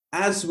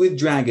As with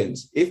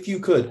dragons, if you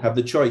could have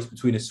the choice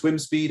between a swim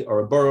speed or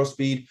a burrow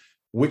speed,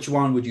 which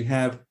one would you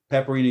have?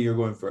 Pepperina, you're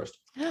going first.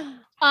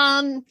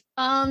 Probably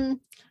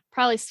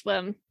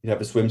swim. You have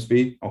a swim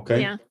speed,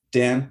 okay? Yeah.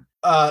 Dan?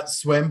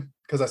 Swim,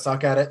 because I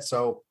suck at it,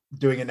 so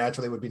doing it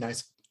naturally would be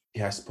nice.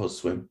 Yeah, I suppose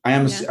swim. I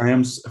am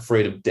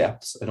afraid of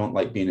depths. I don't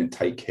like being in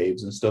tight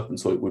caves and stuff, and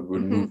so it would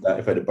remove that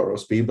if I had a burrow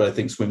speed, but I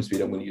think swim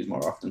speed I'm going to use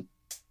more often.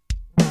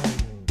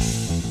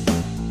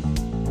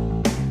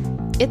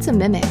 It's a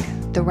Mimic,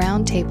 the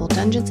round table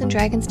Dungeons &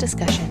 Dragons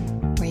discussion,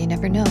 where you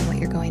never know what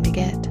you're going to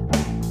get.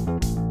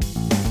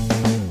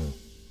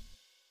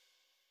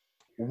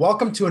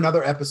 Welcome to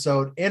another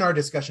episode in our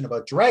discussion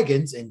about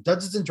dragons in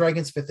Dungeons &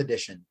 Dragons 5th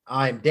edition.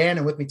 I'm Dan,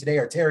 and with me today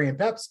are Terry and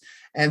Peps,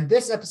 and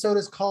this episode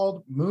is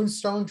called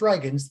Moonstone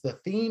Dragons. The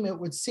theme, it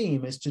would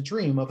seem, is to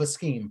dream of a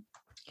scheme.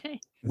 Okay.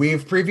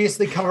 We've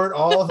previously covered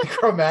all of the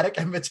chromatic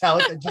and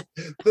metallic, and just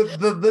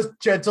the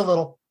gentle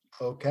little,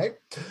 okay.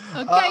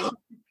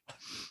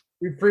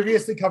 We've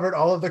previously covered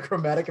all of the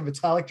chromatic and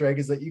metallic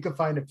dragons that you can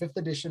find in 5th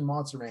edition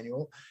Monster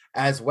Manual,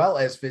 as well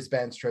as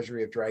Fizban's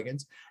Treasury of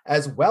Dragons,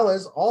 as well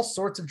as all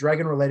sorts of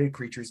dragon-related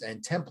creatures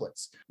and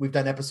templates. We've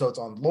done episodes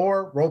on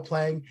lore,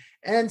 role-playing,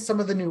 and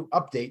some of the new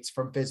updates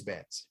from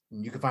Fizban's.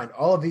 And you can find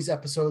all of these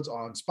episodes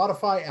on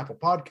Spotify, Apple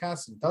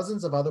Podcasts, and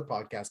dozens of other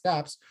podcast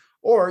apps,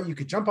 or you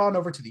could jump on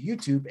over to the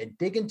YouTube and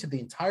dig into the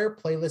entire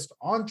playlist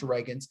on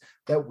dragons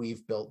that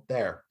we've built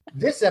there.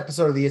 This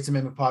episode of the It's a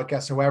Mimic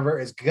podcast, however,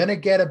 is going to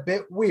get a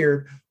bit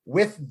weird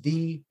with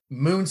the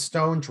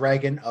Moonstone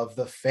Dragon of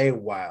the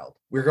Feywild.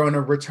 We're going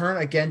to return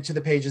again to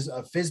the pages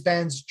of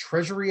Fizban's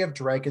Treasury of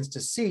Dragons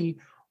to see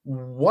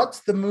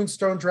what the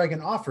Moonstone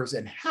Dragon offers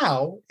and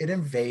how it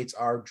invades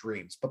our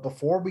dreams. But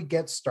before we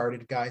get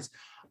started, guys,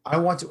 I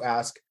want to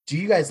ask, do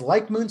you guys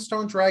like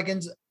Moonstone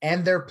Dragons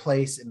and their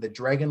place in the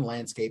dragon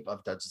landscape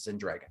of Dungeons &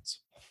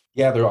 Dragons?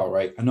 Yeah, they're all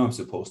right. I know I'm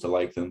supposed to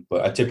like them,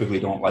 but I typically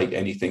don't like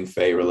anything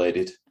Fey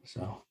related.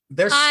 So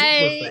they're super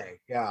Fey.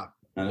 Yeah.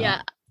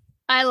 Yeah.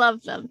 I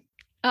love them.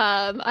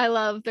 I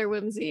love their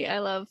whimsy. I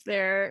love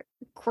their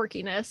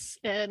quirkiness,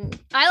 and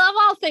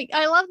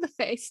I love the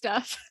Fey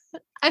stuff.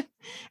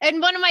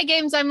 In one of my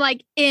games, I'm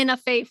like in a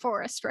Fey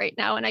forest right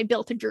now, and I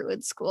built a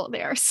druid school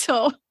there.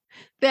 So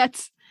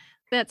that's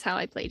how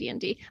I play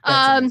D&D.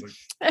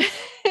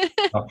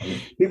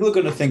 People are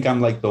going to think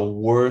I'm like the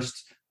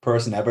worst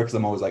person ever because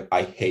I'm always like,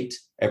 I hate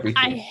everything.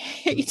 I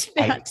hate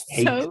that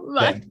so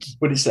much.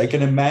 But it's, I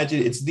can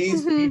imagine it's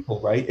these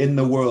people, right, in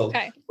the world.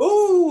 Okay.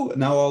 Oh,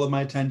 now all of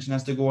my attention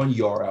has to go on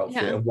your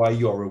outfit and why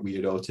you're a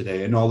weirdo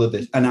today and all of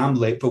this. And I'm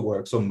late for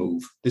work, so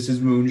move. This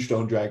is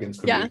Moonstone Dragons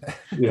for me.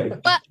 Yeah.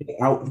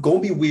 But, go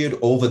and be weird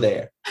over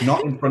there,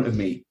 not in front of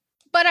me.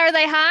 But are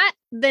they hot?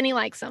 Then he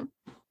likes them.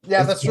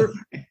 Yeah, that's true.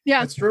 Yeah,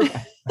 that's true.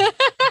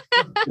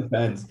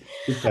 Depends.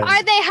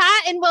 Are they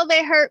hot and will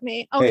they hurt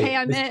me? Okay, hey,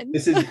 I'm in.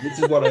 This is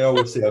what I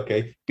always say.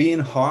 Okay, being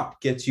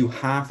hot gets you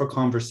half a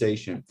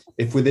conversation.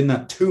 If within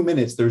that 2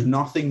 minutes there's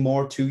nothing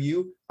more to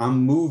you,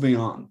 I'm moving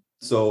on.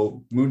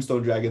 So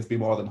Moonstone Dragons be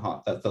more than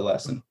hot. That's the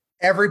lesson.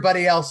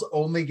 Everybody else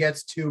only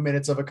gets 2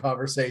 minutes of a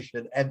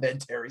conversation, and then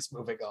Terry's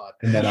moving on.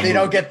 And then they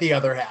don't get the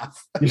other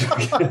half.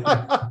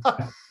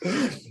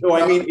 No,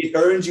 I mean, it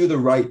earns you the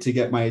right to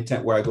get my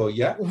attention where I go,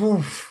 yeah.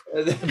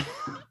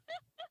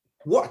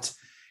 What?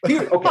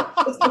 Here, okay,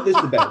 let's put this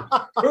to bed.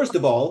 First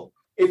of all,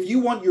 if you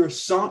want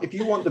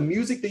the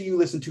music that you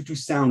listen to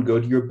sound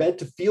good, your bed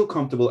to feel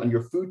comfortable, and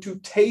your food to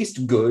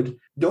taste good,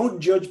 don't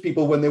judge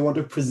people when they want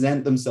to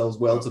present themselves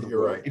well to the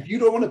world. Right. If you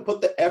don't want to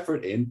put the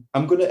effort in,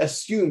 I'm going to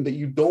assume that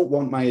you don't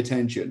want my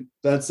attention.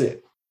 That's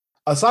it.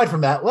 Aside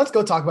from that, let's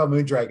go talk about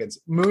moon dragons.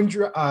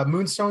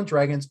 Moonstone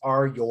dragons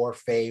are your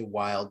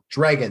Feywild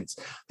dragons.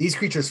 These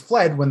creatures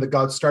fled when the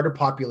gods started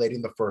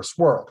populating the first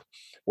world.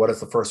 What is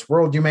the first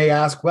world, you may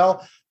ask?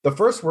 Well, the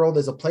first world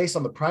is a place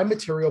on the prime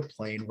material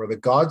plane where the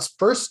gods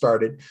first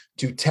started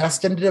to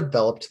test and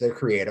develop their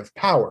creative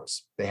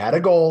powers. They had a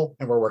goal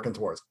and were working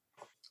towards it.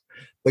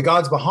 The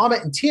gods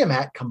Bahamut and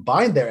Tiamat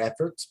combined their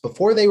efforts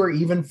before they were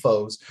even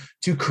foes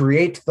to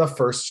create the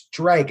first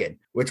dragon,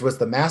 which was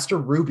the master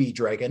ruby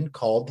dragon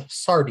called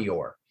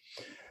Sardior.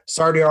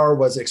 Sardior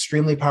was an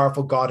extremely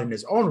powerful god in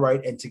his own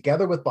right, and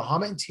together with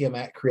Bahamut and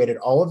Tiamat created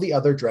all of the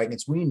other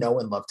dragons we know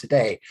and love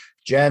today.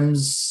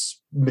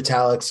 Gems,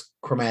 metallics,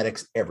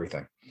 chromatics,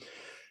 everything.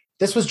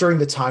 This was during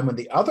the time when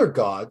the other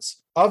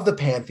gods of the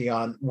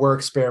pantheon were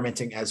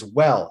experimenting as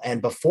well,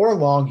 and before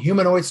long,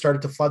 humanoids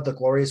started to flood the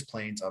glorious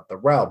plains of the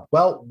realm.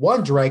 Well,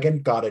 one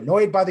dragon got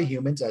annoyed by the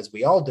humans, as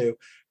we all do,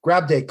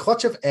 grabbed a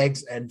clutch of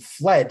eggs and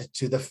fled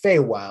to the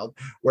Feywild,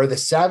 where the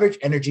savage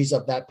energies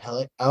of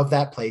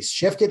that place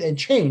shifted and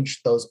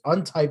changed those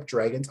untyped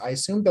dragons. I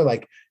assume they're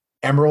like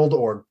emerald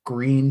or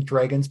green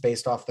dragons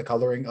based off the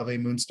coloring of a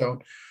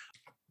moonstone.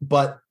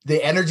 But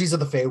the energies of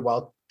the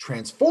Feywild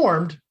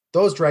transformed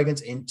those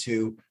dragons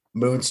into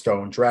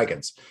Moonstone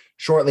Dragons.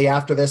 Shortly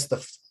after this, the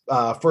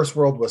first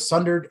world was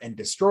sundered and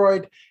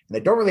destroyed, and I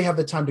don't really have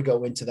the time to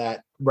go into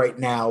that right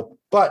now.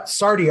 But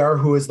Sardiar,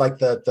 who is like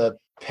the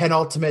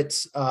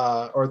penultimate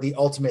or the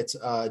ultimate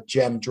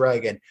gem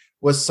dragon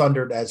was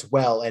sundered as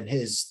well, and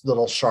his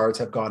little shards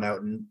have gone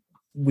out, and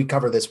we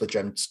cover this with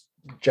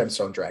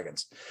gemstone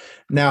dragons.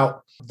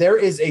 Now, there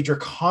is a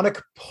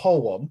draconic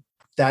poem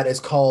that is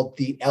called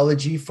the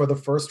Elegy for the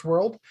First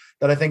World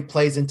that I think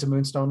plays into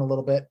Moonstone a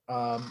little bit.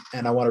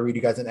 And I want to read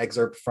you guys an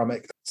excerpt from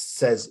it. It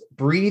says,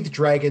 breathe,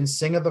 dragons,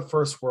 sing of the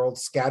first world,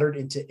 scattered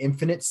into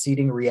infinite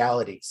seeding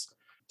realities.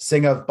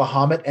 Sing of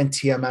Bahamut and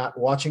Tiamat,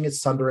 watching its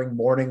sundering,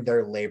 mourning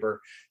their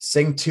labor.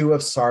 Sing too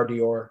of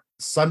Sardior,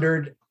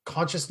 sundered,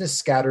 consciousness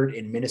scattered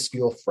in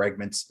minuscule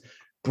fragments.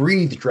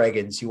 Breathe,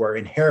 dragons, you are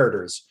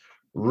inheritors,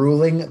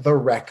 ruling the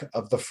wreck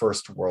of the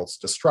first world's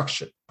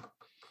destruction.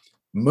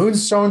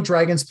 Moonstone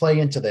dragons play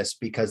into this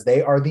because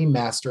they are the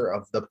master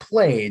of the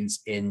plains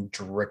in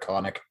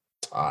draconic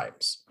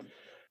times.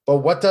 But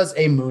what does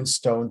a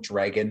Moonstone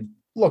dragon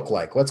look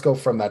like? Let's go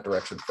from that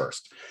direction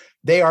first.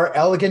 They are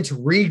elegant,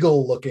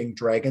 regal-looking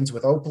dragons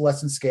with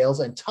opalescent scales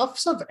and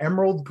tufts of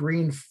emerald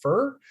green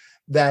fur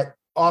that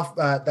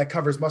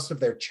covers most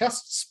of their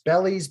chests,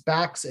 bellies,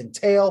 backs, and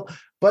tail,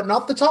 but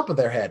not the top of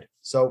their head.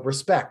 So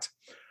respect.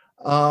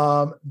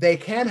 They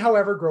can,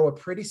 however, grow a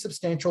pretty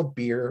substantial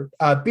beard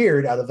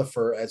out of the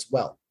fur as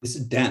well. This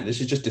is Dan.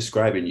 This is just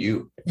describing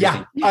you.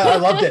 Yeah, I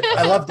loved it.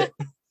 I loved it.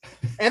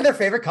 And their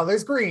favorite color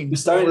is green.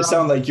 It's starting to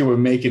sound like you were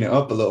making it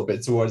up a little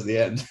bit towards the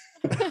end.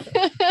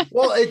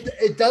 Well,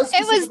 it does.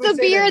 It was the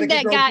beard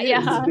that got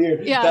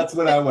you. Yeah, that's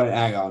when I went.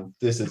 Hang on,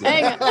 this is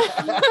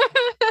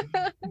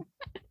it.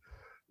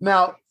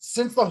 Now,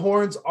 since the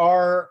horns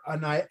are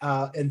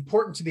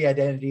important to the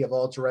identity of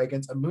all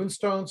dragons, a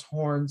Moonstone's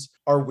horns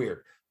are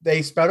weird.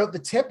 They spout out the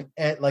tip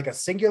at like a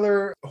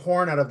singular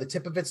horn out of the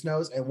tip of its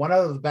nose and one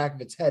out of the back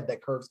of its head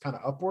that curves kind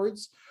of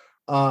upwards,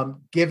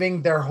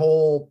 giving their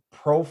whole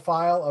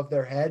profile of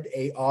their head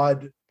a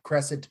odd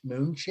crescent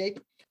moon shape.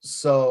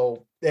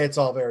 So it's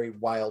all very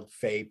wild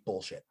Fey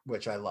bullshit,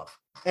 which I love.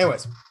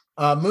 Anyways,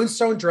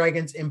 Moonstone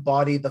dragons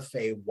embody the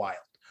Fey wild.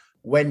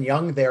 When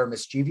young, they are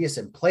mischievous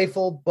and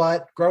playful,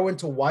 but grow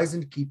into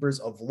wizened keepers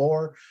of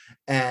lore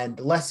and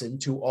lesson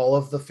to all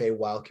of the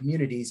Feywild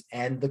communities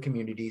and the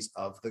communities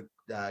of the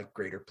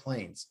Greater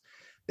Plains.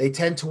 They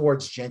tend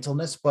towards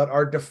gentleness, but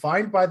are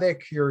defined by their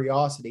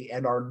curiosity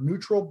and are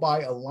neutral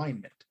by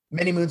alignment.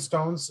 Many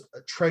Moonstones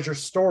treasure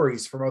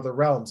stories from other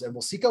realms and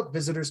will seek out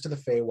visitors to the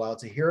Feywild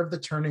to hear of the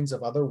turnings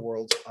of other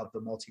worlds of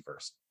the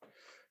multiverse.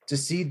 To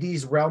see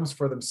these realms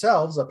for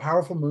themselves, a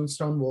powerful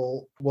Moonstone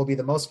will be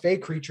the most Fey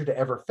creature to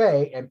ever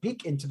Fey and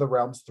peek into the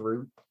realms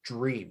through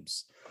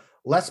dreams.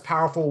 Less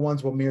powerful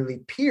ones will merely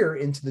peer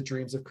into the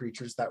dreams of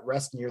creatures that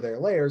rest near their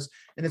lairs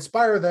and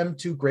inspire them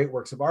to great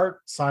works of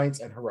art,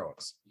 science, and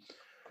heroics.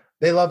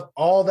 They love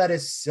all that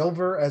is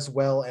silver as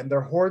well, and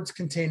their hoards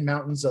contain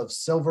mountains of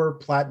silver,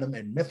 platinum,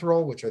 and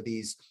mithril, which are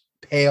these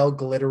pale,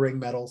 glittering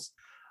metals.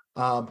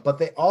 But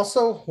they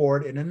also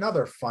hoard in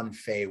another fun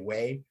Fey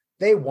way.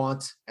 They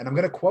want, and I'm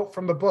going to quote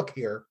from the book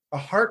here,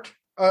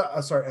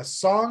 a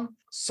song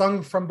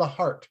sung from the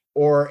heart,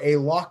 or a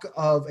lock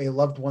of a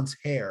loved one's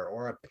hair,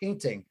 or a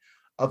painting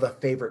of a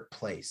favorite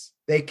place.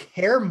 They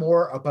care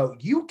more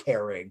about you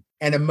caring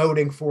and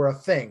emoting for a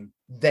thing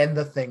than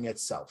the thing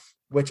itself,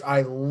 which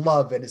I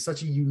love, and is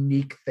such a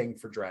unique thing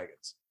for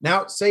dragons.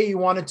 Now, say you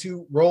wanted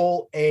to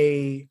roll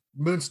a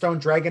Moonstone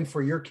dragon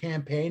for your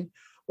campaign.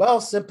 Well,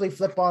 simply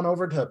flip on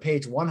over to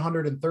page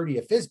 130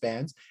 of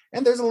Fizzbands,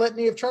 and there's a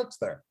litany of charts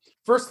there.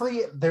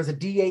 Firstly, there's a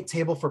D8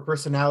 table for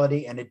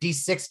personality and a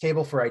D6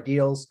 table for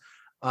ideals.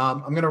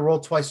 I'm going to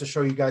roll twice to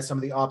show you guys some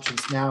of the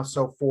options now.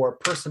 So for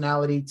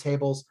personality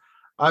tables,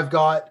 I've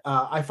got,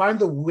 I find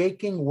the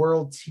waking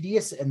world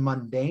tedious and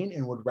mundane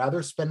and would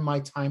rather spend my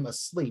time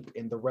asleep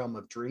in the realm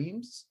of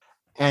dreams.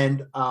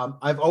 And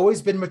I've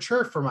always been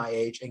mature for my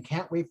age and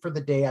can't wait for the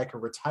day I can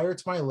retire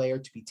to my lair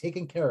to be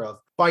taken care of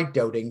by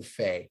doting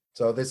Fae.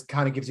 So this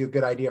kind of gives you a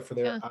good idea for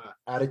their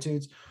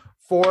attitudes.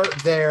 For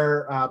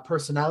their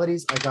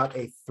personalities, I got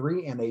a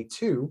 3 and a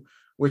 2,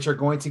 which are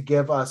going to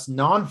give us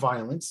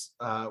non-violence,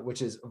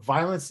 which is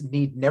violence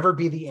need never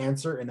be the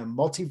answer in a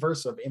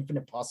multiverse of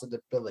infinite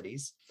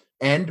possibilities.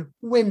 And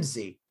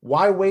whimsy.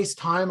 Why waste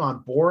time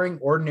on boring,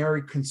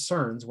 ordinary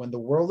concerns when the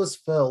world is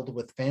filled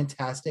with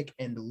fantastic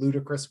and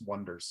ludicrous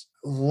wonders?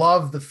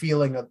 Love the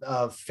feeling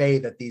of Fae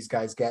that these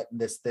guys get, and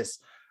this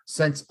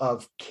sense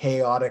of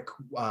chaotic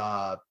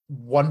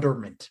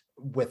wonderment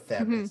with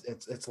them.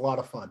 Mm-hmm. It's a lot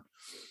of fun.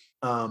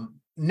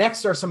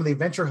 Next are some of the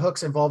adventure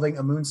hooks involving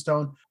a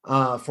Moonstone.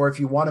 For if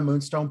you want a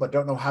Moonstone but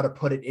don't know how to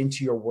put it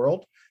into your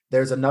world,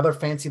 there's another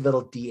fancy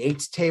little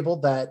D8 table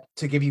that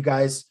to give you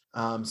guys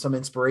some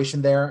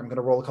inspiration there. I'm going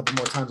to roll a couple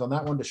more times on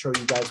that one to show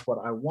you guys what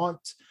I want.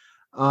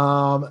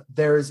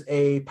 There's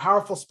a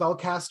powerful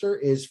spellcaster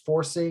is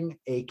forcing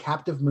a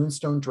captive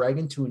Moonstone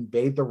dragon to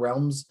invade the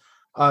realms,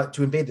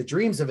 to invade the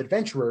dreams of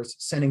adventurers,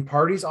 sending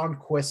parties on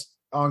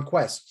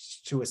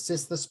quests to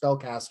assist the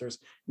spellcaster's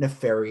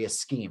nefarious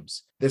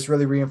schemes. This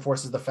really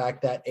reinforces the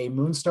fact that a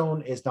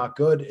Moonstone is not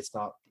good, it's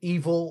not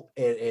evil,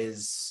 it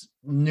is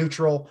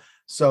neutral.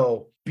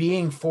 So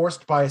being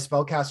forced by a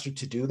spellcaster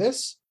to do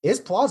this is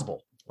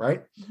plausible,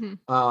 right?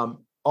 Mm-hmm.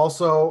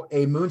 Also,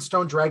 a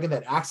Moonstone Dragon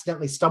that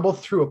accidentally stumbled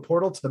through a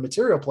portal to the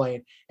material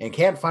plane and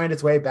can't find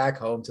its way back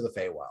home to the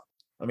Feywild.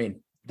 I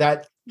mean,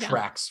 that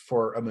tracks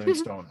for a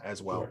Moonstone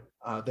as well.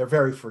 They're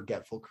very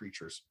forgetful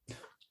creatures.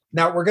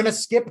 Now, we're going to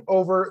skip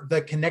over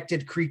the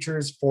connected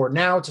creatures for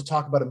now to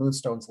talk about a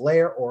Moonstone's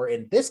lair, or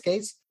in this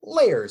case,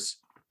 lairs,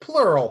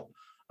 plural.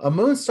 A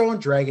Moonstone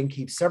Dragon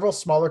keeps several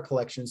smaller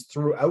collections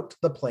throughout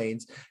the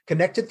plains,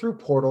 connected through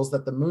portals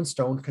that the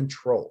Moonstone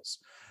controls.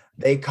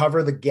 They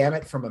cover the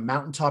gamut from a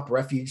mountaintop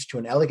refuge to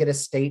an elegant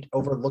estate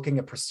overlooking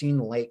a pristine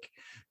lake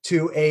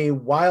to a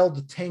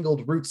wild,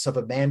 tangled roots of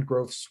a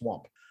mangrove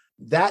swamp.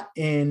 That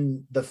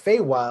in the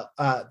Feywild,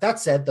 that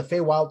said, the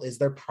Feywild is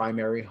their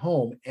primary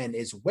home and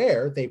is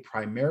where they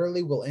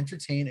primarily will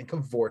entertain and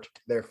cavort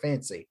to their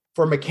fancy.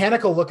 For a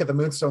mechanical look at the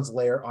Moonstone's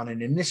lair, on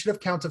an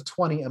initiative count of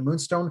 20, a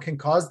Moonstone can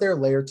cause their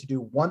lair to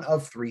do one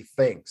of three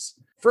things.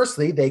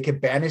 Firstly, they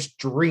could banish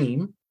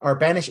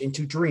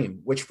into Dream,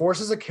 which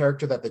forces a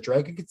character that the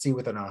dragon can see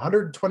within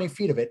 120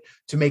 feet of it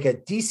to make a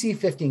DC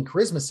 15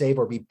 Charisma save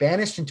or be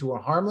banished into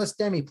a harmless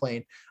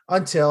demiplane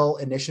until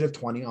initiative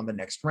 20 on the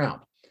next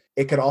round.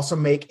 It could also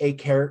make a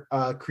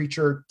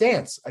creature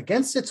dance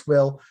against its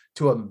will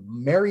to a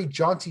merry,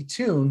 jaunty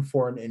tune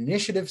for an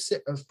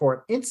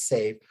int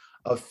save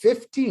of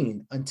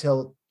 15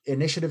 until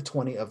initiative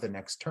 20 of the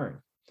next turn.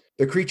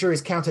 The creature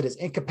is counted as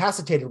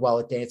incapacitated while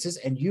it dances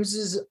and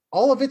uses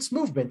all of its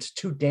movement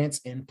to dance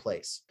in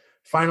place.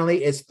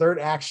 Finally, its third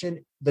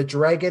action, the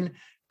dragon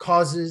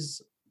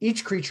causes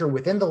each creature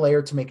within the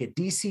lair to make a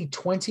DC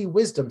 20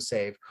 Wisdom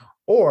save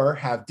or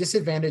have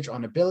disadvantage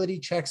on ability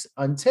checks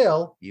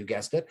until, you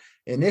guessed it,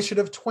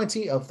 initiative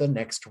 20 of the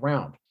next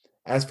round.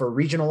 As for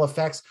regional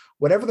effects,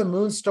 whatever the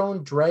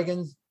Moonstone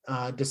Dragon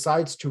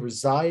decides to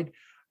reside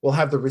will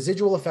have the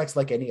residual effects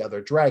like any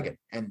other dragon.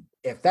 And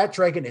if that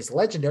dragon is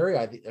legendary,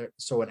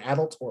 so an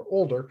adult or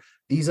older,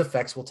 these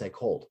effects will take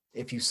hold.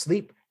 If you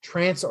sleep,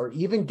 trance, or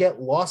even get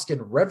lost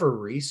in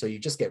reverie, so you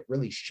just get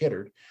really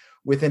shittered,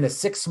 within a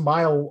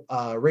 6-mile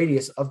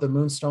radius of the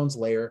Moonstone's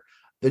lair,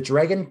 the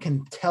dragon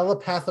can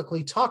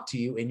telepathically talk to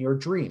you in your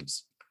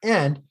dreams.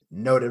 And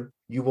noted,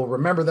 you will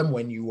remember them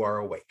when you are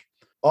awake.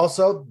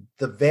 Also,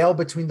 the veil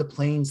between the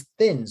planes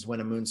thins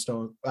when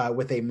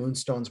with a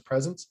Moonstone's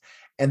presence,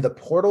 and the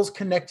portals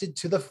connected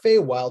to the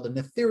Feywild and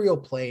ethereal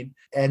plane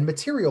and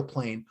material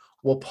plane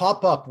will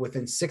pop up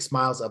within 6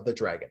 miles of the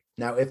dragon.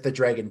 Now, if the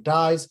dragon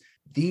dies,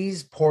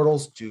 these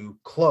portals do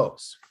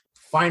close.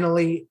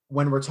 Finally,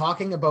 when we're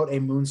talking about a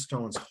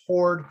Moonstone's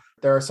hoard,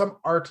 there are some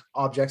art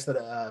objects that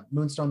a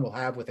Moonstone will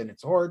have within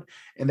its hoard,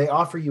 and they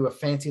offer you a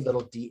fancy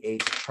little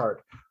D8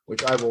 chart,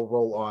 which I will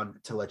roll on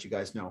to let you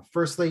guys know.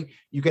 Firstly,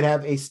 you could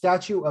have a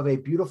statue of a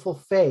beautiful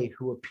fae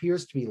who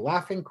appears to be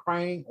laughing,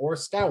 crying, or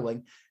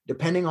scowling,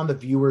 depending on the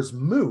viewer's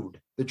mood.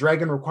 The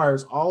dragon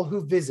requires all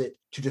who visit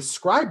to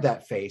describe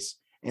that face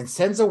and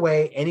sends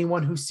away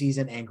anyone who sees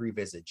an angry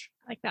visage.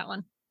 I like that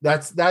one.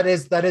 That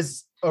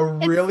is a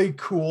really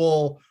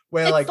cool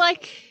way. It's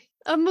like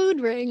a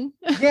mood ring.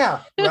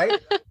 Yeah, right.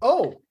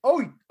 Oh,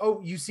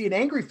 you see an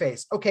angry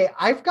face. Okay,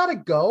 I've got to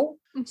go.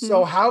 Mm-hmm.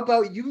 So how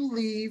about you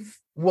leave?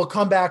 We'll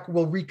come back.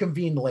 We'll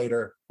reconvene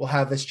later. We'll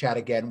have this chat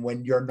again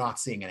when you're not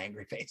seeing an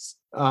angry face.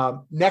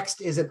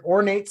 Next is an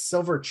ornate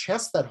silver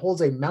chest that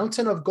holds a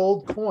mountain of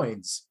gold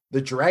coins.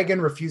 The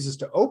dragon refuses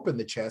to open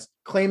the chest,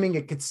 claiming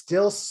it could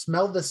still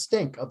smell the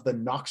stink of the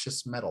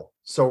noxious metal.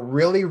 So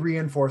really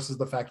reinforces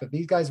the fact that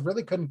these guys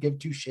really couldn't give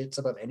two shits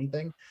about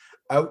anything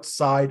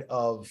outside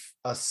of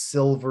a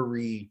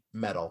silvery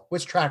metal,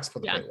 which tracks for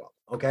the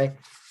Feywild. Okay.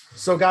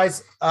 So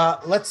guys,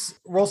 let's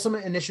roll some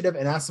initiative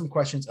and ask some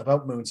questions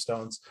about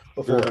Moonstones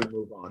before we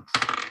move on.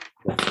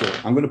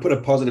 I'm going to put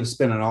a positive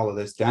spin on all of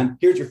this, Dan.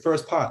 Here's your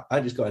first pot.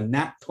 I just got a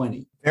nat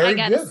 20. Very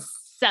good. A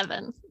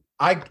 7.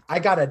 I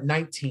got a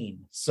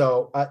 19.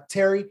 So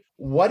Terry,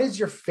 what is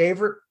your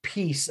favorite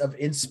piece of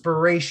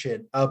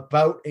inspiration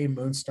about a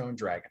Moonstone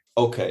Dragon?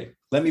 Okay,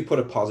 let me put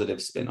a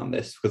positive spin on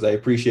this because I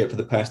appreciate for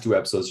the past 2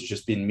 episodes it's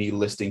just been me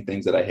listing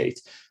things that I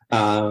hate.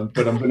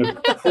 But I'm going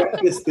to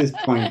preface this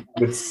point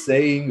with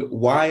saying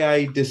why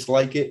I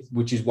dislike it,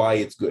 which is why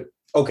it's good.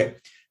 Okay,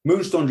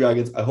 Moonstone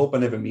Dragons, I hope I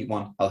never meet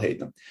one. I'll hate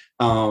them.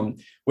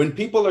 When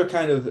people are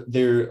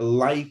they're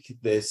like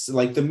this,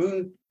 like the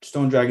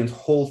Moonstone Dragons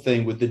whole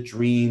thing with the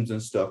dreams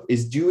and stuff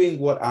is doing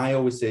what I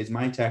always say is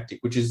my tactic,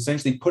 which is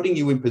essentially putting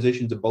you in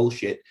positions of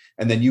bullshit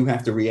and then you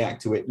have to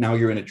react to it. Now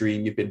you're in a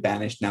dream, you've been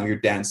banished, now you're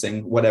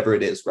dancing, whatever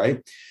it is,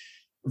 right?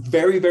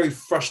 Very, very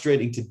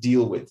frustrating to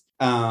deal with.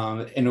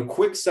 And a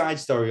quick side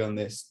story on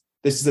this.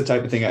 This is the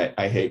type of thing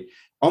I hate.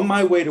 On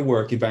my way to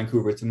work in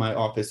Vancouver to my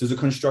office, there's a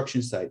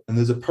construction site and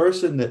there's a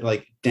person that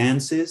like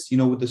dances,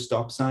 with the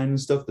stop sign and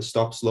stuff, the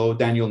stop slow.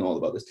 Daniel know all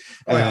about this.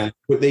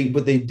 But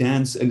they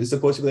dance and it's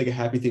supposed to be like a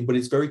happy thing, but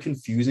it's very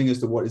confusing as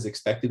to what is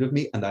expected of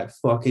me. And I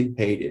fucking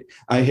hate it.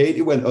 I hate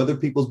it when other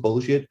people's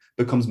bullshit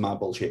becomes my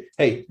bullshit.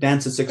 Hey,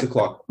 dance at 6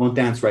 o'clock. Won't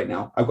dance right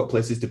now. I've got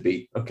places to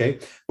be. Okay.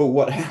 But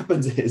what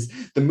happens is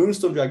the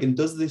Moonstone Dragon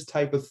does this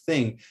type of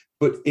thing,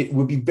 but it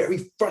would be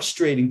very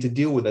frustrating to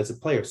deal with as a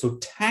player. So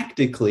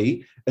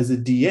tactically, as a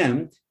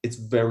DM, it's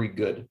very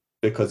good.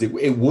 because it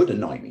would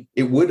annoy me.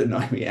 It would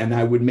annoy me. And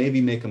I would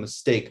maybe make a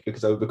mistake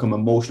because I would become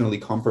emotionally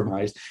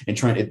compromised in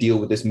trying to deal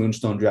with this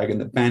Moonstone Dragon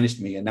that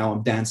banished me. And now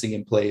I'm dancing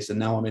in place and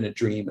now I'm in a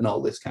dream and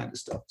all this kind of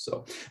stuff.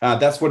 So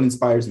that's what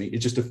inspires me.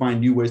 It's just to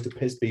find new ways to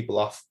piss people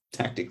off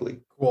tactically.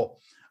 Cool.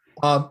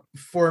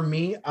 For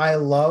me, I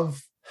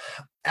love,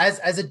 as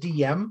a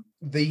DM,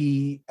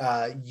 the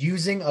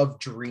using of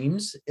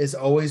dreams has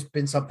always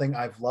been something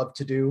I've loved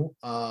to do.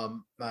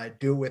 I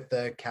do it with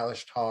the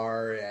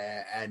Kalashtar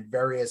and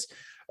various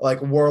like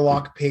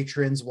warlock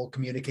patrons will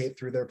communicate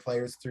through their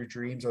players through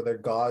dreams, or their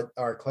god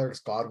or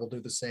cleric's god will do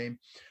the same.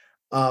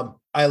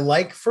 I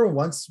like for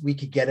once we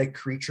could get a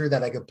creature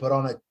that I could put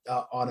on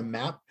a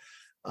map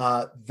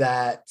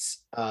that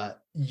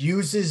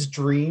uses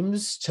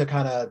dreams to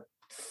kind of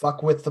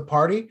fuck with the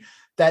party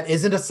that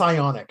isn't a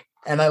psionic.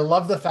 And I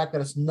love the fact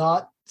that it's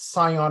not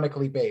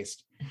psionically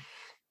based.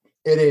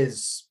 It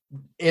is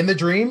in the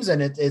dreams,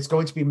 and it's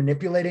going to be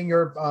manipulating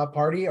your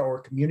party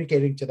or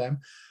communicating to them,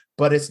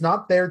 but it's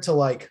not there to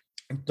like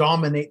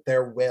dominate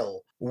their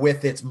will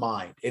with its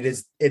mind. It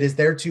is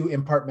there to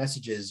impart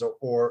messages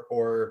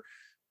or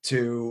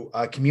to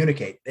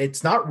communicate.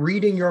 It's not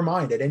reading your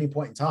mind at any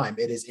point in time.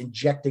 It is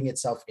injecting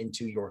itself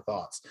into your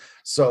thoughts.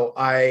 So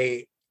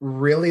I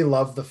really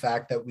love the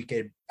fact that we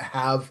could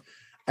have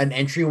an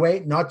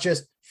entryway, not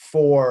just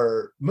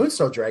for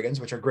Moonstone Dragons,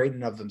 which are great in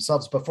and of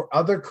themselves, but for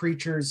other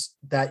creatures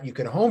that you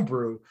can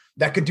homebrew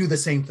that could do the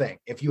same thing.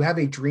 If you have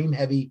a dream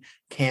heavy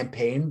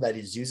campaign that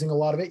is using a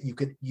lot of it, you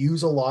could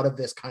use a lot of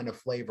this kind of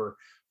flavor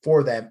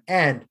for them.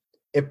 And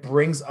it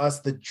brings us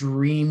the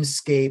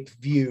dreamscape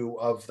view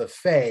of the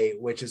Fae,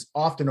 which is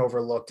often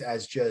overlooked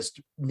as just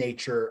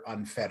nature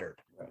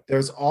unfettered.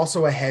 There's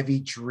also a heavy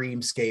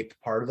dreamscape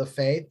part of the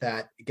Fae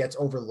that gets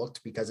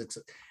overlooked because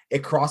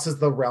it crosses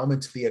the realm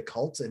into the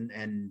occult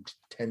and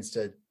tends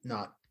to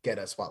not get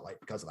a spotlight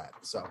because of that.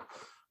 So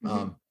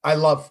I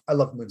love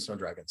Moonstone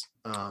Dragons.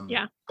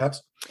 Yeah.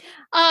 Peps?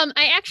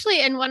 I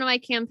actually, in one of my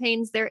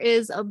campaigns, there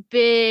is a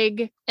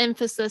big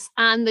emphasis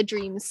on the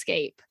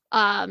dreamscape.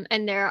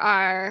 And there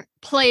are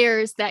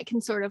players that can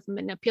sort of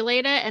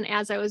manipulate it. And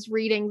as I was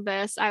reading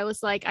this, I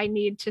was like, I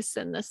need to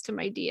send this to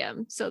my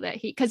DM so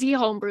that because he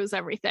homebrews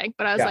everything.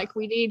 But I was like,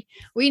 we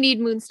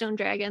need Moonstone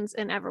Dragons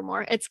in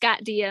Evermore. It's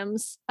got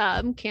DM's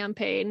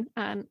campaign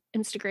on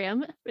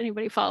Instagram if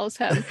anybody follows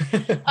him.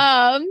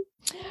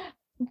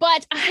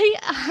 But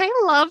I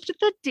loved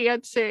the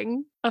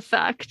dancing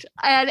effect,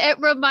 and it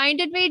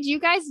reminded me. Do you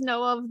guys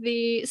know of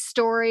the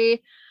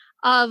story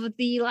of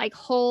the like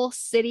whole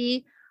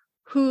city?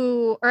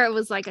 Or it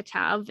was like a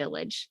town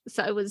village,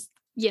 so it was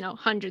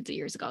hundreds of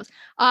years ago,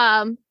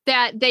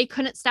 that they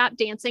couldn't stop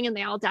dancing and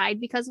they all died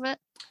because of it.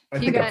 I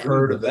think I've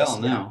heard of this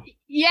now.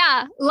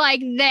 Yeah, like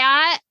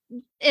that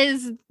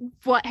is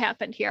what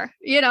happened here.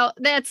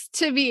 That's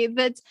to me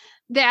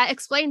that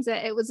explains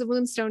it. It was a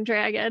Moonstone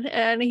Dragon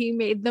and he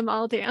made them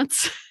all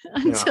dance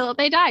until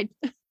they died.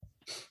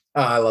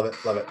 I love it.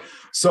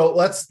 So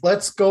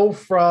let's go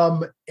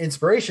from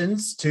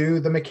inspirations to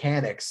the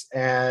mechanics,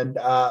 and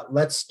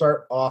let's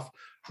start off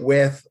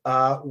with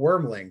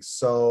Wyrmlings.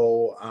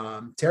 So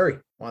Terry,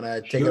 want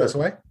to take us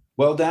away?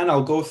 Well, Dan,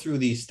 I'll go through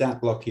the stat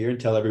block here and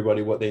tell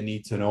everybody what they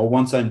need to know.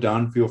 Once I'm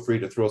done, feel free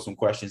to throw some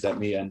questions at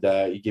me and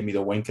you give me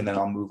the wink, and then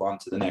I'll move on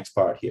to the next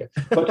part here.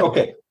 But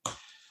okay.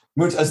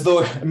 As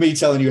though me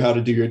telling you how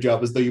to do your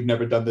job, as though you've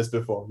never done this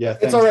before. Yeah,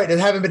 thanks. It's all right. I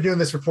haven't been doing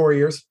this for 4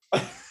 years.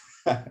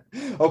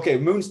 Okay,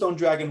 Moonstone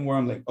Dragon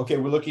Wyrmling. Okay,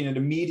 we're looking at a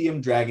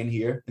medium dragon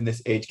here in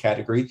this age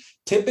category.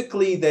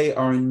 Typically, they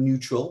are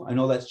neutral. I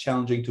know that's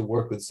challenging to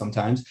work with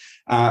sometimes.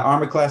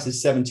 Armor class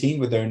is 17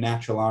 with their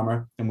natural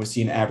armor, and we're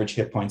seeing average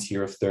hit points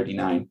here of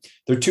 39.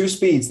 There are two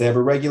speeds. They have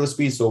a regular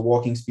speed, so a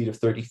walking speed of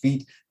 30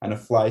 feet, and a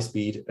fly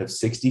speed of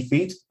 60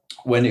 feet.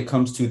 When it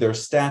comes to their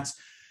stats,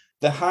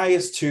 the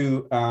highest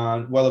two,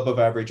 well above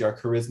average, are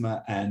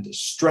charisma and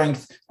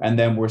strength. And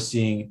then we're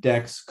seeing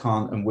dex,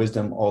 con, and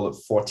wisdom all at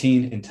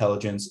 14.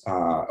 Intelligence.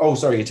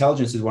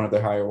 Intelligence is one of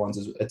their higher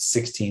ones at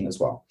 16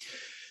 as well.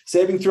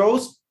 Saving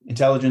throws,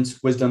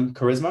 intelligence, wisdom,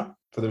 charisma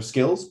for their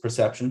skills,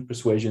 perception,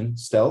 persuasion,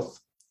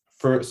 stealth.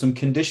 For some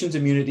conditions,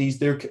 immunities,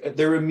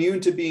 they're immune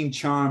to being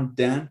charmed.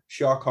 Dan,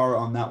 shock horror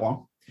on that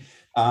one.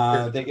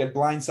 They get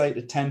blind sight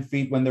at 10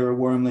 feet when they're a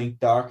Wyrmling,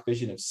 dark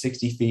vision of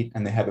 60 feet,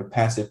 and they have a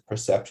passive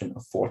perception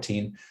of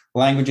 14.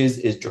 Languages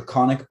is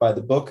Draconic by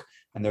the book,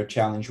 and their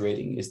challenge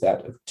rating is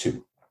that of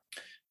 2.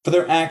 For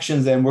their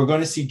actions, then, we're going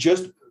to see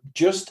just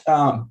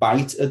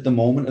bite at the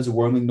moment as a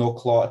Wyrmling, no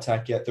claw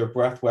attack yet. Their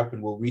breath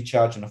weapon will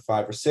recharge on a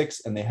 5 or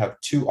 6, and they have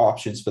 2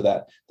 options for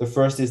that. The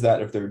first is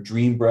that of their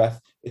dream breath.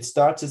 It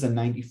starts as a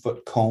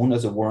 90-foot cone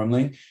as a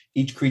Wyrmling.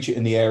 Each creature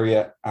in the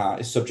area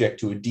is subject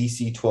to a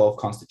DC 12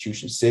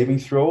 Constitution saving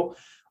throw,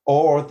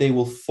 or they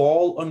will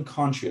fall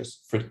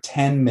unconscious for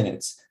 10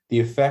 minutes. The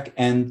effect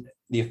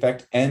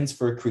ends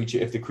for a creature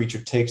if the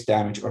creature takes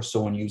damage or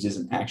someone uses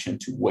an action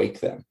to wake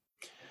them.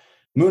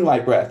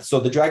 Moonlight breath. So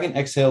the dragon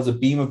exhales a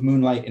beam of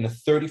moonlight in a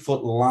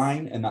 30-foot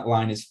line, and that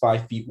line is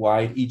 5 feet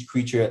wide. Each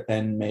creature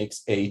then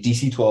makes a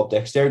DC 12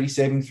 dexterity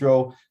saving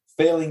throw.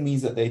 Failing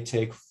means that they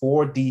take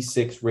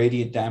 4d6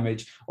 radiant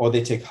damage, or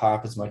they take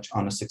half as much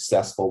on a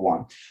successful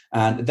one.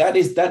 And that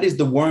is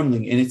the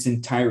Wyrmling in its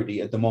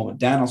entirety at the moment.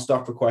 Dan, I'll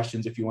stop for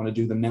questions if you want to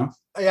do them now.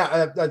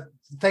 Yeah,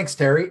 thanks,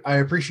 Terry. I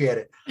appreciate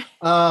it.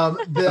 I'm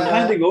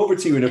handing over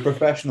to you in a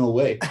professional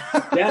way.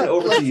 Dan,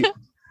 over to you.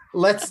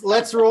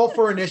 Let's roll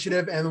for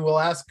initiative, and we'll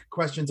ask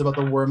questions about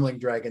the Wyrmling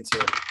dragons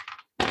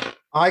here.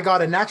 I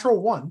got a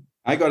natural 1.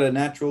 I got a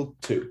natural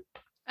 2.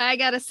 I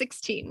got a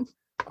 16.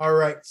 All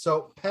right.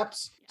 So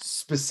Peps,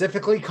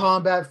 specifically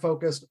combat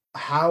focused,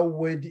 how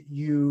would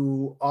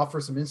you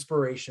offer some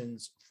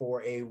inspirations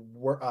for a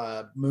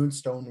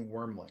Moonstone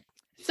Wyrmling?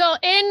 So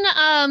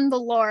in the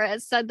lore,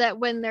 it said that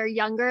when they're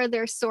younger,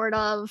 they're sort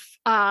of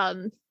I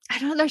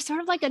don't know, they're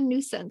sort of like a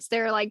nuisance.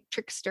 They're like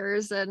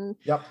tricksters and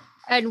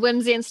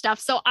whimsy and stuff.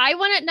 So I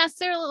wouldn't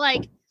necessarily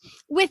like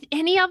with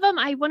any of them,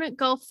 I wouldn't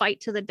go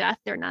fight to the death.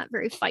 They're not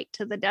very fight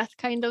to the death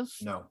kind of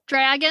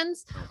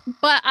dragons.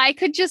 But I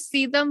could just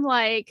see them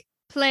like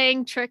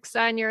playing tricks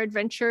on your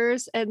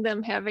adventures and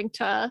them having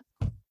to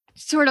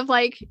sort of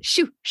like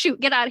shoot,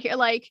 get out of here,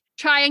 like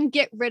try and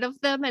get rid of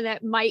them, and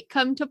it might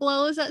come to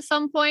blows at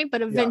some point,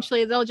 but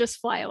eventually they'll just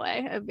fly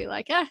away. I'd be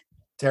like,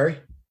 Terry?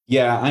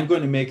 Yeah, I'm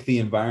going to make the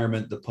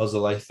environment the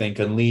puzzle, I think,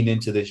 and lean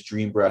into this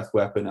dream breath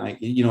weapon.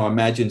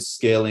 Imagine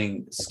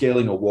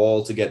scaling a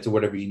wall to get to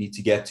whatever you need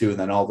to get to, and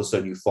then all of a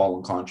sudden you fall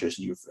unconscious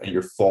and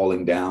you're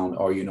falling down,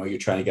 or you're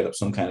trying to get up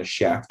some kind of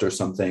shaft or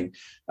something.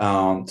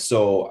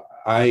 So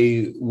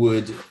I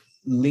would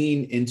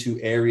lean into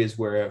areas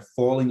where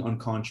falling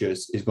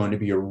unconscious is going to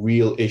be a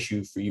real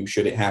issue for you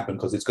should it happen,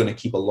 because it's going to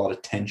keep a lot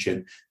of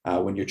tension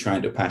when you're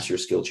trying to pass your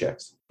skill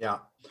checks. Yeah.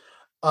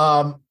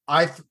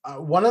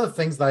 One of the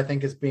things that I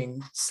think is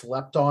being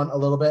slept on a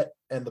little bit,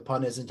 and the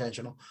pun is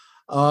intentional,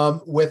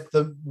 with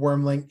the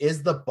Wyrmling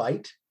is the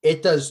bite.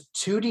 It does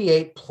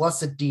 2d8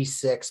 plus a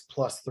d6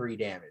 plus 3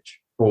 damage.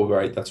 Oh,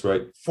 right. That's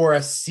right. For a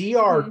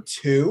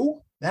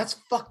CR2, that's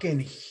fucking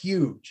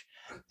huge.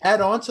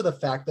 Add on to the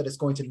fact that it's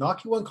going to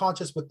knock you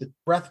unconscious with the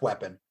breath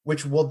weapon,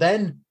 which will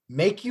then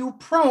make you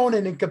prone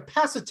and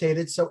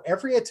incapacitated. So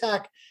every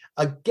attack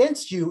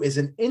against you is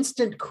an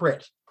instant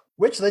crit,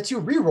 which lets you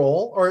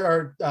reroll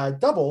or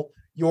double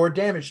your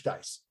damage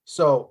dice.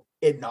 So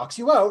it knocks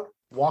you out,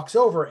 walks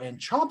over, and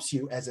chomps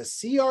you as a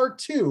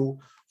CR2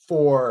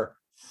 for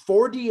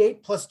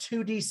 4d8 plus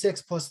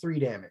 2d6 plus 3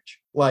 damage.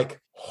 Like,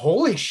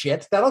 holy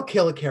shit, that'll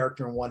kill a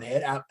character in one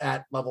hit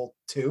at level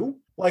 2.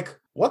 Like,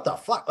 what the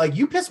fuck? Like,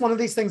 you piss one of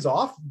these things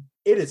off,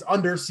 it is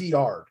under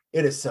CR'd.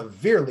 It is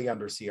severely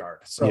under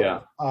CR'd. So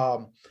yeah.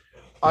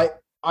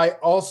 I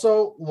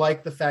also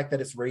like the fact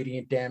that it's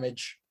radiant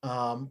damage,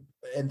 and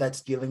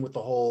that's dealing with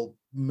the whole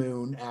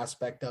moon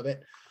aspect of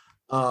it.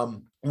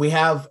 We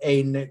have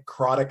a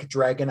necrotic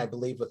dragon, I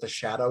believe, with the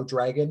shadow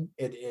dragon.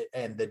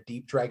 And the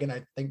deep dragon,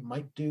 I think,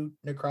 might do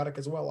necrotic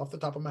as well, off the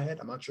top of my head.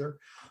 I'm not sure.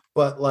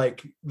 But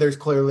like, there's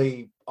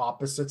clearly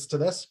opposites to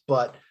this.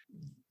 But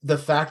the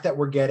fact that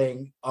we're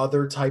getting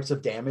other types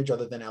of damage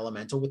other than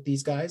elemental with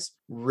these guys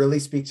really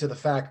speaks to the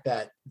fact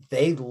that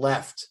they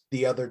left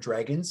the other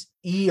dragons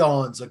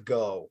eons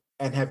ago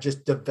and have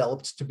just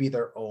developed to be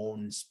their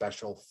own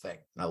special thing.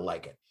 And I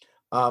like it.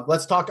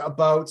 Let's talk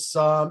about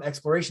some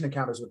exploration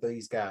encounters with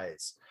these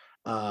guys.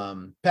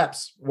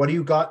 Peps, what do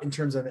you got in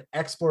terms of an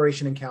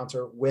exploration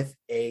encounter with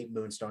a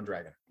Moonstone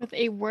dragon? With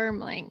a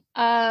Wyrmling.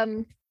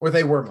 With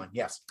a Wyrmling,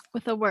 yes.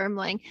 With a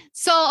Wyrmling.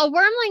 So a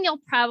Wyrmling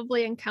you'll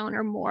probably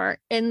encounter more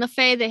in the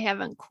Fae. They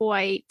haven't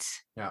quite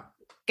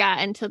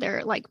gotten to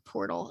their like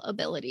portal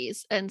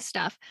abilities and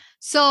stuff.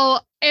 So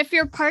if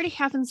your party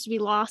happens to be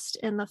lost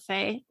in the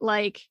Fae,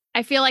 like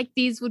I feel like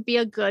these would be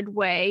a good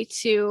way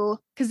to,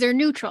 because they're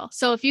neutral.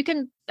 So if you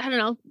can, I don't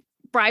know,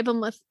 bribe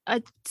them with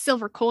a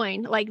silver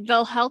coin, like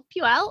they'll help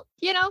you out,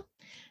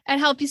 and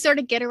help you sort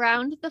of get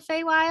around the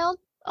Feywild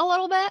a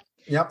little bit.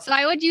 Yep. So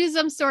I would use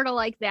them sort of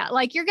like that.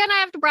 Like you're gonna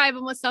have to bribe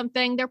them with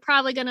something. They're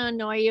probably gonna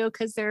annoy you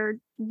because they're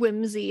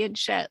whimsy and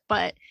shit,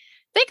 but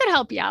they could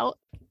help you out.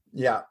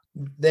 Yeah,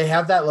 they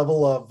have that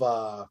level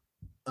of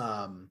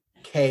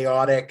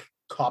chaotic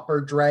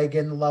copper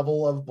dragon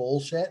level of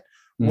bullshit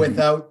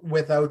without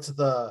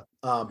the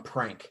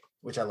prank,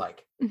 which I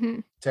like. Mm-hmm.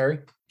 Terry?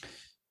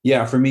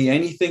 Yeah, for me,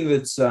 anything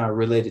that's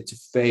related to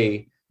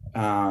Fae,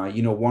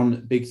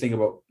 one big thing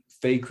about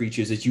Fae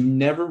creatures is you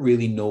never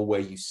really know where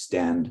you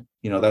stand.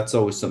 That's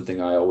always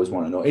something I always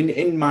want to know.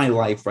 In my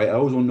life, right, I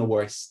always want to know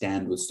where I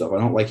stand with stuff. I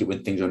don't like it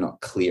when things are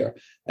not clear.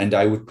 And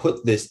I would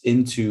put this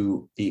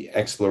into the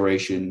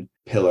exploration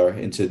pillar,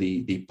 into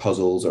the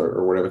puzzles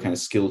or whatever kind of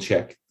skill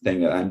check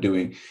thing that I'm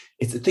doing.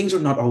 It's that things are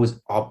not always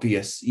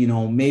obvious.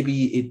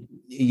 Maybe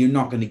you're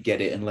not going to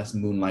get it unless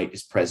moonlight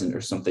is present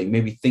or something.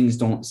 Maybe things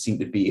don't seem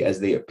to be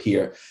as they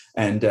appear,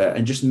 and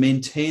just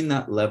maintain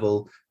that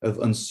level of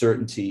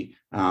uncertainty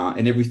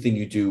in everything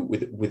you do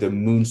with a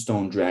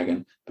Moonstone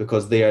dragon,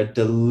 because they are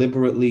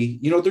deliberately,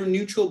 they're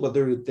neutral, but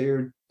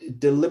they're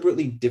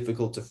deliberately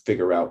difficult to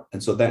figure out.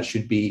 And so that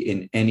should be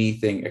in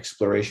anything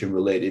exploration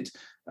related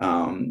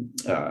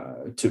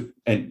related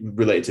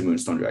to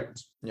Moonstone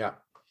dragons. Yeah.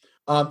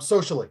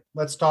 Socially,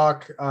 let's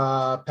talk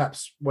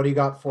Peps. What do you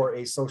got for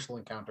a social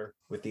encounter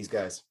with these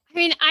guys? I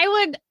mean,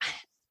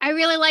 I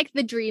really like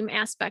the dream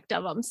aspect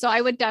of them. So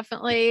I would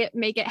definitely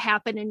make it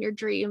happen in your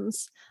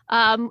dreams.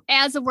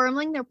 As a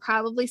wormling, they're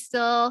probably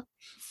still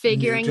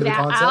figuring that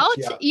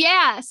concept, out.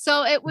 Yeah.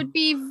 So it would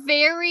be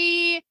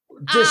very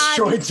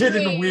disjointed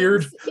and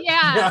weird.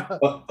 Yeah.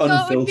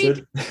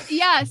 Unfiltered.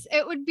 Yes.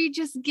 It would be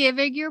just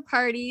giving your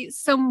party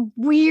some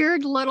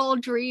weird little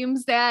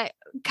dreams that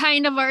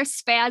kind of are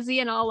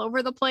spazzy and all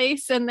over the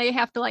place. And they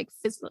have to like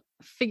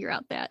figure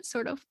out that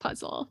sort of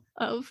puzzle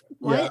of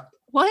what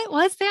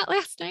was that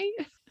last night?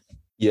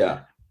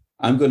 Yeah,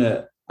 I'm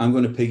gonna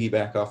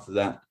piggyback off of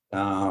that,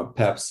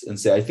 Peps, and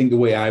say I think the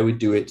way I would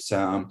do it,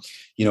 from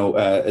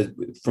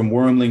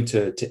Wormling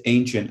to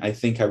Ancient, I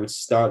think I would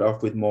start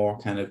off with more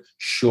kind of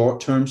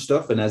short-term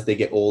stuff, and as they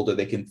get older,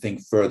 they can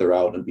think further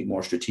out and be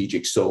more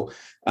strategic. So,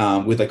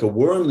 with like a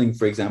Wormling,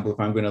 for example, if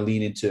I'm going to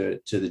lean into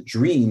the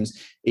dreams,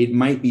 it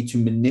might be to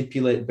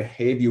manipulate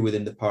behavior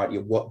within the party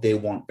of what they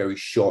want very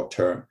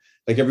short-term.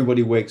 Like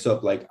everybody wakes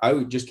up like,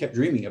 I just kept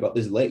dreaming about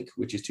this lake,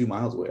 which is 2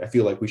 miles away. I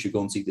feel like we should go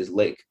and see this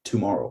lake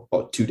tomorrow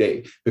or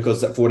today,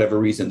 because for whatever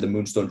reason, the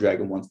Moonstone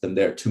Dragon wants them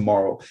there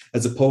tomorrow,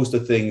 as opposed to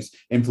things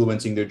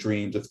influencing their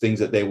dreams of things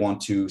that they want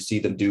to see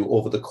them do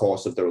over the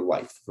course of their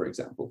life, for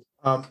example.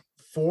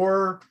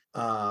 For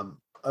a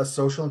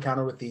social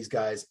encounter with these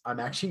guys, I'm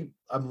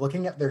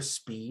looking at their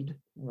speed.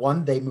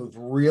 One, they move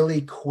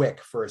really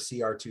quick for a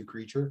CR2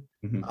 creature,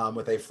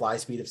 with a fly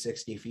speed of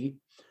 60 feet.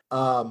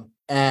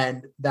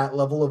 And that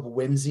level of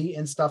whimsy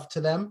and stuff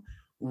to them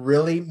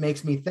really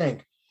makes me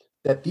think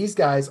that these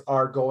guys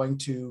are going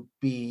to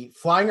be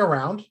flying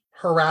around,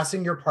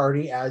 harassing your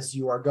party as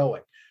you are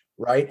going,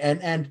 right?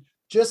 And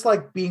just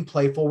like being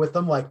playful with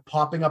them, like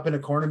popping up in a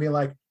corner and being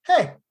like,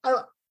 hey,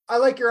 I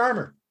like your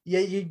armor.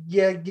 You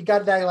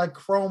got that like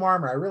chrome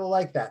armor. I really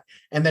like that.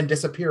 And then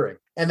disappearing.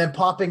 And then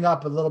popping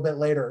up a little bit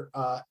later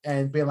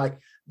and being like,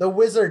 the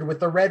wizard with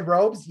the red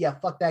robes. Yeah,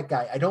 fuck that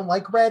guy. I don't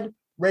like red.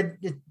 Red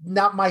is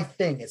not my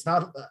thing. It's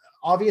not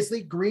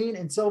obviously green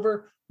and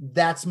silver.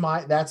 That's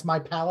my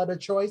palette of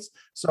choice.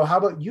 So how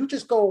about you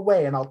just go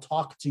away and I'll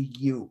talk to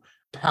you,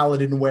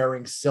 paladin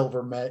wearing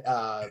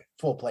silver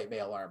full plate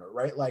mail armor,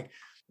 right? Like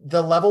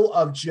the level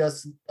of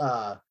just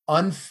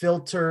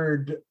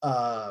unfiltered,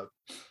 I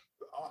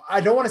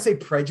don't want to say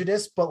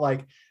prejudice, but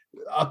like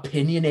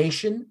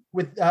opinionating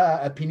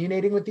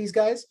with these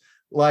guys,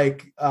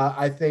 like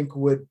I think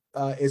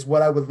is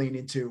what I would lean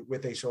into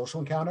with a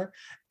social encounter.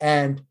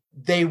 And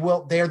they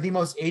are the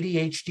most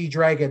ADHD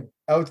dragon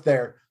out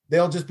there.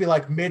 They'll just be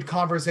like mid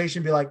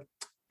conversation, be like,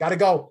 gotta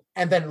go,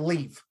 and then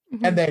leave.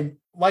 And then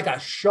like a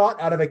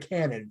shot out of a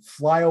cannon,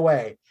 fly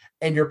away.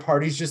 And your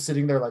party's just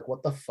sitting there like,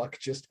 what the fuck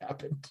just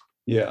happened?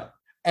 Yeah.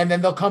 And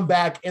then they'll come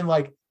back and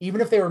like,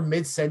 even if they were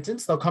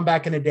mid-sentence, they'll come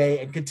back in a day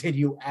and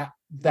continue at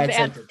that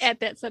sentence. At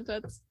that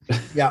sentence.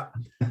 Yeah.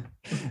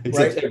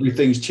 Except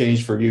everything's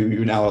changed for you.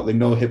 You now have like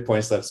no hit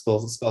points left, spell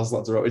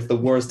slots are out. It's the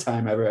worst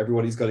time ever.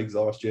 Everybody's got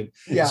exhaustion.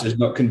 Yeah. It's just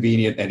not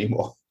convenient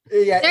anymore.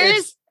 Yeah.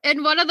 There's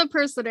in one of the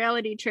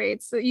personality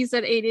traits that you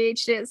said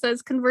ADHD, it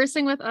says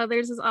conversing with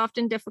others is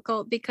often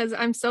difficult because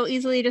I'm so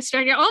easily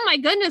distracted. Oh my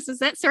goodness, is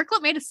that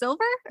circlet made of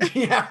silver?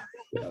 Yeah.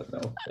 No,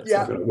 that's yeah,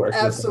 not gonna work.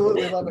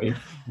 absolutely love it.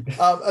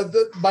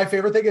 My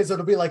favorite thing is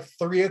it'll be like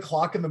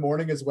 3:00 in the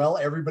morning as well.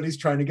 Everybody's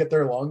trying to get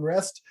their long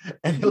rest,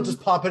 and he'll just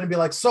pop in and be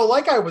like, "So,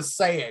 like I was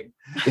saying,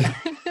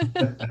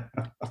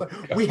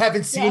 we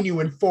haven't seen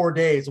you in 4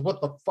 days. What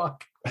the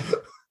fuck?"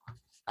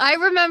 I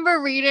remember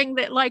reading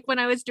that, like when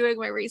I was doing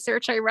my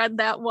research, I read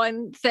that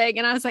one thing,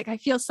 and I was like, I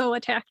feel so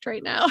attacked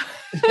right now.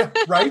 Yeah,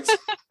 right.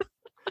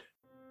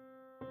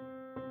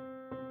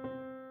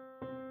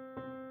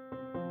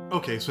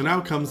 Okay, so now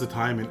comes the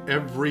time in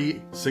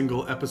every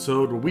single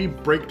episode where we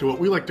break to what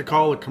we like to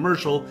call a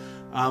commercial,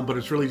 but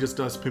it's really just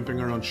us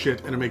pimping our own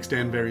shit, and it makes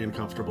Dan very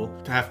uncomfortable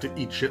to have to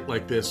eat shit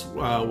like this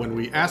when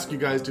we ask you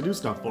guys to do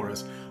stuff for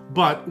us.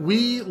 But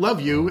we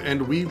love you,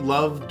 and we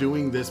love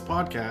doing this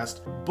podcast,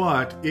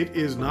 but it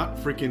is not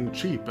freaking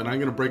cheap. And I'm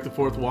going to break the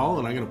fourth wall,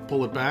 and I'm going to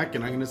pull it back,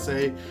 and I'm going to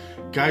say,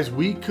 guys,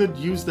 we could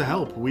use the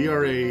help. We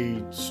are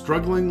a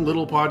struggling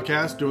little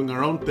podcast doing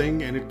our own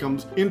thing, and it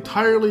comes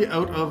entirely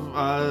out of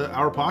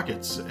our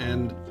pockets.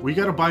 And we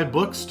got to buy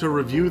books to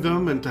review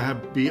them and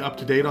to be up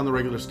to date on the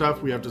regular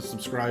stuff. We have to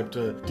subscribe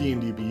to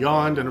D&D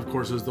Beyond, and of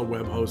course there's the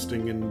web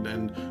hosting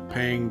and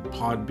paying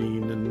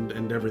Podbean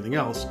and everything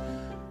else.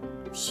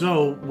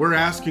 So we're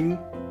asking,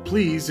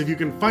 please, if you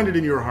can find it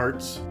in your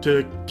hearts,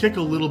 to kick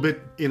a little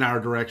bit in our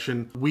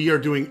direction. We are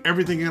doing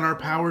everything in our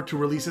power to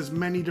release as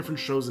many different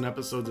shows and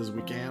episodes as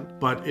we can,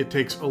 but it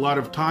takes a lot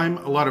of time,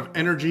 a lot of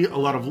energy, a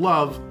lot of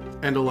love,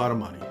 and a lot of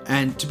money.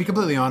 And to be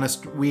completely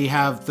honest, we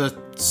have the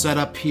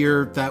setup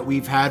here that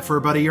we've had for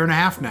about a year and a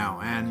half now.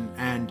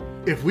 And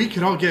if we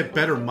could all get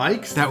better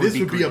mics, this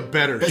would be a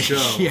better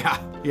show.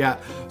 Yeah.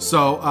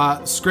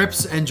 So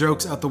scripts and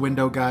jokes out the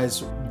window,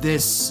 guys.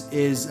 This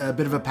is a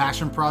bit of a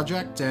passion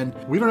project, and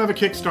we don't have a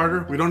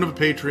Kickstarter. We don't have a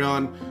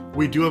Patreon.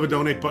 We do have a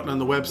donate button on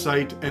the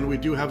website, and we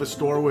do have a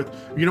store with,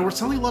 we're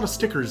selling a lot of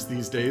stickers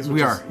these days.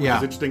 Which is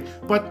interesting,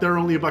 but they're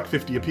only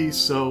 $1.50 a piece,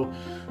 so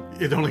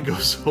it only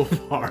goes so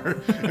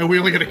far, and we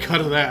only get a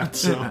cut of that.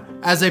 So,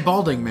 as a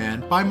balding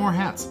man, buy more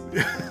hats.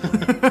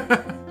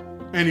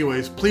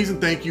 Anyways, please and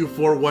thank you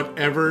for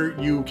whatever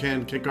you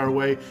can kick our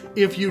way.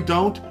 If you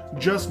don't,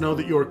 just know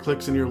that your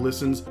clicks and your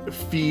listens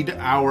feed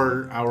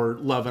our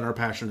love and our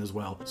passion as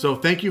well. So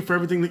thank you for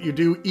everything that you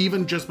do,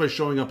 even just by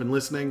showing up and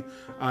listening.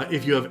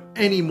 If you have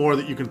any more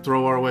that you can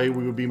throw our way,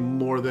 we would be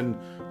more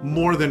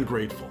than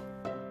grateful.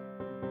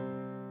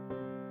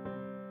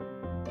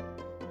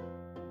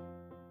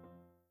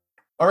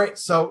 All right,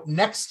 so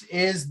next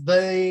is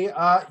the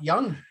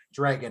young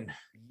dragon.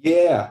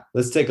 Yeah,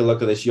 let's take a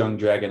look at this young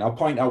dragon. I'll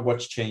point out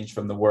what's changed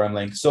from the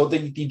Wyrmling. So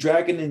the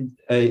dragon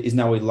is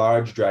now a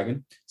large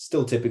dragon,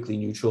 still typically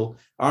neutral.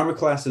 Armor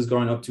class is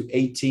going up to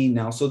 18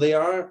 now, so they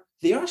are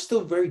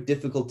still very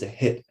difficult to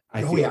hit.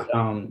 I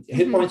feel.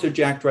 Hit points are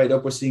jacked right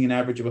up. We're seeing an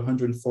average of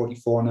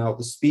 144 now.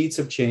 The speeds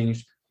have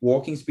changed.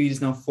 Walking speed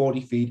is now 40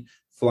 feet.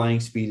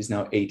 Flying speed is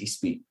now 80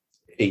 speed.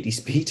 80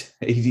 speed?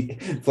 80.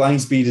 Flying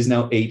speed is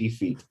now 80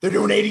 feet. They're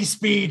doing 80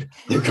 speed.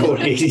 They're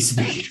going 80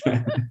 speed,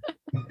 man.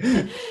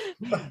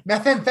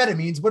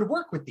 Methamphetamines would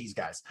work with these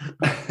guys.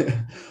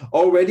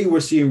 Already we're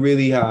seeing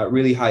really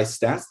high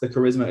stats. The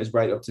charisma is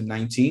right up to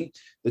 19.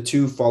 The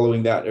two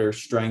following that are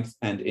strength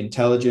and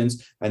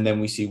intelligence, and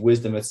then we see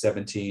wisdom at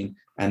 17,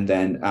 and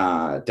then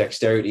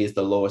dexterity is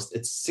the lowest.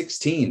 It's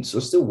 16, so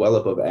still well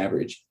above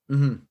average.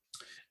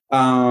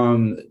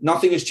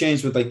 Nothing has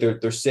changed with like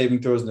their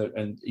saving throws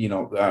and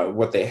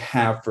what they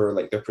have for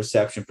like their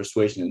perception,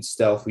 persuasion, and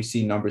stealth. We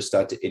see numbers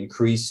start to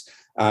increase.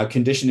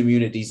 Conditioned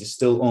immunities is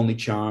still only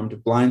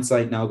charmed. Blind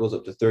sight now goes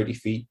up to 30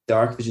 feet.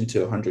 Dark vision to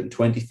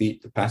 120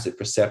 feet. The passive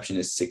perception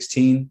is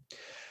 16.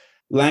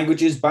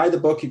 Languages, by the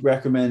book, it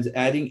recommends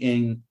adding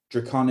in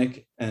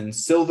Draconic and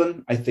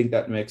Sylvan. I think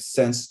that makes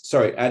sense.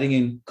 Sorry, adding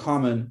in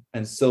Common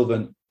and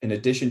Sylvan in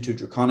addition to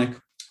Draconic.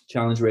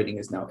 Challenge rating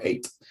is now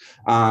 8.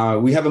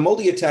 We have a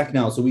multi-attack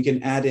now, so we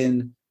can add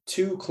in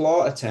 2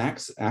 claw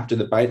attacks after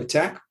the bite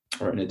attack,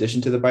 or in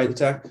addition to the bite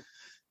attack.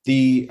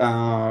 The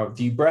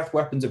breath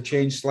weapons have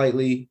changed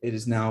slightly. It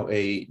is now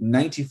a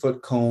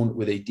 90-foot cone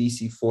with a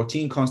DC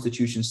 14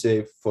 Constitution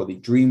save for the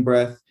Dream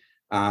Breath,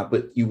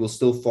 but you will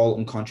still fall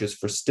unconscious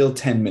for still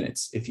 10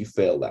 minutes if you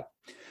fail that.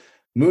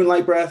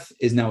 Moonlight Breath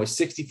is now a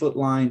 60-foot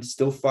line,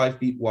 still 5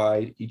 feet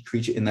wide. Each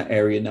creature in that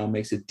area now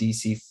makes a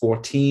DC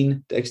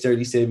 14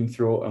 dexterity saving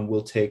throw and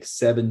will take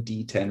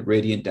 7d10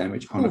 radiant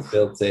damage on a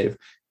failed save,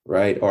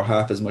 right? Or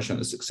half as much on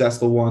a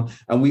successful one.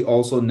 And we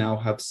also now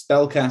have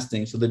spell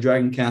casting. So the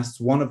dragon casts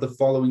one of the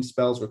following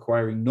spells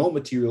requiring no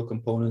material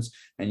components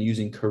and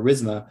using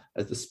charisma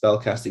as the spell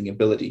casting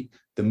ability.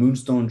 The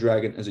Moonstone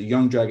Dragon, as a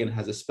young dragon,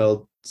 has a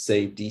spell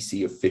save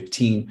DC of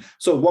 15.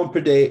 So 1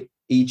 per day,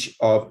 each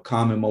of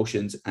Calm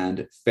Emotions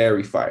and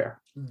Fairy Fire.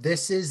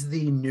 This is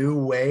the new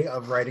way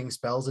of writing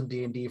spells in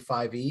D&D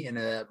 5e in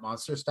a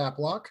monster stat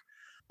block.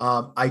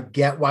 I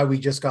get why we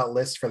just got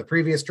lists for the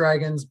previous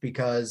dragons,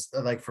 because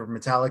like for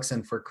metallics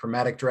and for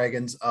chromatic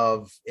dragons,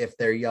 of if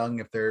they're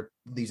young,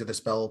 these are the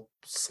spell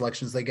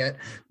selections they get,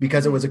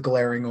 because it was a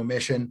glaring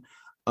omission.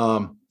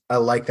 I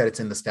like that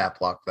it's in the stat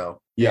block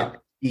though. Yeah.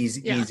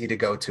 Easy to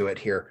go to it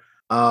here.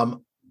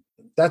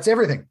 That's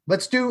everything.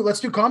 Let's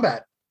do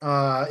combat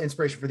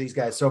inspiration for these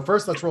guys. So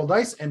first, let's roll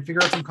dice and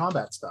figure out some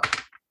combat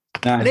stuff.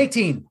 9. An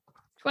 18.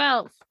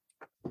 12.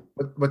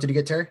 What did you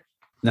get, Terry?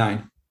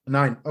 9.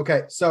 9.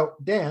 Okay. So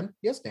Dan,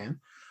 yes,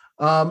 Dan.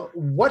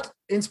 What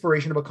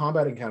inspiration about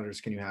combat encounters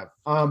can you have?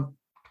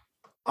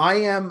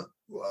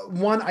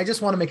 I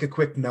just want to make a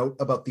quick note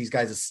about these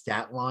guys'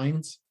 stat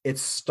lines.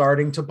 It's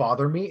starting to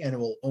bother me, and it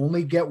will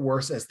only get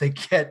worse as they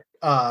get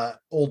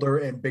older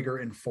and bigger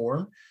in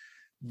form.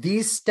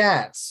 These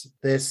stats,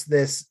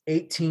 this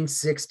 18,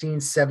 16,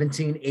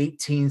 17,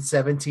 18,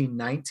 17,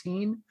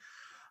 19,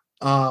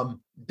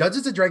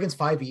 Dungeons and Dragons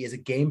 5e is a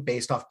game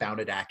based off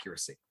bounded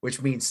accuracy,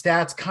 which means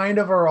stats kind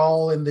of are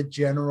all in the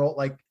general,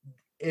 like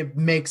it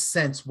makes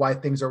sense why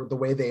things are the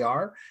way they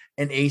are.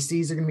 And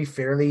ACs are going to be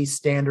fairly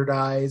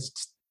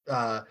standardized.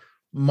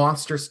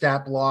 Monster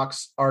stat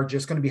blocks are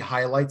just going to be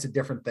highlights of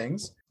different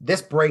things.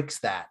 This breaks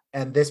that.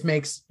 And this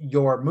makes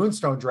your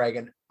Moonstone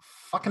Dragon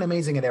fucking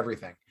amazing at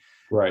everything.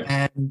 Right.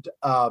 And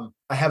I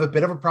have a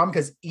bit of a problem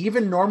because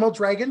even normal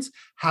dragons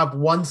have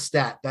one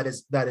stat that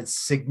is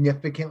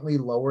significantly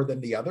lower than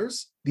the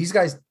others. These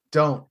guys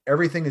don't.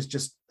 Everything is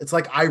just, it's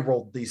like I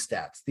rolled these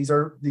stats. These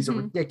are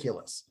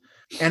ridiculous.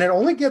 And it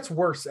only gets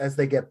worse as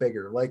they get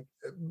bigger. Like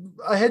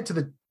ahead to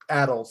the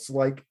adults,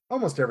 like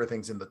almost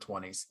everything's in the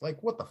 20s.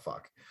 Like what the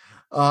fuck?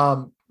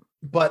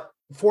 But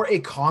for a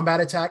combat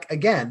attack,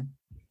 again,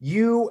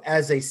 you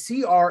as a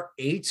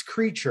CR8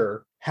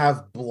 creature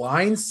have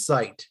blind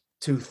sight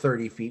to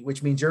 30 feet,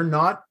 which means you're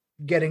not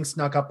getting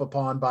snuck up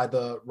upon by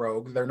the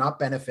rogue. They're not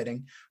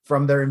benefiting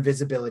from their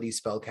invisibility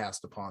spell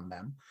cast upon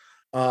them.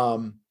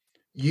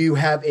 You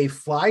have a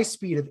fly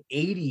speed of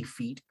 80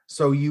 feet,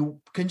 so you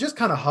can just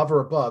kind of hover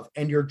above,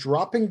 and you're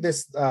dropping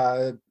this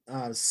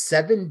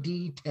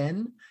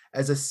 7d10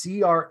 as a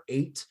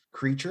CR8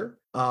 creature,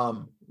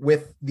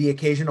 with the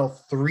occasional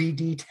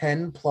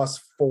 3d10 plus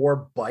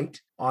 4 bite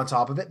on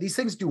top of it. These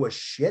things do a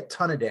shit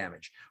ton of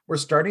damage. We're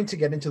starting to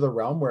get into the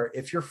realm where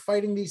if you're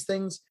fighting these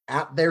things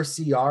at their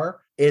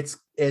CR, it's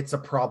a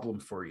problem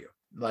for you.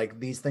 Like,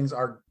 these things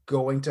are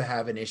going to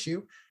have an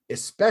issue,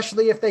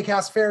 especially if they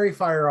cast Fairy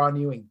Fire on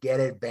you and get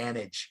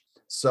advantage.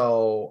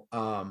 So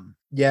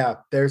yeah,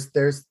 there's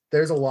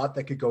a lot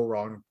that could go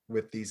wrong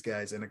with these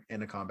guys in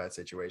a combat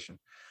situation.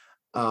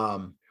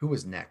 Who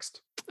was next?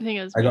 I think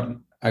it was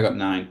I got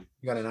 9.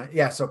 You got a 9?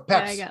 Yeah, so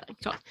Peps. Yeah, I got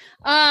like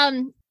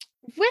 12.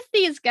 With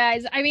these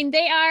guys, I mean,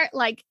 they are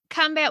like,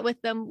 combat with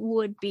them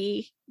would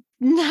be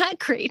not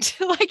great.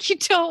 Like, you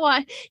don't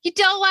want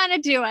to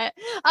do it.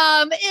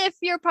 If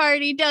your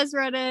party does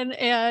run in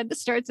and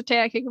starts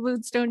attacking a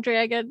Moonstone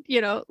Dragon,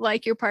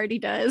 like your party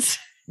does.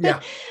 Yeah.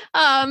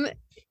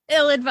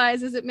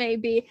 Ill-advised as it may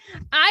be,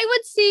 I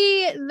would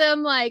see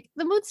them, like,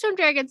 the Moonstone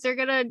Dragons are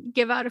gonna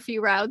give out a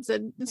few rounds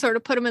and sort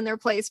of put them in their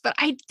place, but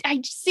I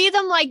see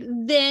them, like,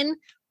 then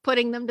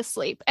putting them to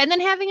sleep and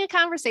then having a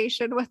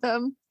conversation with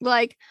them,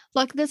 like,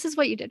 look, this is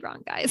what you did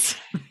wrong, guys.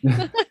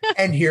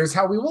 And here's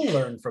how we will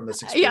learn from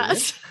this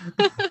experience.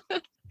 Yes.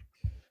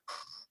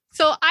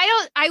 So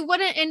I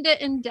wouldn't end it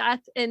in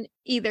death in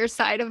either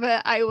side of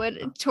it. I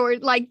would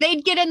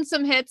they'd get in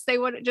some hits, they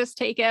wouldn't just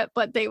take it,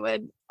 but they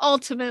would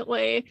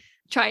ultimately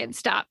try and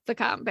stop the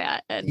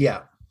combat and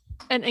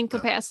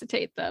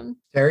incapacitate them.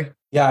 Terry?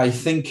 Yeah, I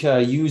think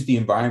use the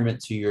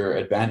environment to your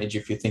advantage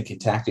if you're thinking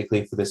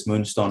tactically for this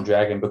Moonstone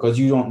Dragon, because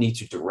you don't need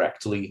to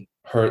directly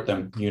hurt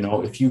them.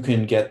 If you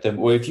can get them,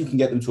 or if you can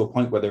get them to a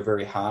point where they're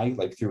very high,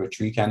 like through a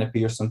tree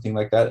canopy or something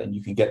like that, and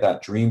you can get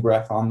that dream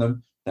breath on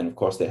them, then of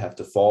course they have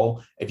to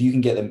fall. If you can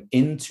get them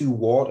into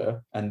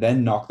water and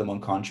then knock them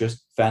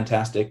unconscious,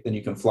 fantastic. Then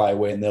you can fly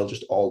away and they'll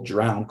just all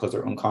drown because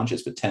they're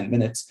unconscious for 10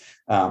 minutes,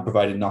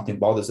 provided nothing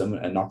bothers them,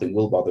 and nothing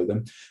will bother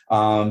them.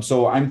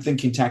 So I'm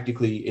thinking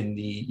tactically in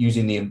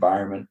using the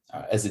environment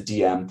as a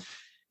DM.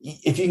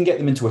 If you can get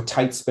them into a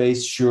tight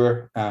space,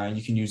 sure,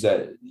 you can use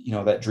that,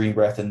 that dream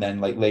breath and then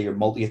like lay your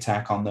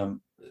multi-attack on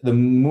them. The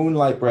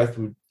moonlight breath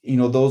would,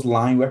 those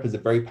line weapons are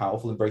very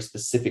powerful in very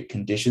specific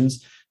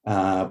conditions.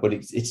 But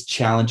it's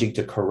challenging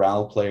to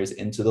corral players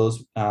into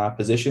those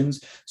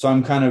positions. So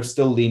I'm kind of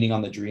still leaning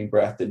on the dream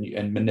breath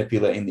and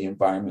manipulating the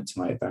environment to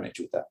my advantage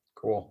with that.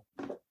 Cool.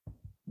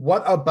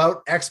 What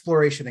about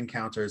exploration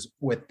encounters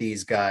with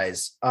these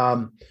guys?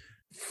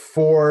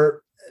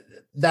 For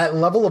that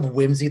level of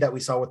whimsy that we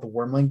saw with the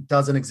Wormling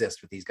doesn't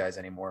exist with these guys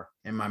anymore,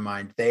 in my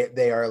mind.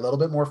 They are a little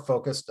bit more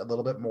focused, a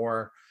little bit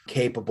more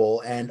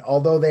capable. And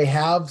although they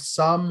have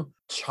some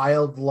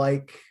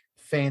childlike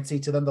fancy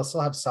to them, they'll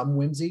still have some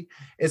whimsy.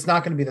 It's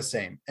not going to be the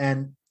same.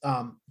 And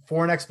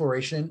for an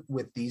exploration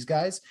with these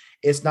guys,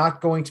 it's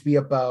not going to be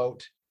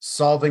about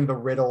solving the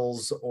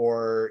riddles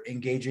or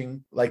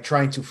engaging, like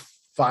trying to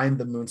find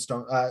the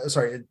Moonstone,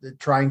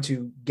 trying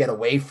to get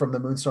away from the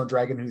Moonstone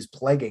Dragon who's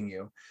plaguing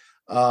you.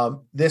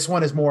 This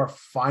one is more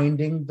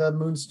finding the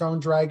Moonstone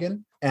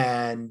Dragon,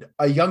 and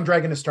a young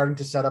dragon is starting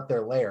to set up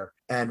their lair.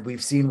 And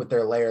we've seen with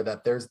their lair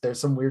that there's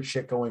some weird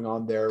shit going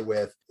on there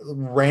with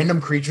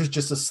random creatures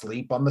just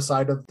asleep on the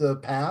side of the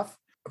path.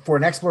 For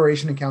an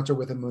exploration encounter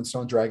with a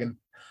Moonstone Dragon,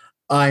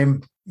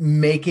 I'm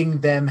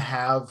making them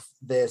have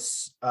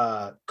this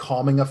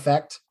calming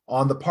effect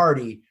on the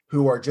party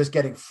who are just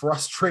getting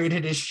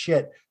frustrated as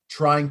shit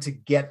trying to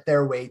get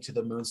their way to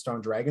the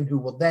Moonstone Dragon, who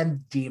will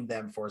then deem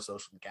them for a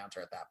social encounter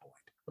at that point,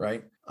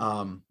 right?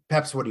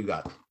 Peps, what do you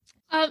got?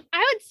 I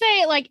would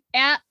say, like,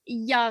 at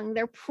young,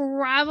 they're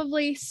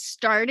probably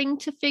starting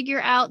to figure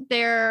out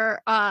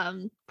their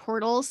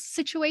portals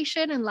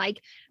situation and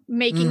like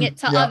making it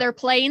to other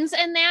planes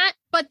and that.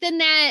 But then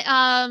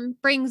that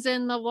brings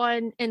in the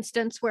one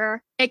instance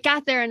where it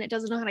got there and it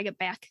doesn't know how to get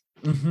back.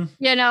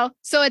 Mm-hmm.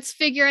 So it's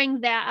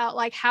figuring that out.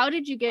 Like, how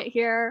did you get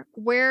here?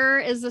 Where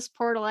is this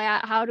portal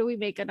at? How do we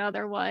make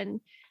another one?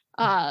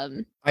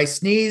 I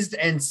sneezed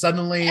and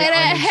suddenly and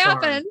it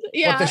happened.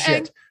 Yeah. What the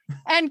shit?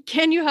 And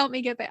can you help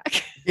me get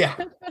back? Yeah.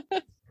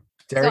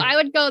 So I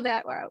would go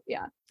that route.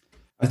 Yeah.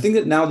 I think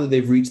that now that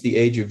they've reached the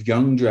age of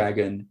young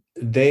dragon,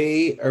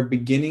 they are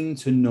beginning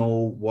to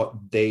know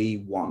what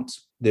they want.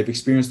 They've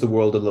experienced the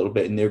world a little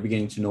bit and they're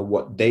beginning to know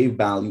what they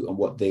value and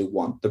what they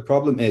want. The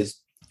problem is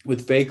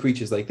with fey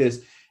creatures like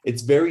this,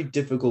 it's very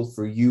difficult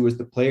for you as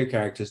the player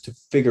characters to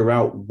figure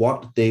out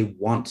what they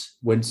want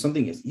when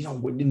something is,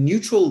 when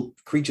neutral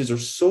creatures are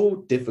so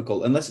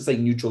difficult, unless it's like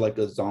neutral like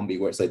a zombie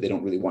where it's like they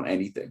don't really want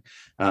anything.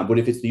 But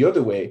if it's the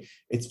other way,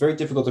 it's very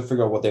difficult to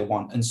figure out what they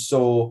want. And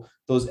so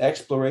those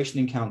exploration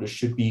encounters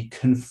should be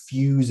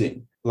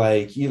confusing.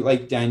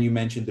 Like Dan, you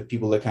mentioned the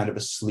people that are kind of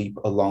asleep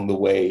along the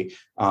way.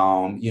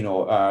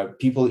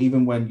 People,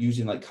 even when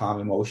using like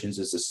calm emotions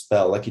as a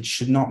spell, like it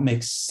should not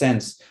make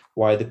sense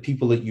why the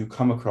people that you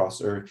come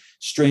across are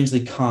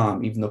strangely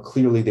calm, even though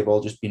clearly they've all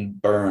just been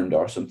burned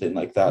or something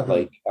like that.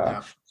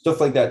 Stuff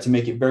like that, to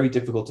make it very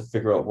difficult to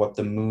figure out what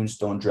the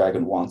Moonstone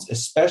Dragon wants.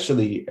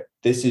 Especially,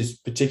 this is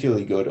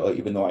particularly good,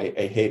 even though I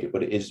hate it,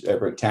 but it is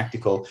very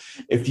tactical.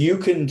 If you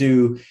can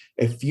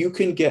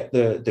get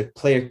the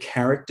player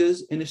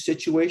characters in a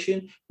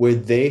situation where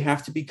they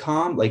have to be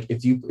calm, like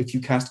if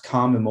you cast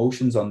calm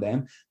emotions on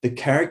them, the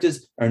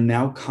characters are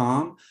now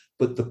calm,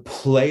 but the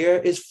player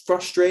is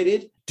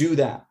frustrated, do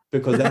that,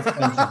 because that's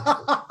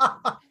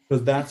fantastic.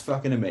 Because that's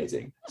fucking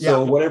amazing.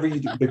 So whatever you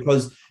do,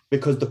 because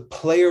the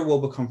player will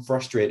become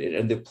frustrated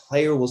and the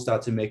player will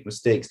start to make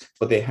mistakes,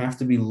 but they have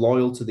to be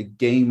loyal to the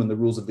game and the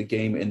rules of the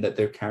game, and that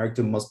their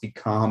character must be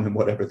calm in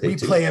whatever they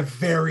do. We play at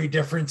very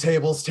different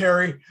tables,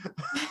 Terry.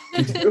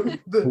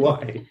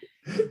 Why?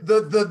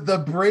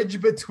 The bridge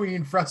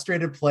between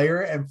frustrated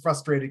player and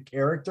frustrated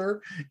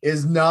character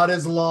is not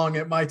as long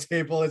at my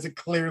table as it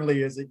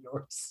clearly is at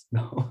yours.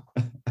 No.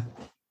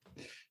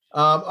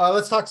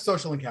 Let's talk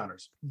social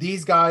encounters.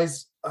 These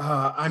guys,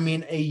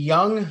 a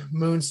young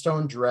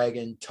Moonstone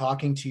Dragon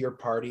talking to your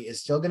party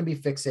is still going to be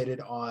fixated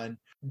on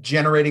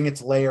generating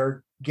its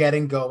lair,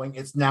 getting going.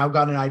 It's now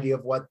got an idea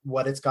of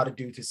what it's got to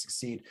do to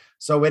succeed.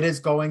 So it is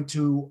going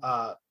to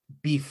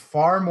be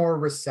far more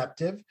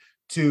receptive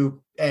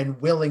to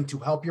and willing to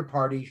help your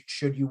party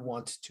should you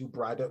want to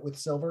bribe it with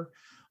silver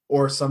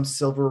or some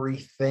silvery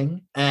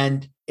thing.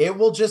 And it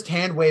will just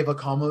hand wave a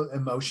calm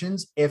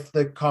emotions if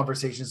the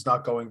conversation is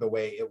not going the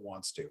way it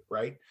wants to,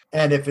 right?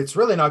 And if it's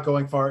really not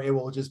going far, it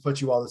will just put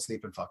you all to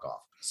sleep and fuck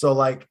off. So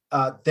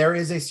there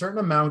is a certain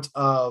amount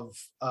of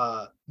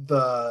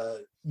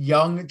the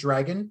young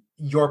dragon.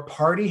 Your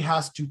party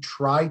has to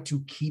try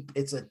to keep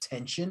its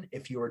attention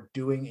if you are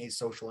doing a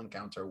social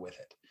encounter with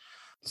it.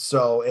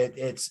 So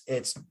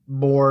it's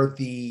more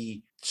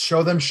the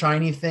show them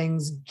shiny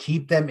things,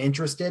 keep them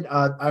interested.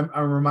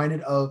 I'm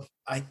reminded of,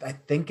 I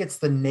think it's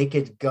the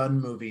Naked Gun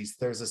movies.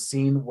 There's a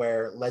scene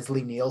where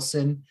Leslie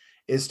Nielsen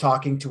is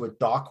talking to a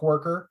dock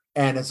worker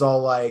and it's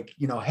all like,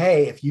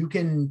 hey, if you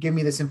can give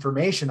me this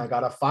information, I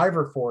got a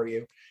 $5 for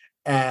you.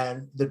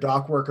 And the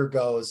dock worker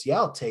goes, yeah,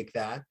 I'll take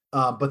that.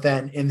 But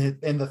then in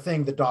the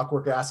thing, the dock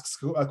worker asks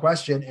a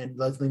question and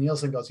Leslie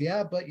Nielsen goes,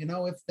 yeah, but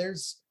if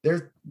there's a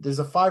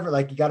 $5,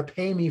 like you got to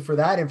pay me for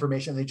that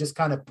information. They just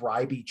kind of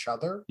bribe each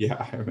other.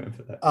 Yeah, I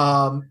remember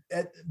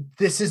that.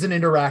 This is an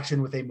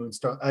interaction with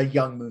a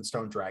young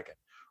Moonstone Dragon,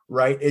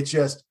 right? It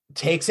just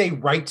takes a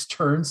right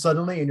turn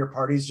suddenly and your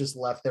party's just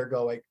left there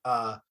going,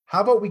 how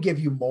about we give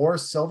you more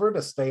silver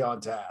to stay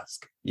on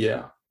task?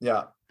 Yeah.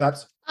 Yeah.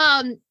 That's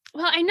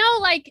well, I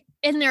know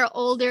in their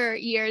older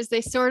years,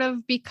 they sort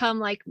of become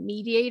like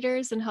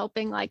mediators and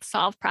helping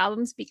solve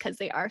problems because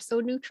they are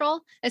so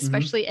neutral,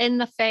 especially in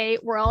the Fae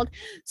world.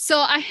 So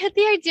I had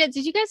the idea,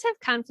 did you guys have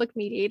conflict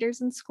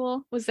mediators in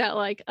school? Was that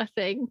a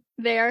thing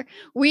there?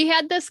 We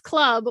had this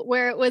club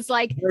where it was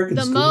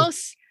the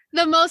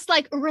most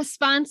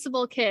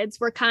responsible kids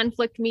were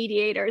conflict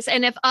mediators.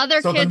 And if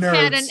other kids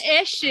had an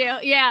issue,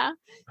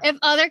 if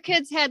other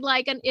kids had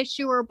an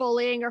issue or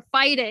bullying or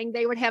fighting,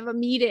 they would have a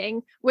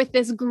meeting with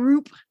this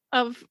group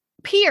of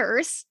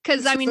peers.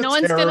 Cause no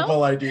one's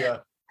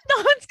idea.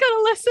 No one's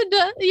gonna listen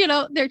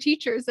to, their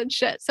teachers and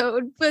shit. So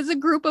it was a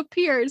group of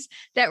peers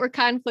that were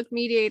conflict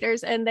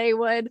mediators and they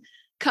would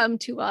come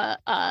to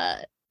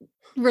a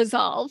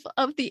resolve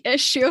of the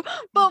issue.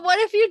 But what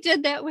if you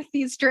did that with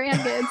these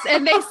dragons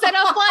and they set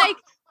up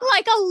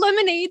like a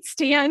lemonade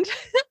stand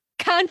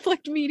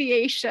conflict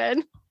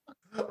mediation?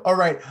 All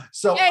right.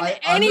 So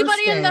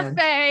anybody in the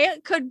Fae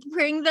could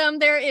bring them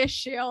their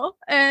issue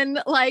and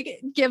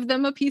give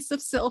them a piece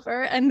of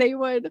silver and they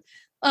would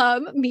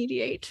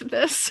mediate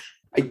this.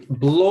 It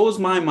blows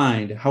my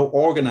mind how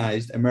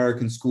organized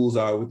American schools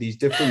are with these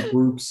different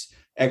groups,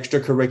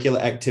 extracurricular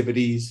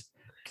activities,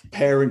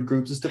 parent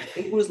groups and stuff.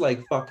 It was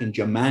like fucking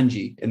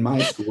Jumanji in my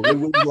school. It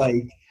was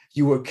like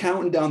you were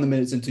counting down the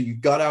minutes until you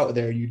got out of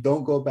there and you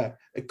don't go back.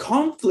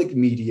 Conflict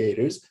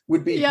mediators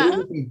would be they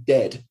would be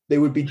dead. They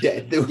would be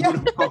dead. There would be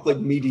no conflict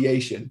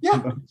mediation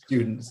among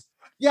students.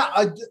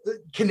 Yeah,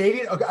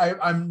 Canadian. Okay,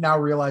 I'm now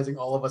realizing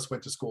all of us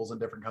went to schools in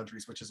different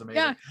countries, which is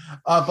amazing.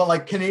 Yeah.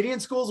 But Canadian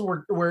schools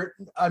were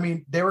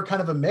they were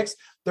kind of a mix.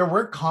 There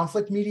weren't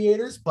conflict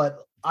mediators, but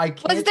I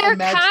can't was there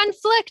imagine...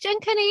 conflict in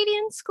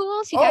Canadian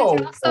schools? You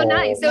guys are so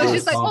nice. It was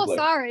just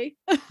sorry.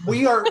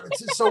 We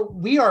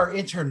are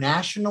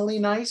internationally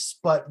nice,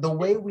 but the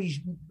way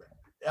we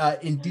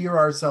endear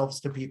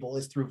ourselves to people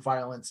is through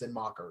violence and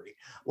mockery.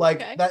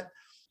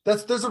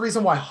 There's a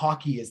reason why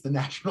hockey is the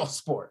national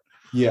sport.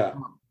 Yeah.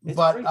 It's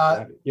but pretty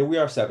savage. Yeah, we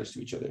are savage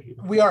to each other here.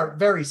 we are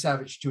very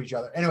savage to each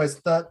other.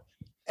 Anyways,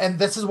 and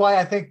this is why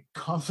I think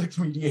conflict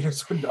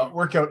mediators would not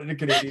work out in a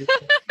Canadian,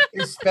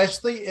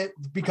 especially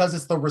because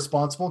it's the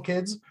responsible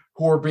kids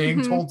who are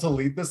being told to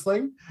lead this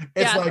thing.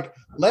 It's like,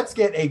 let's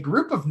get a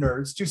group of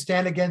nerds to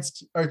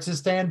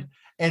stand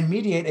and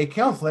mediate a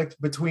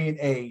conflict between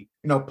a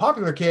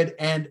popular kid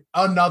and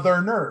another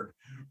nerd.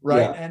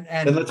 Right. Yeah.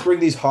 And let's bring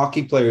these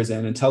hockey players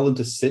in and tell them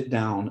to sit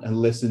down and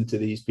listen to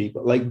these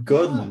people. Like,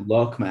 good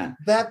luck, man.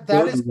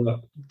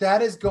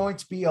 That is going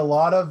to be a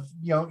lot of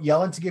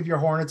yelling to give your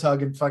horn a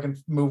tug and fucking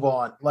move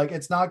on. Like,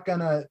 it's not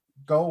gonna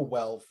go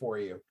well for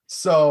you.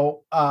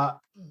 So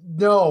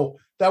no,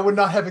 that would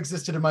not have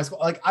existed in my school.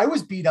 Like, I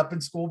was beat up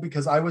in school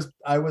because I was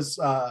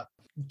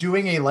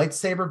doing a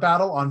lightsaber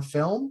battle on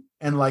film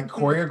and like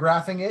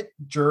choreographing it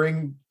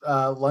during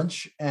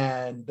lunch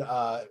and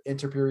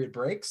interperiod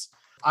breaks.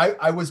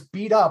 I was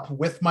beat up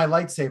with my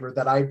lightsaber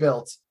that I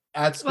built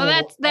at school.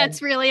 Well,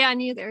 that's really on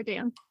you there,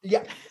 Dan.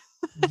 Yeah.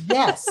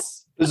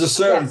 Yes. There's a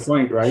certain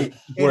point, right?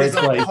 Where it's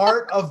like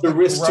part of the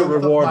risk to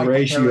reward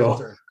ratio.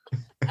 Character.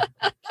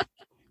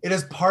 It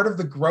is part of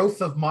the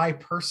growth of my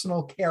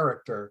personal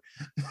character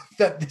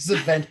that this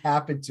event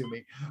happened to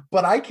me.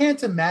 But I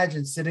can't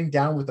imagine sitting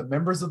down with the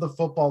members of the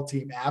football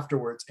team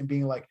afterwards and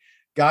being like,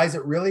 guys,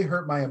 it really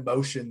hurt my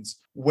emotions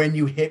when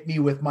you hit me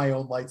with my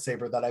own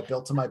lightsaber that I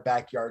built in my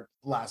backyard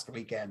last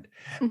weekend,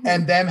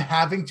 and them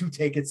having to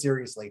take it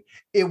seriously.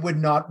 It would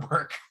not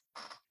work.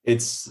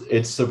 It's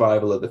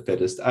survival of the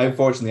fittest.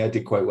 Unfortunately, I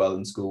did quite well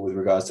in school with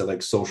regards to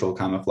like social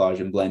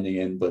camouflage and blending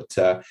in, but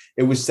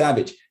it was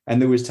savage.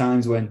 And there was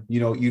times when,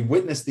 you'd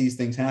witness these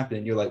things happen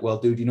and you're like, well,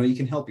 dude, you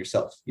can help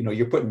yourself.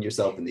 You're putting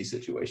yourself in these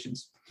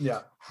situations.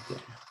 Yeah.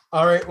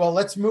 All right. Well,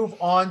 let's move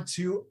on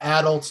to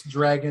adult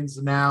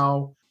dragons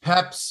now.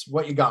 Peps,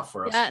 what you got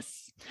for us?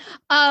 Yes.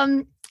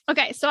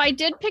 Okay, so I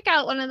did pick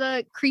out one of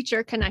the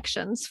creature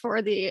connections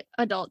for the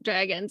adult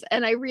dragons,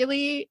 and I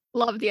really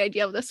love the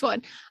idea of this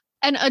one.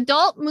 An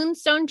adult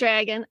moonstone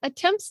dragon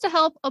attempts to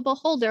help a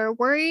beholder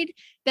worried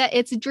that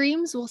its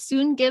dreams will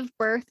soon give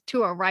birth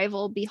to a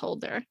rival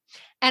beholder.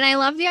 And I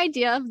love the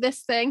idea of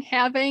this thing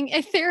having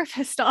a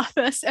therapist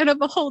office and a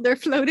beholder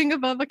floating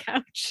above a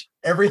couch.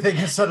 Everything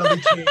has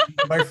suddenly changed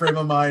in my frame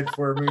of mind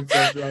for a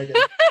moonstone dragon.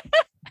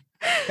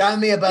 Tell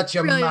me about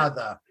your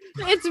mother.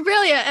 It's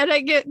brilliant. And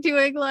I get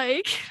doing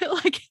like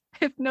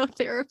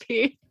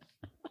hypnotherapy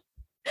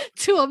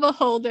to a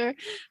beholder.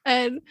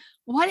 And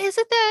what is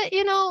it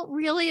that,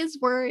 really is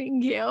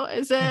worrying you?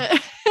 Is it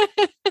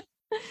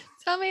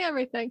tell me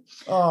everything.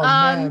 Oh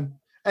man.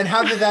 And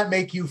how did that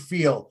make you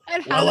feel?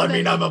 Well, I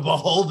mean, I'm a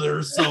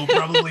beholder, so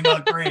probably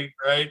not great,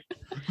 right?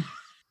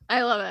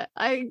 I love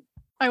it.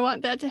 I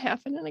want that to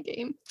happen in a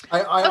game.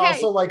 I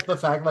also like the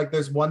fact, like,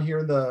 there's one here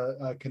in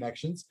the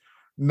connections.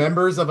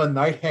 Members of a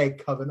night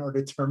hag coven are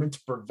determined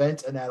to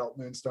prevent an adult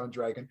moonstone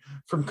dragon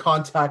from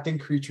contacting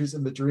creatures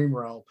in the dream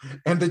realm,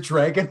 and the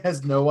dragon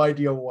has no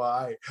idea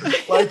why.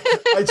 Like,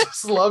 I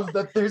just love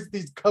that there's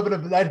these coven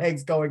of night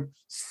hags going,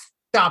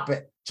 stop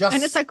it, just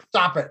and it's like,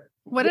 stop it.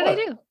 What did I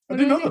do? I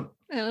didn't know them.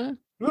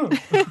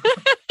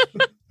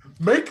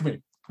 Make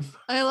me.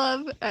 I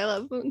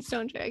love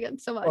moonstone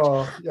dragons so much.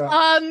 Oh,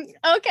 yeah.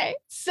 Okay,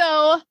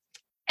 so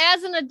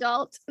as an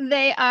adult,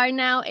 they are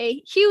now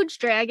a huge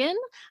dragon.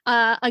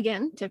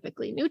 Again,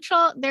 typically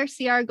neutral. Their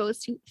CR goes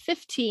to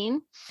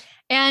 15.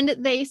 And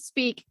they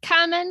speak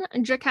Common,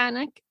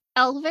 Draconic,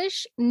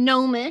 Elvish,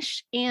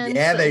 Gnomish, and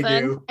Sylvan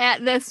they do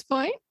at this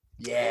point.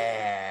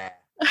 Yeah.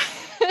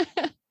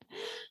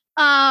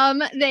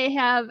 They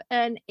have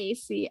an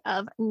AC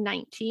of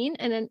 19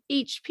 and an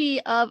HP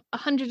of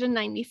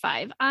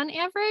 195 on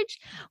average,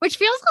 which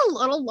feels a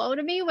little low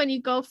to me when you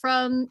go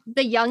from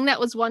the young that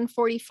was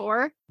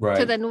 144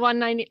 to then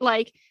 190.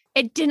 Like,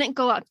 it didn't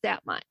go up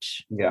that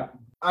much. Yeah.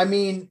 I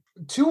mean,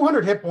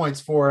 200 hit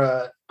points for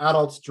a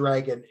adult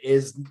dragon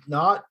is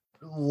not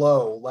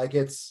low. Like,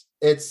 that's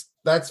it's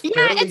not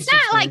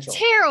like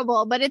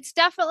terrible, but it's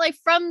definitely,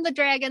 from the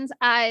dragons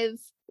I've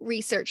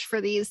research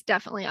for these,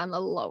 definitely on the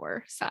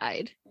lower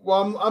side.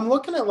 Well, I'm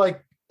looking at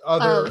like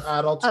other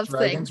adult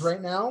dragons things right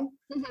now,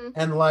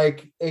 and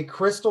like a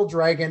crystal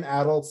dragon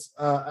adult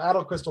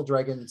crystal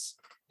dragon's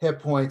hit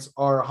points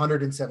are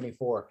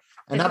 174.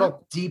 An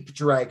adult deep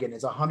dragon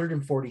is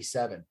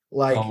 147.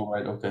 Like,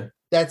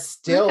 that's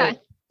still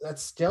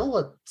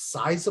a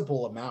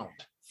sizable amount.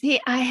 See,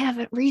 I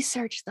haven't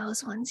researched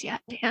those ones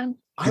yet, Dan.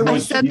 I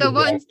said the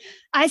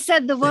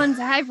ones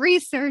I've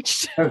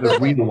researched. The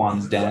real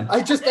ones, Dan.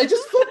 I just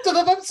flipped to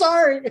them. I'm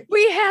sorry.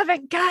 We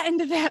haven't gotten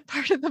to that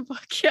part of the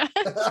book yet.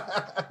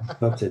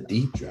 That's a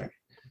deep dragon.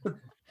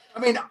 I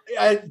mean,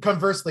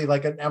 conversely,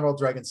 like an emerald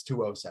dragon's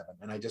 207,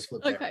 and I just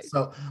flipped there.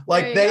 So,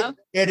 like,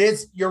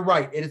 you're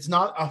right. It's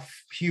not a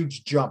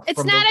huge jump.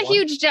 It's not a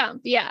huge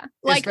jump. Yeah.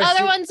 Like,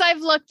 other ones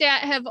I've looked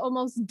at have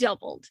almost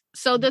doubled.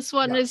 So this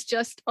one is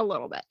just a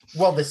little bit.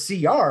 Well, the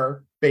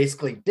CR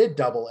basically did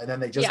double, and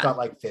then they just got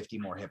like 50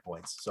 more hit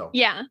points. So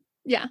yeah.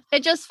 Yeah,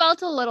 it just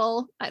felt a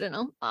little, I don't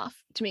know, off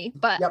to me,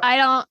 but Yep.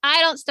 I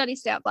don't study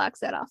stat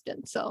blocks that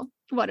often, so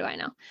what do I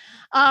know?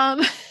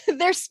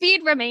 Their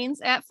speed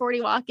remains at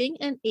 40 walking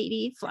and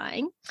 80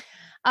 flying.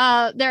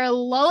 Their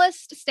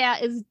lowest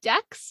stat is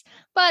Dex,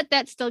 but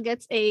that still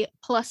gets a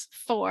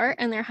 +4,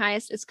 and their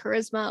highest is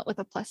Charisma with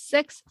a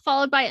 +6,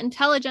 followed by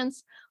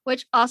Intelligence,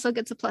 which also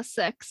gets a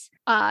 +6.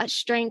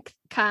 Strength,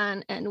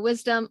 Con, and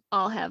Wisdom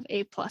all have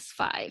a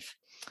 +5.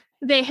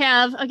 They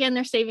have, again,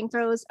 their saving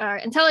throws are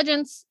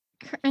Intelligence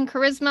and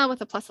Charisma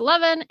with a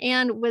 +11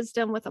 and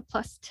Wisdom with a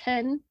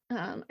 +10.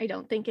 I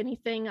don't think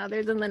anything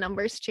other than the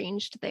numbers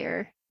changed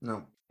there.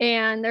 No.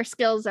 And their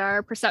skills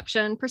are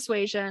Perception,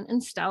 Persuasion,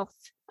 and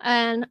Stealth,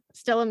 and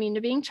still immune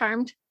to being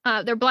charmed.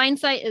 Their blind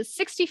sight is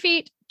 60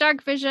 feet,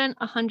 dark vision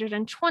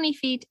 120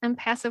 feet, and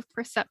passive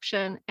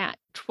perception at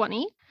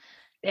 20.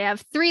 They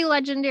have 3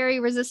 legendary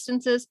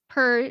resistances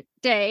per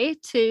day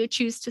to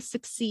choose to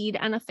succeed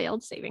on a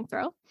failed saving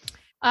throw.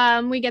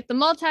 We get the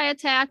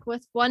multi-attack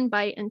with 1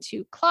 bite and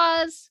 2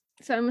 claws.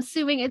 So I'm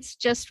assuming it's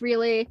just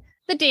really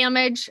the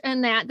damage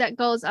and that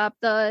goes up.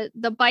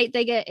 The bite,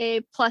 they get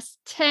a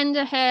 +10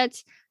 to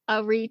hit,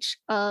 a reach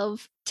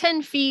of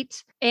 10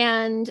 feet,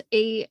 and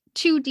a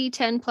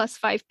 2d10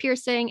 +5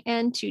 piercing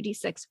and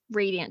 2d6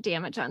 radiant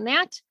damage on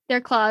that. Their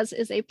claws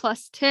is a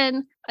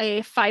 +10,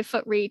 a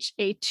 5-foot reach,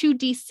 a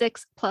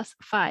 2d6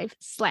 +5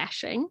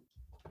 slashing.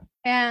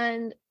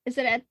 And is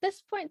it at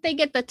this point they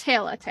get the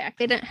tail attack?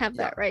 They didn't have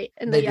that, right?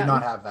 They do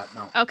not have that,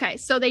 no. Okay,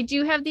 so they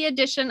do have the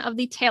addition of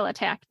the tail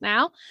attack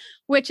now,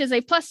 which is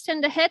a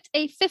 +10 to hit,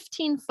 a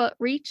 15-foot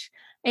reach,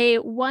 a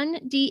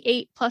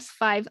 1d8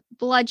 +5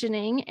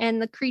 bludgeoning,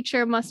 and the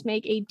creature must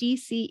make a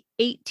DC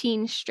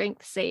 18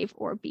 strength save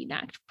or be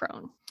knocked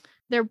prone.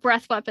 Their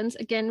breath weapons,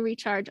 again,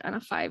 recharge on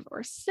a 5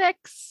 or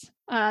 6.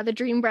 The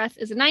dream breath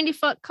is a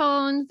 90-foot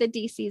cone. The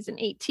DC is an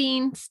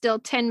 18, still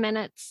 10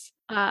 minutes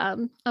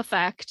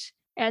effect.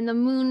 And the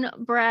moon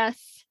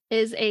breath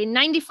is a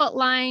 90-foot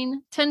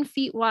line, 10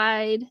 feet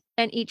wide,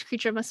 and each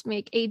creature must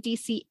make a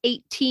DC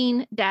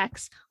 18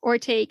 dex or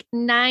take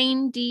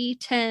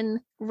 9d10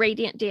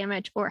 radiant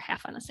damage or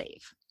half on a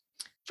save.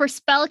 For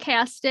spell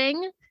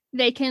casting,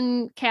 they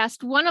can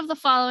cast one of the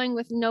following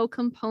with no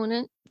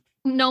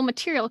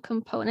material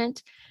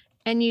component,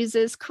 and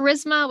uses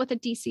Charisma with a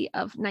DC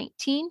of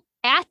 19.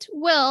 At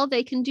will,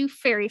 they can do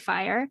Fairy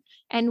Fire,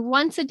 and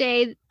once a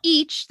day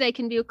each, they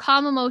can do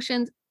Calm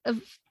Emotions,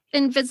 of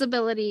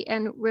Invisibility,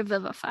 and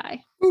Revivify.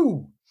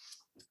 Ooh.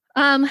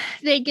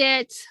 They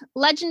get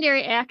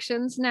legendary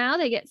actions now.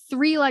 They get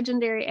 3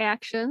 legendary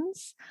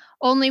actions,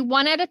 only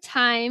 1 at a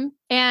time,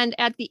 and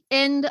at the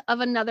end of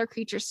another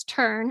creature's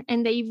turn,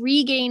 and they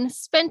regain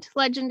spent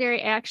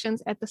legendary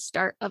actions at the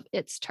start of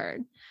its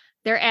turn.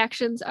 Their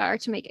actions are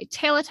to make a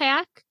tail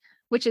attack,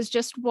 which is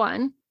just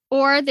 1,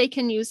 or they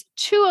can use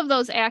 2 of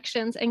those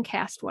actions and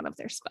cast one of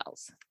their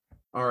spells.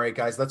 All right,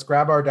 guys, let's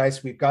grab our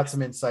dice. We've got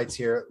some insights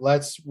here.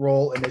 Let's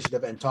roll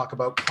initiative and talk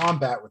about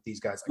combat with these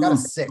guys. I got a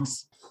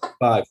 6.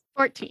 5.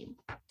 14.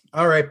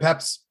 All right,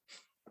 Peps.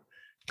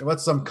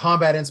 What's some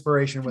combat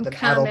inspiration with an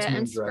adult Combat moon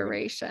dragon?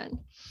 inspiration.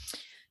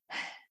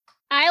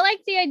 I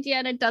like the idea,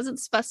 and it doesn't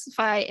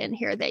specify in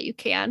here that you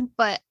can,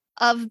 but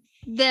of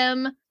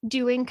them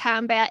doing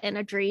combat in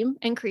a dream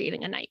and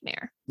creating a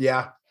nightmare.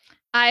 Yeah.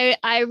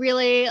 I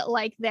really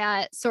like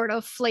that sort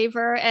of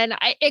flavor, and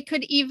it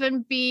could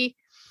even be,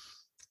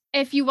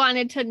 if you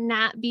wanted to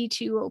not be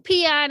too OP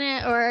on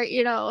it, or,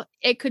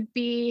 it could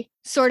be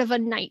sort of a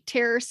night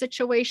terror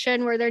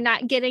situation where they're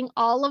not getting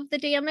all of the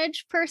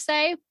damage per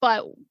se,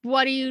 but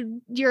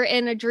you're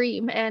in a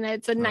dream and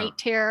it's a night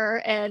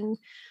terror, and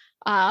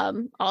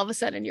all of a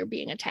sudden you're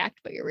being attacked,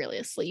 but you're really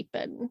asleep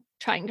and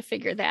trying to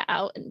figure that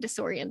out and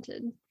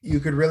disoriented.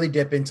 You could really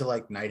dip into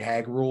like Night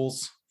Hag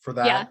rules for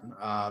that,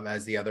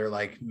 as the other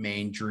like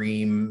main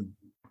dream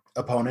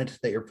opponent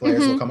that your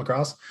players will come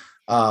across.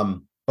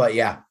 But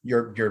yeah,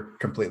 you're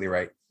completely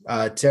right.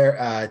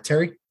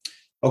 Terry?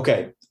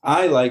 Okay.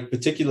 I like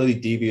particularly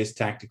devious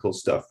tactical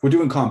stuff. We're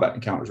doing combat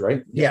encounters,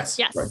 right? Yes.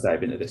 Yes. Right,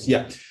 dive into this.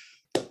 Yeah.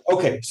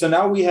 Okay. So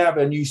now we have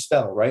a new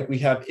spell, right? We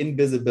have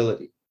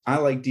invisibility. I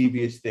like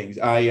devious things.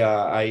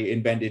 I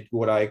invented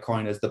what I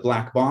coin as the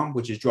black bomb,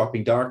 which is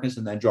dropping darkness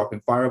and then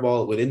dropping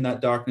fireball within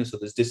that darkness. So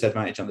there's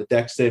disadvantage on the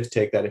dex saves.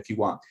 Take that if you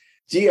want.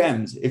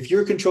 GMs, if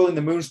you're controlling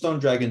the Moonstone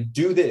Dragon,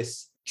 do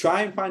this.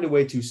 Try and find a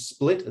way to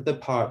split the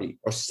party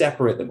or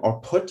separate them, or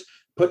put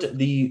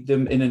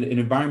them in an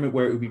environment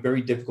where it would be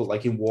very difficult,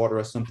 like in water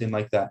or something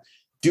like that.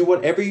 Do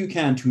whatever you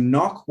can to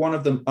knock one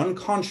of them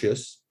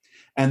unconscious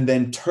and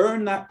then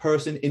turn that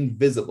person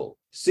invisible.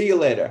 See you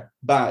later.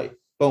 Bye.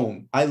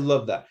 Boom. I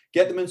love that.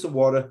 Get them in some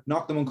water,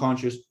 knock them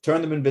unconscious,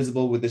 turn them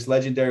invisible with this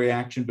legendary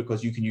action,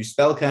 because you can use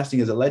spell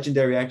casting as a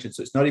legendary action.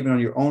 So it's not even on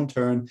your own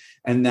turn.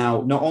 And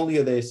now not only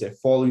are they, say,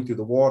 falling through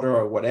the water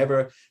or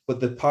whatever,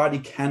 but the party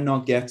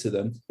cannot get to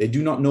them. They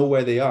do not know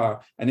where they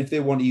are. And if they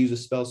want to use a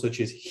spell such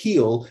as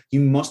heal,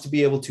 you must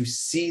be able to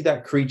see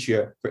that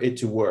creature for it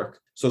to work.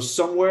 So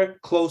somewhere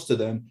close to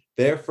them,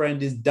 their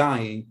friend is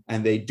dying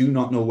and they do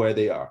not know where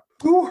they are.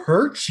 Who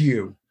hurt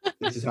you?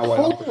 This is how I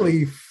operate.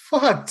 Holy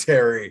fuck,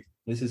 Terry.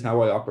 This is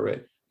how I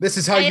operate. This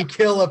is how you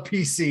kill a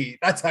PC.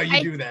 That's how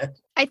you do that.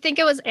 I think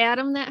it was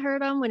Adam that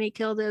hurt him when he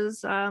killed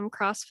his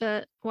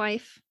CrossFit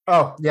wife.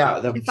 Oh, yeah.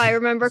 If I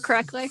remember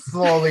correctly.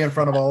 Slowly in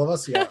front of all of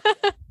us, yeah.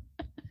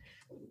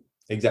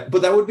 Exactly.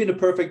 But that would be the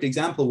perfect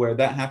example where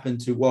that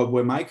happened to, well,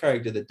 where my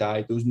character that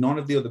died, there was none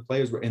of the other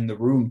players were in the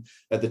room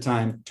at the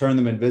time. Turn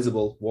them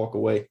invisible, walk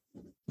away.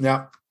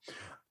 Yeah.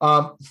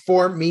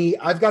 For me,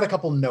 I've got a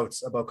couple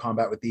notes about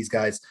combat with these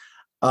guys.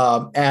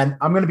 And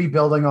I'm going to be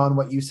building on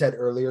what you said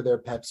earlier there,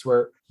 Peps,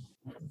 where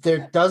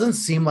there doesn't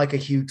seem like a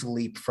huge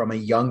leap from a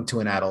young to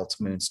an adult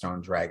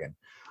Moonstone Dragon.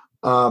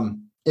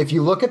 If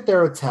you look at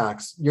their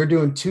attacks, you're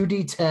doing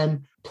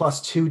 2d10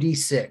 plus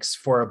 2d6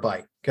 for a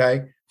bite,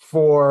 okay?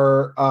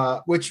 For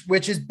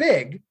which is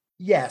big,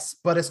 yes,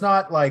 but it's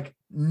not like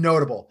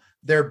notable.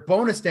 Their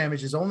bonus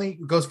damage is only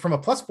goes from a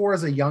 +4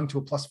 as a young to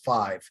a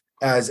 +5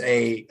 as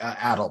a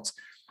adult.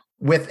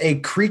 With a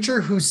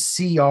creature whose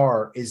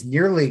CR is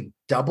nearly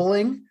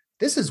doubling,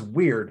 this is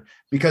weird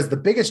because the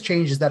biggest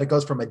change is that it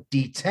goes from a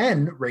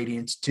D10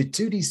 radiant to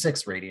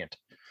 2d6 radiant.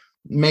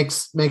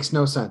 Makes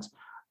no sense.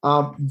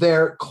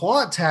 Their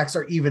claw attacks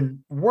are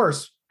even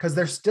worse because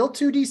they're still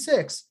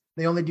 2d6.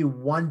 They only do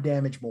 1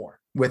 damage more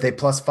with a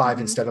 +5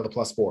 instead of the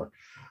 +4.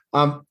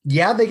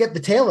 Yeah, they get the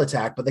tail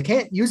attack, but they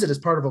can't use it as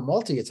part of a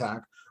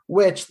multi-attack,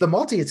 which the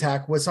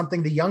multi-attack was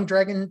something the young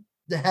dragon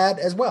had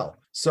as well.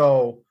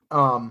 So,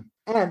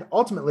 and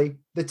ultimately,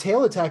 the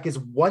tail attack is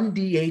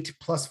 1d8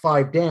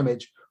 +5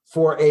 damage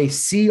for a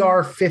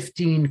CR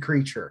 15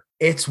 creature.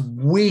 It's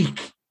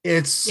weak.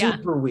 It's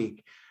super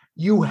weak.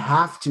 You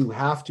have to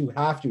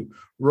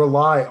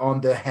rely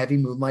on the heavy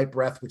moonlight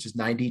breath, which is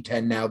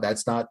 9d10 now.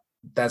 That's not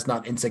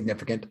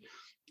insignificant.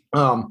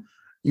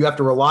 You have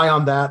to rely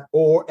on that,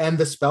 and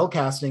the spell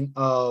casting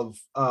of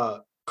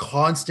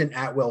constant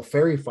at will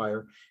fairy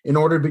fire in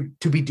order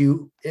to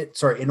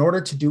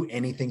do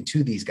anything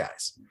to these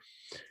guys.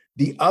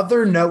 The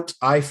other note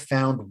I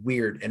found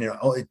weird, and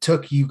it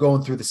took you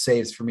going through the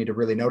saves for me to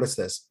really notice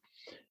this: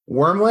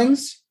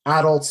 wormlings,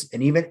 adults,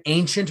 and even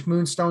ancient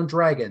Moonstone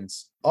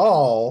Dragons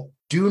all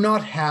do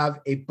not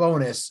have a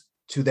bonus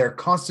to their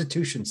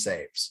Constitution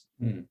saves.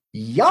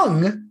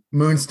 Young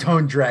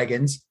Moonstone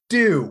Dragons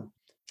do.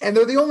 And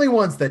they're the only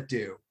ones that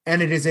do.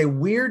 And it is a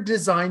weird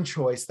design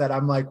choice that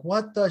I'm like,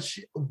 what the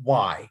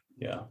why?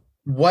 Yeah.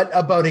 What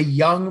about a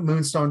young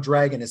Moonstone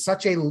Dragon is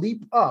such a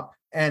leap up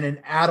and an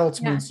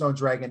adult Moonstone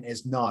Dragon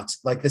is not?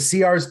 Like the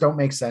CRs don't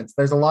make sense.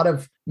 There's a lot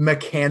of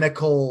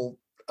mechanical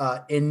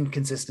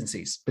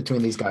inconsistencies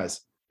between these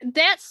guys.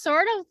 That's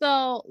sort of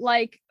though,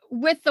 like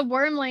with the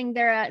Wormling,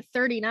 they're at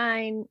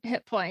 39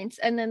 hit points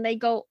and then they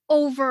go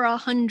over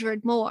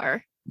 100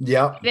 more.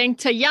 Yeah. Then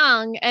to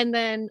young and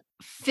then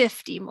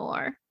 50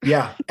 more.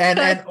 Yeah.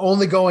 And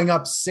only going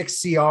up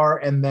 6 CR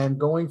and then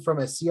going from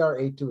a CR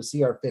 8 to a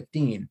CR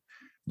 15,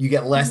 you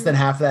get less than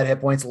half of that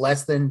hit points,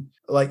 less than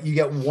like you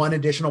get 1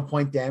 additional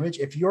point damage.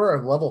 If you're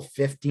a level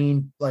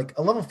 15, like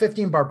a level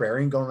 15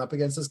 barbarian going up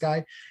against this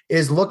guy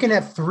is looking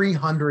at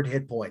 300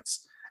 hit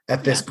points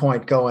at this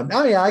point going,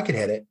 oh yeah, I could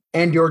hit it.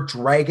 And your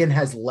dragon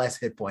has less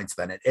hit points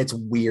than it. It's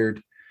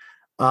weird.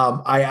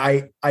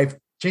 I've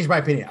changed my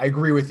opinion. I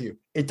agree with you.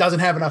 It doesn't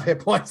have enough hit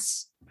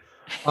points.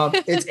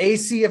 Its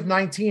AC of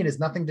 19 is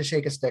nothing to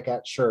shake a stick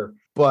at, sure,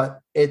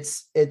 but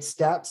its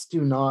stats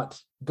do not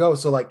go.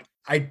 So like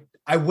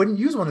I wouldn't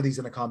use one of these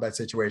in a combat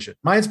situation.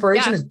 My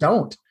inspiration is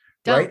don't.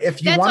 Right?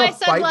 If you want to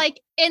fight, said,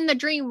 like in the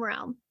dream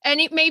realm, and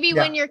maybe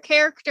when your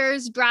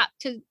characters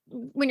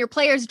when your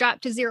players drop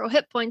to 0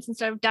 hit points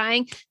instead of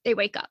dying, they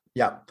wake up.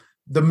 Yeah,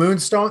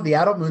 the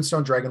adult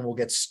Moonstone Dragon will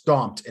get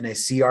stomped in a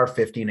CR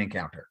 15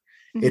 encounter.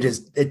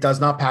 It does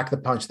not pack the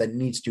punch that it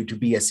needs to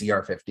be a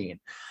CR 15.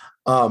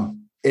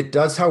 It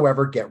does,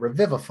 however, get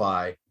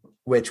Revivify,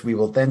 which we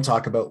will then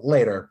talk about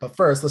later. But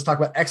first, let's talk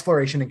about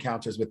exploration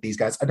encounters with these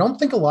guys. I don't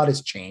think a lot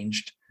has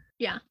changed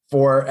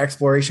for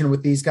exploration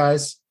with these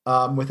guys,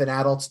 with an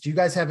adults. Do you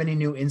guys have any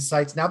new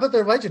insights? Now that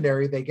they're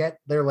legendary, they get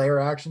their layer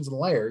actions and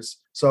layers.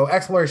 So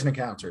exploration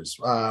encounters,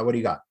 what do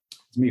you got?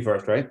 It's me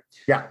first, right?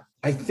 Yeah.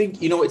 I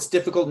think, it's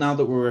difficult now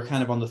that we're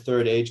kind of on the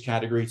third age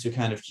category to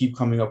kind of keep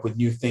coming up with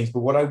new things.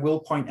 But what I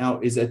will point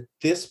out is at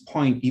this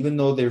point, even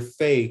though they're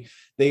Fae,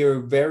 they are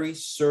very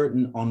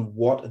certain on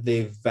what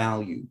they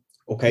value.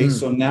 Okay,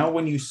 so now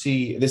when you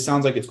see, this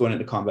sounds like it's going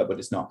into combat, but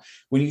it's not.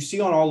 When you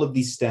see on all of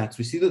these stats,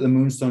 we see that the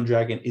Moonstone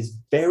Dragon is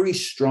very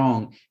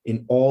strong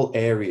in all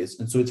areas.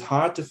 And so it's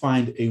hard to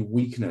find a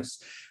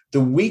weakness.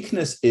 The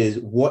weakness is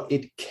what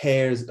it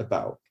cares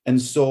about. And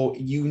so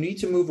you need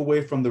to move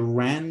away from the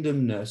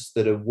randomness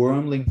that a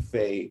Wormling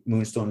Fae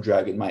Moonstone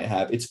Dragon might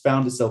have. It's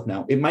found itself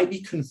now. It might be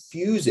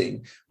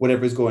confusing,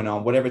 whatever is going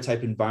on, whatever type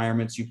of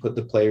environments you put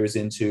the players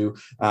into,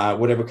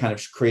 whatever kind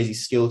of crazy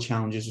skill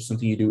challenges or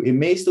something you do. It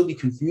may still be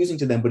confusing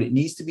to them, but it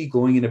needs to be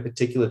going in a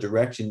particular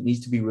direction. It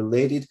needs to be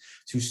related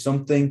to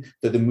something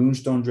that the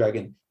Moonstone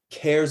Dragon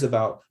cares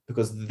about,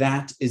 because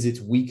that is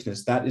its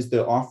weakness. That is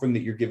the offering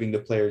that you're giving the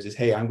players is,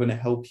 hey, I'm going to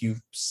help you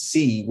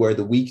see where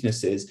the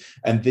weakness is.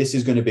 And this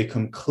is going to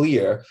become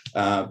clear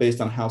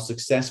based on how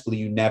successfully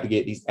you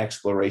navigate these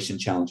exploration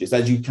challenges.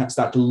 As you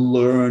start to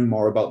learn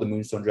more about the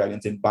Moonstone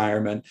Dragon's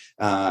environment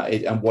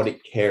and what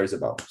it cares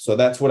about. So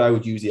that's what I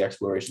would use the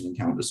exploration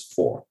encounters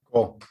for.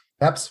 Cool.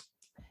 Peps?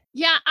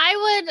 Yeah,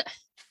 I would,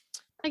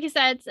 like I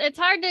said, it's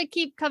hard to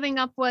keep coming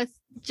up with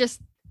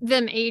just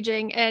them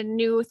aging and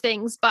new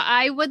things, but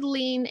I would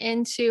lean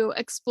into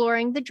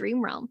exploring the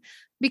dream realm,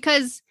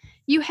 because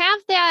you have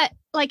that,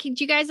 like, do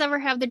you guys ever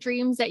have the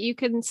dreams that you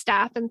can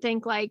stop and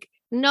think like,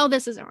 no,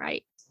 this isn't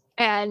right,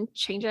 and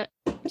change it?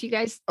 Do you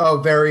guys? Oh,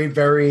 very,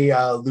 very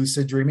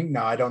lucid dreaming.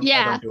 No, I don't do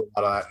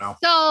a lot of that. No.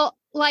 So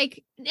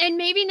like, and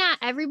maybe not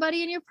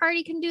everybody in your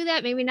party can do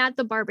that. Maybe not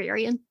the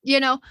barbarian,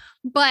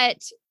 but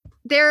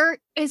there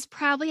is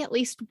probably at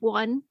least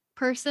one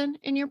person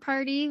in your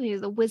party, maybe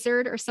the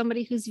wizard or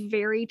somebody who's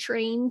very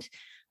trained,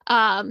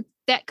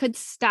 that could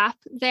stop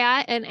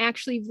that and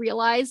actually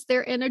realize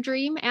they're in a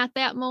dream at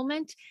that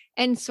moment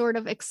and sort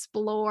of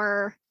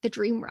explore the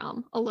dream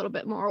realm a little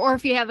bit more. Or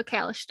if you have a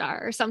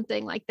Kalishtar or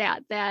something like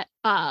that, that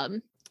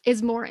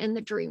is more in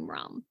the dream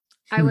realm.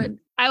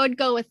 I would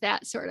go with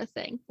that sort of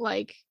thing.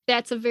 Like,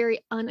 that's a very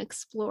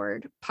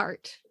unexplored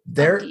part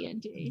of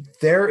D&D.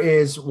 There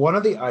is one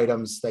of the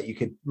items that you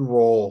could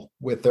roll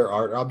with their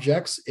art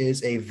objects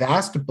is a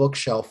vast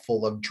bookshelf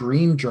full of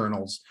dream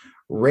journals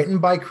written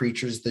by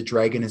creatures the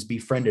dragon has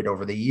befriended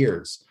over the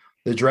years.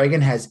 The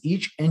dragon has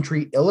each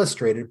entry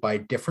illustrated by a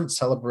different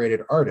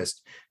celebrated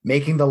artist,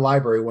 making the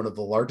library one of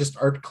the largest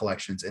art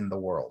collections in the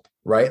world,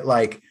 right?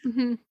 Like,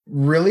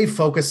 really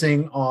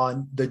focusing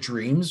on the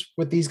dreams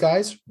with these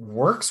guys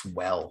works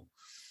well.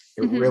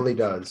 It really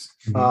does.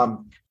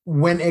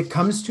 When it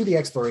comes to the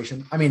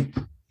exploration, I mean,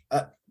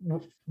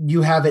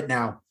 you have it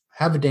now.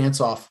 Have a dance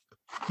off.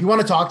 You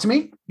want to talk to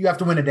me? You have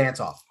to win a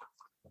dance off.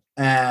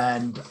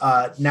 And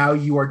now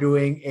you are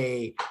doing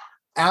a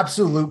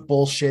absolute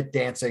bullshit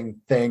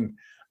dancing thing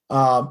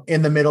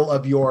in the middle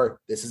of your,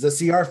 this is a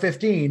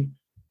CR15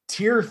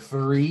 tier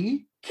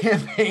 3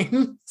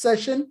 campaign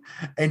session,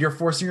 and you're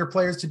forcing your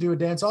players to do a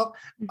dance off.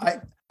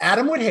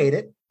 Adam would hate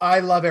it. I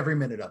love every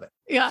minute of it.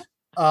 Yeah.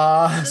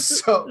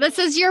 So this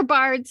is your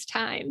bard's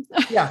time.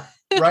 Yeah,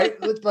 right.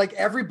 Like,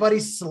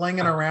 everybody's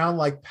slinging around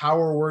like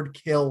power word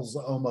kills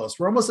almost.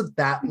 We're almost at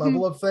that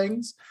level of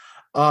things.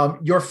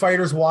 Your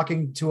fighter's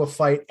walking to a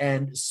fight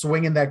and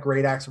swinging that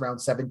great axe around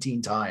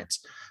 17 times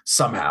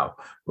somehow,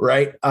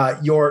 right?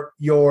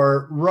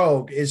 Your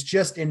rogue is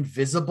just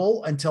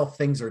invisible until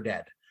things are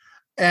dead.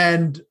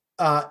 And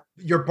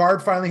your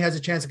bard finally has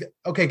a chance to go,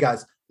 okay,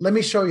 guys, let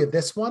me show you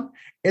this one.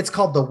 It's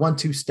called the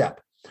 1-2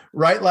 step,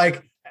 right?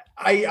 Like,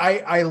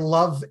 I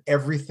love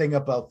everything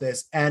about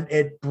this, and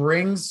it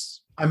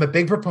brings, I'm a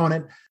big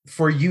proponent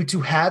for you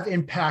to have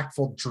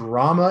impactful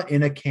drama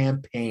in a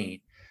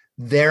campaign.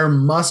 There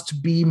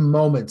must be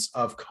moments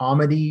of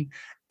comedy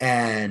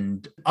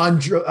and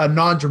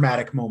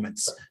non-dramatic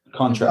moments.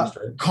 Contrast,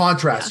 right?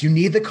 Contrast. Yeah. You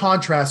need the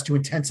contrast to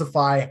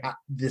intensify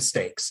the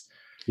stakes.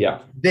 Yeah.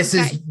 This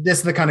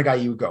is the kind of guy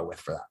you would go with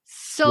for that.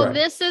 So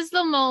This is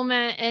the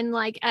moment in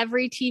like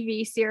every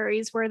TV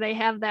series where they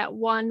have that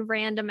one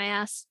random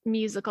ass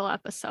musical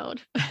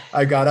episode.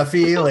 I got a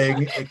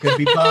feeling it could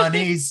be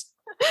bunnies.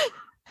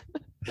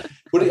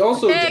 But it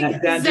also, exactly.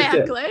 Dan,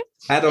 just to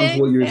add on to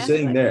what you're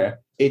saying there,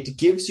 it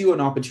gives you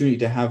an opportunity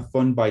to have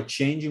fun by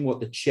changing what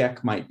the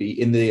check might be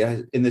in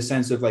the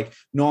sense of, like,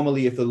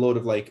 normally if a load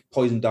of like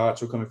poison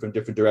darts were coming from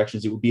different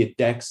directions, it would be a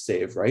dex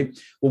save, right?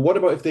 Well, what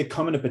about if they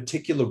come in a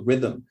particular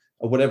rhythm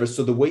or whatever?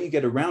 So the way you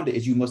get around it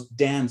is you must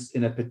dance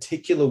in a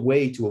particular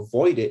way to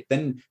avoid it.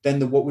 Then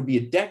what would be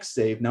a dex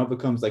save now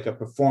becomes like a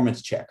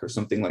performance check or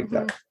something like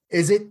that.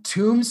 Is it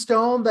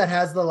Tombstone that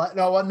has the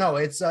no?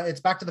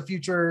 It's Back to the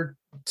Future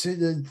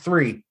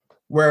 3.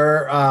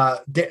 Where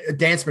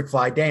Dance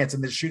McFly dance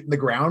and they're shooting the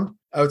ground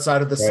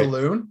outside of the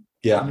saloon.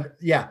 Yeah.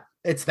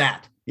 It's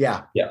that.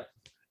 Yeah.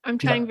 I'm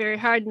trying very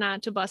hard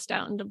not to bust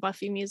out into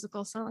Buffy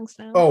musical songs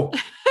now. Oh,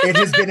 it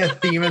has been a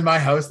theme in my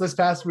house this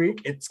past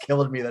week. It's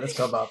killing me that it's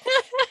come up.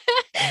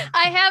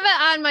 I have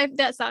it on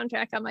that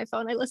soundtrack on my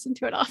phone. I listen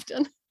to it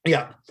often.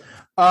 Yeah.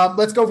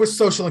 Let's go with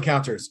social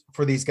encounters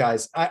for these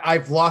guys.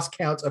 I've lost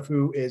count of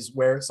who is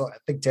where. So I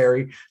think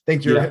Terry,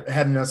 you're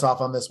heading us off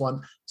on this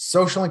one.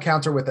 Social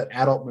encounter with an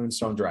adult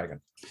Moonstone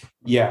Dragon.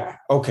 Yeah.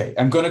 Okay.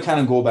 I'm going to kind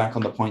of go back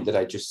on the point that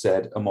I just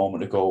said a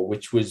moment ago,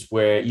 which was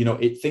where,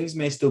 things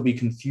may still be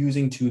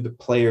confusing to the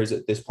players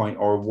at this point,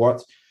 or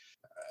what,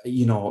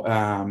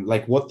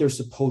 like what they're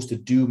supposed to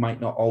do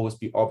might not always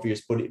be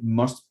obvious, but it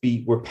must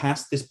be, we're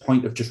past this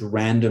point of just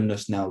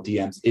randomness now,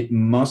 DMs. It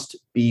must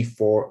be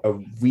for a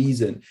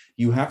reason.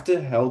 You have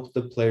to help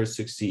the players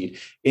succeed.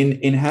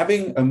 In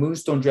having a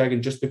Moonstone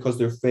Dragon just because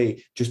they're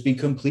Fae just be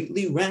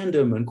completely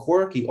random and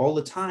quirky all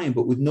the time,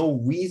 but with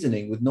no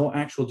reasoning, with no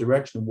actual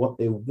direction of what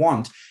they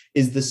want,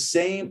 is the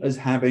same as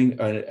having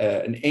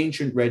an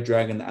ancient red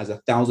dragon that has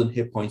 1,000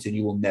 hit points and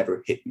you will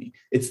never hit me.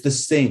 It's the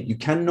same. You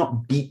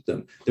cannot beat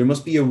them. There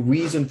must be a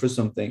reason for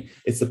something.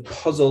 It's a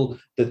puzzle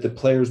that the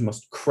players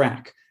must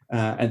crack.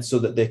 And so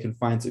that they can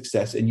find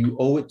success, and you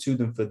owe it to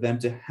them for them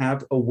to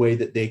have a way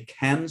that they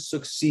can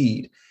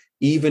succeed,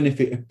 even if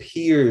it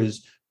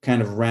appears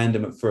kind of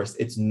random at first.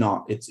 It's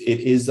not. It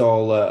is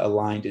all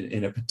aligned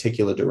in a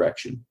particular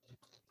direction.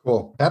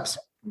 Cool. Peps?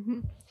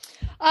 Mm-hmm.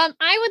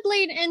 I would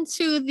lean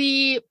into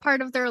the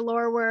part of their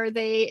lore where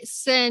they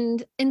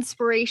send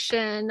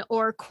inspiration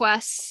or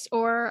quests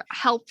or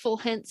helpful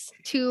hints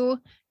to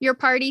your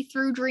party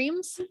through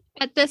dreams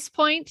at this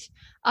point.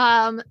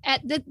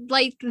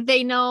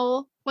 They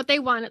know what they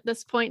want at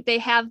this point. They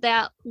have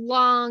that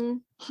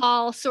long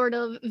haul sort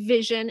of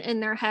vision in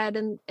their head,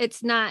 and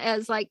it's not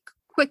as like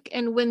quick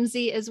and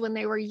whimsy as when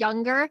they were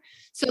younger.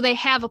 So they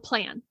have a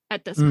plan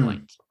at this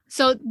point.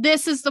 So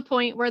this is the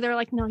point where they're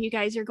like, no, you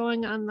guys, you're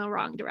going on the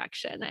wrong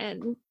direction,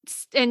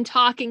 and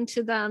talking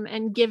to them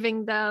and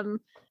giving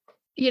them,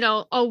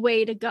 a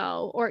way to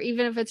go, or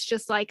even if it's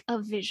just like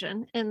a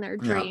vision in their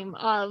dream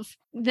of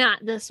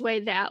not this way,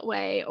 that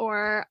way,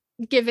 or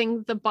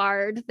giving the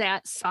bard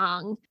that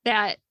song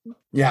that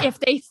if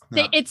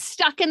it's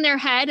stuck in their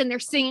head and they're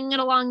singing it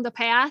along the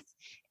path,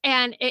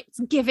 and it's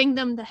giving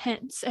them the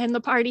hints, and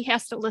the party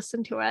has to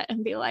listen to it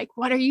and be like,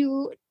 what are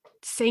you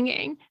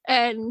singing?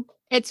 And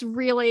it's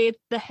really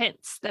the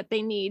hints that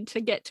they need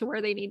to get to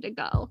where they need to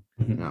go.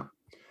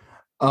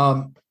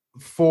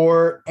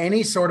 For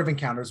any sort of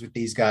encounters with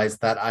these guys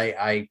that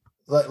I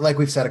like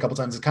we've said a couple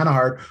times, it's kind of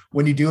hard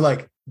when you do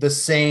like the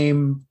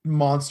same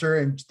monster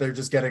and they're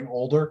just getting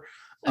older.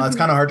 It's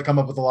kind of hard to come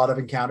up with a lot of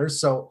encounters.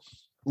 So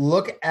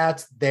look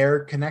at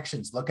their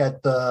connections. Look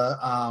at the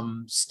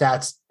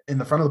stats in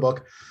the front of the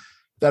book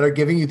that are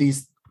giving you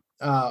these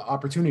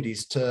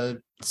opportunities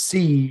to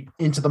see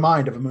into the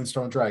mind of a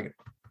Moonstone Dragon.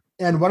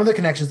 And one of the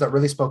connections that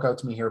really spoke out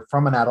to me here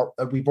from an adult,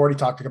 we've already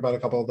talked about a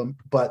couple of them,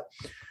 but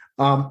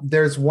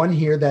there's one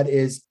here that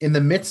is, in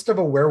the midst of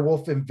a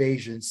werewolf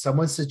invasion,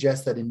 someone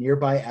suggests that a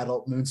nearby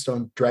adult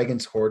Moonstone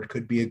Dragon's horde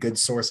could be a good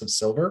source of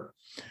silver.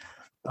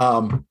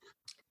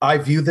 I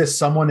view this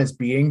someone as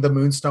being the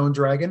Moonstone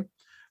Dragon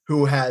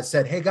who has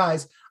said, hey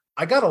guys,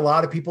 I got a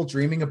lot of people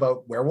dreaming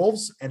about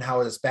werewolves and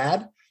how it's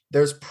bad.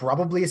 There's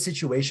probably a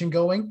situation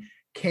going.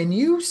 Can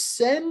you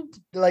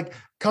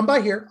come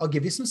by here? I'll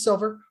give you some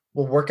silver.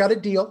 We'll work out a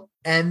deal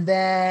and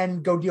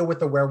then go deal with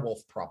the werewolf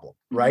problem,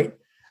 right?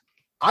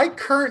 I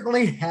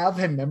currently have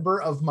a member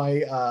of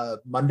my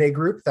Monday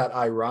group that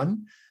I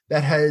run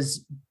that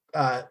has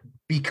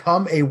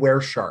become a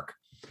wereshark.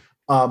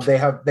 They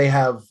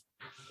have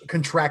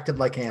contracted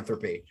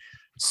lycanthropy.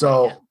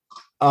 So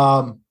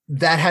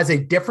that has a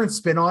different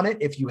spin on it.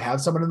 If you have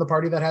someone in the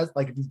party that has,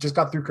 like, if you just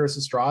got through Curse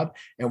of Strahd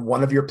and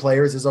one of your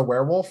players is a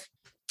werewolf.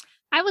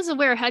 I was a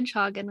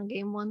were-hedgehog in a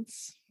game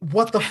once.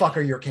 What the fuck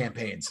are your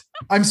campaigns?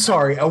 I'm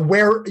sorry.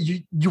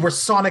 You were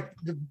Sonic.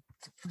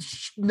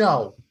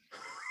 No.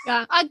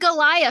 Yeah, a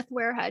Goliath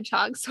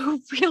were-hedgehog, so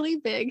really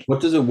big.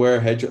 What does a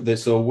were-hedgehog?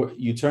 So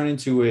you turn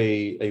into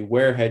a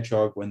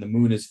were-hedgehog when the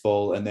moon is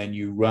full, and then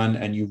you run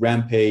and you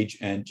rampage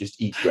and just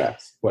eat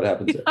grass. What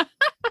happens there?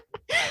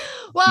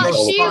 Well,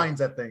 she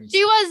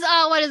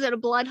was a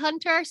blood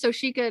hunter, so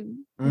she could.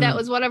 That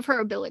was one of her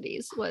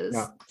abilities, was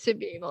to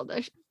be able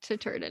to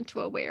turn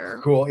into a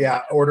were. Cool.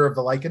 Yeah. Order of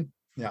the Lycan.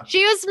 Yeah.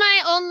 She was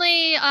my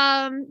only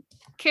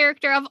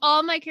character of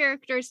all my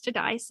characters to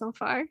die so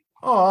far.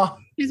 Oh,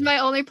 she's my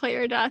only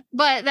player death,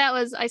 but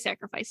I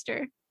sacrificed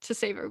her to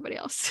save everybody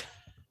else.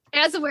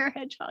 As a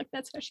were-hedgehog,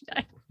 that's how she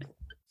died.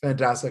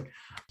 Fantastic.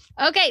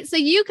 Okay, so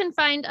you can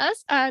find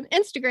us on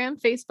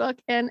Instagram, Facebook,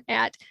 and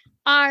at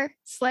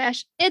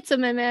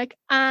r/itsamimic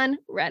on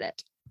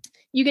Reddit.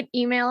 You can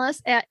email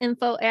us at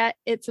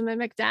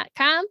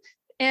info@itsamimic.com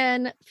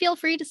and feel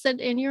free to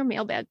send in your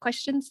mailbag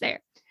questions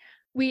there.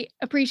 We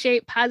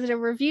appreciate positive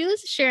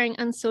reviews, sharing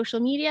on social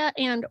media,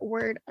 and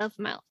word of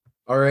mouth.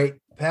 All right,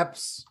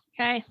 Peps.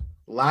 Okay.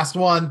 Last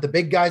one, the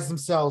big guys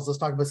themselves. Let's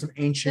talk about some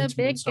ancient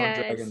Moonstone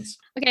Dragons.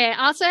 Okay,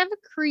 I also have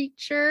a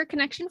creature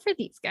connection for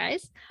these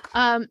guys.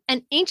 An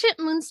ancient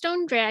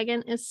Moonstone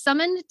Dragon is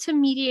summoned to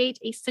mediate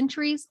a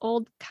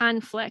centuries-old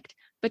conflict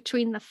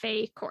between the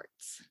Fae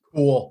courts.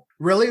 Cool.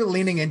 Really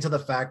leaning into the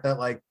fact that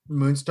like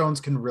Moonstones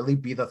can really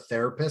be the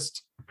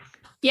therapist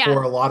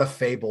for a lot of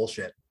Fae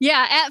bullshit.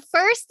 Yeah, at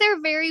first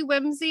they're very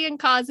whimsy and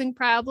causing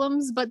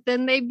problems, but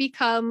then they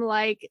become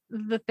like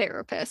the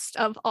therapist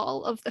of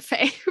all of the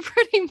Fae,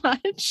 pretty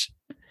much.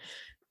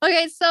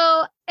 Okay,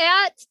 so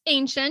at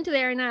Ancient,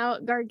 they are now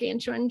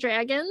Gargantuan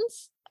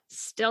dragons,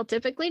 still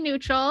typically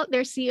neutral.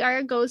 Their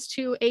CR goes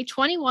to a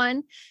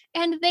 21,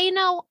 and they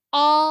know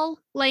all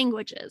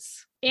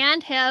languages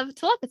and have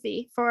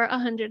telepathy for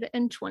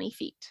 120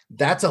 feet.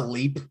 That's a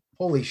leap.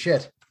 Holy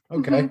shit.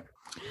 Okay. Mm-hmm.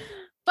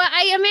 But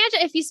I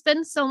imagine if you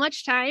spend so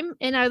much time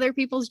in other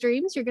people's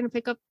dreams, you're going to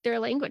pick up their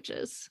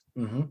languages.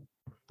 Their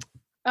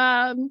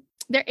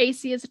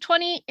AC is a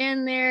 20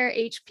 and their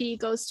HP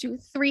goes to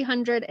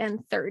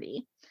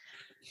 330.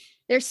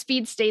 Their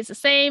speed stays the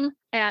same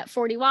at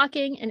 40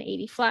 walking and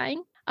 80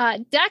 flying.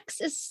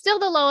 Dex is still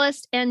the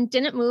lowest and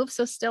didn't move,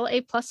 so still a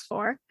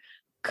 +4.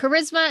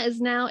 Charisma is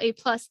now a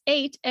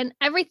 +8, and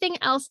everything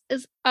else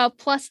is a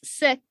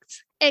 +6,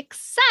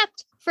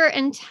 except for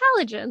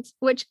intelligence,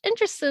 which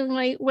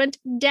interestingly went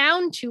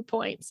down 2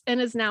 points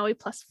and is now a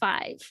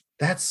 +5.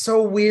 That's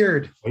so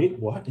weird. Wait,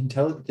 what?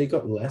 They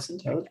got less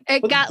intelligence?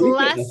 It got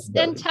less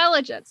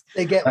intelligence.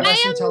 They get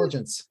less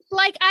intelligence.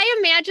 Like, I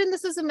imagine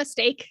this is a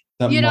mistake.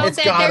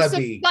 It's gotta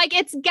be. Like,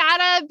 it's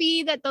gotta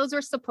be that those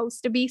were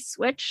supposed to be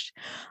switched.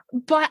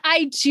 But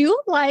I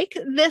do like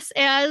this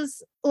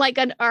as like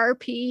an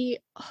RP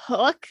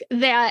hook,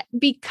 that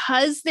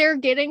because they're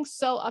getting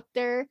so up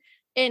there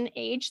in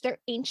age, they're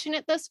ancient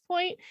at this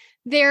point,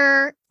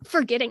 they're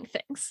forgetting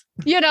things,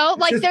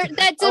 like they're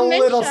that dementia.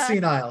 A little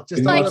senile,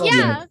 just like,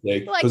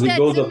 because it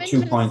goes up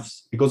 2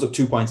 points. It goes up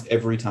 2 points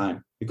every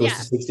time. It goes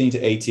to 16 to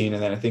 18,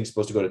 and then I think it's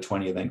supposed to go to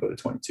 20 and then go to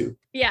 22.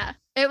 Yeah,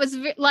 it was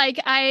like,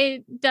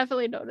 I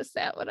definitely noticed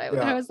that when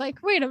I was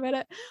like, wait a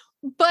minute.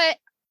 But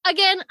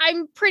again,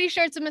 I'm pretty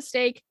sure it's a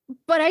mistake,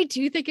 but I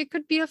do think it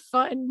could be a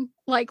fun,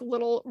 like,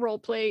 little role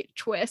play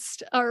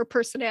twist or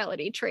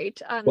personality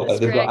trait on this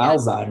they've dragon. got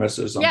Alzheimer's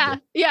or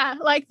something. Yeah.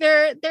 Like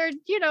we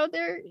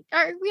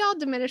all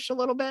diminish a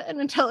little bit in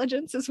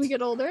intelligence as we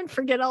get older and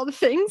forget all the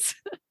things.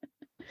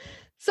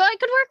 So it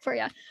could work for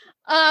you.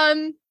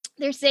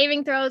 Their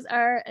saving throws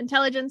are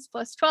intelligence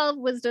 +12,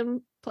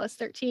 wisdom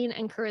 +13,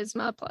 and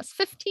charisma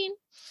 +15.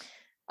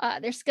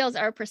 Their skills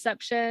are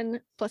perception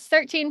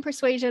 +13,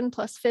 persuasion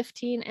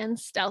 +15, and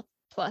stealth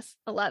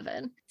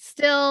 +11.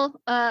 Still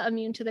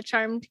immune to the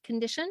charmed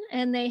condition,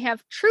 and they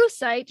have true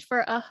sight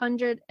for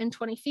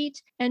 120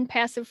 feet, and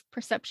passive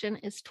perception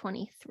is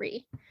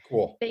 23.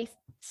 Cool. They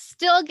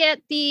still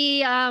get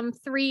the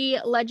 3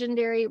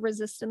 legendary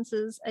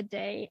resistances a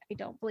day. I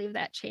don't believe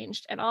that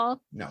changed at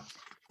all. No.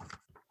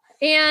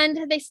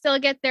 And they still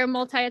get their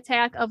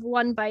multi-attack of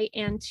 1 bite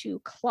and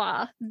 2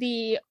 claw.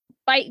 The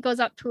bite goes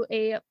up to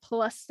a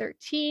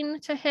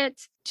 +13 to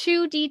hit,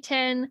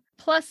 2d10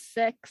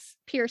 +6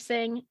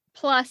 piercing,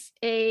 plus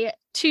a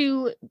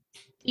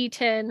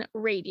 2d10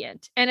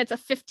 radiant. And it's a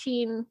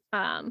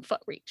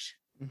 15-foot reach.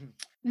 Mm-hmm.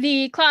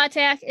 The claw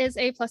attack is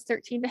a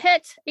 +13 to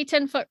hit, a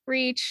 10-foot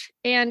reach,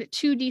 and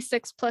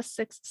 2d6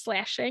 +6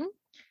 slashing.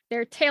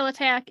 Their tail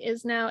attack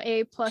is now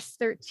a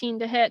 +13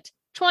 to hit,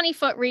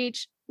 20-foot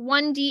reach,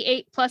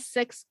 1d8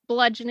 +6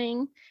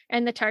 bludgeoning,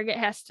 and the target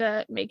has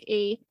to make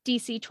a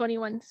DC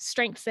 21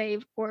 strength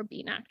save or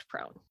be knocked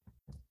prone.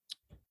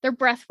 Their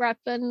breath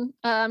weapon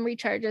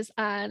recharges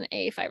on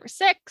a 5 or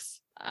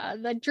 6.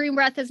 The dream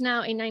breath is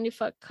now a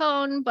 90-foot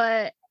cone,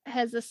 but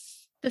has the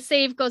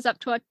save goes up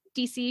to a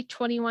DC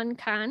 21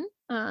 con,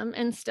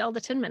 and still the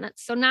 10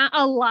 minutes. So not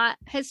a lot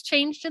has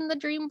changed in the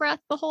dream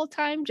breath the whole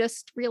time,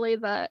 just really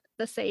the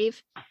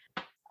save.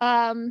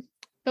 The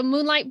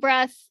moonlight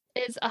breath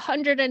is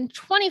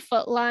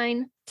 120-foot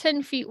line,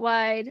 10 feet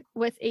wide,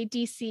 with a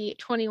DC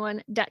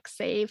 21 dex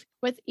save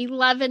with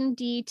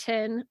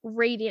 11d10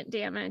 radiant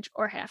damage,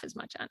 or half as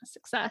much on a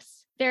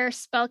success. Their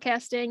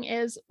spellcasting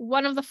is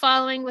one of the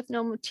following with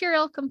no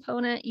material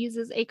component,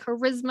 uses a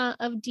charisma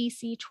of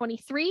DC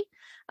 23.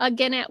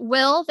 Again, at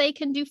will, they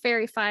can do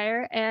fairy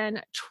fire,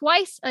 and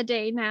twice a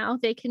day now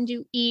they can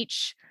do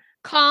each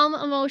calm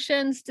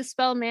emotions,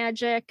 dispel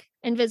magic,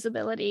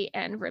 invisibility,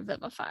 and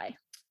revivify.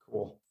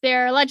 Cool.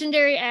 Their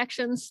legendary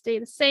actions stay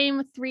the same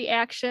with 3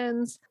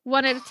 actions,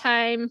 1 at a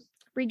time,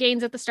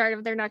 regains at the start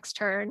of their next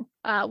turn,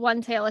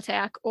 1 tail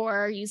attack,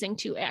 or using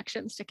 2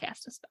 actions to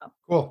cast a spell.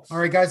 Cool. All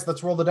right, guys,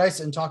 let's roll the dice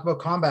and talk about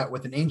combat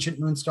with an ancient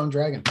moonstone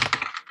dragon.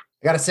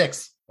 I got a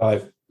 6.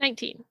 5.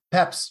 19.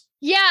 Peps.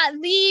 Yeah,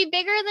 the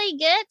bigger they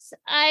get,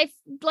 I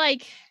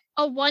like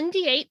a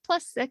 1d8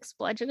 +6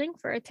 bludgeoning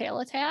for a tail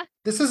attack.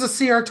 This is a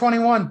CR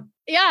 21.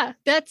 Yeah,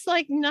 that's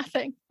like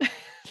nothing.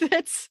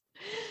 That's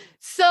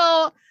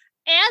so.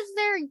 As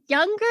they're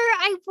younger,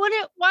 I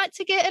wouldn't want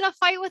to get in a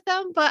fight with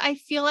them, but I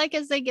feel like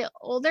as they get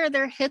older,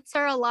 their hits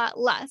are a lot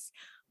less.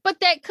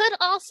 But that could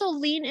also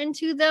lean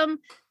into them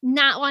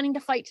not wanting to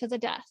fight to the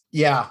death.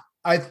 Yeah.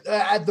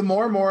 The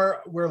more and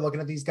more we're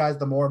looking at these guys,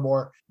 the more and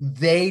more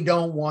they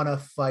don't want to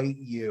fight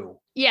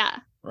you. Yeah.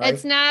 Right?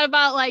 It's not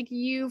about like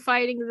you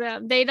fighting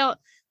them. They don't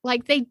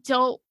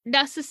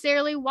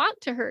necessarily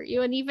want to hurt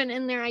you. And even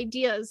in their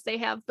ideas, they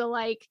have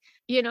the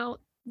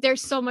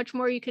there's so much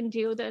more you can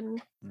do than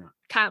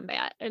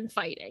combat and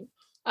fighting.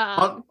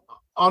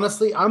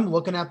 Honestly, I'm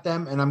looking at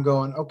them and I'm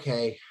going,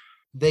 okay,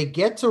 they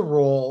get to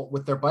roll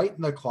with their bite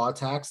and their claw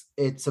attacks.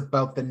 It's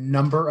about the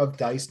number of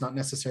dice, not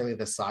necessarily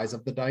the size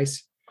of the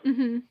dice.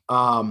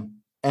 Mm-hmm.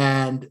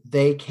 And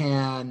they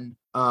can,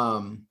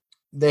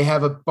 they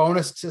have a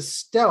bonus to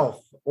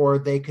stealth, or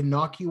they can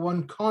knock you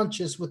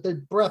unconscious with a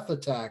breath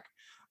attack,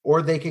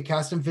 or they could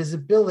cast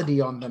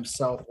invisibility on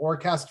themselves, or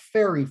cast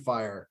fairy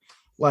fire.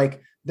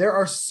 Like, there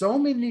are so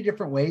many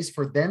different ways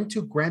for them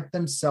to grant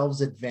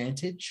themselves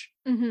advantage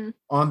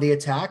on the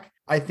attack.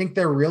 I think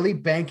they're really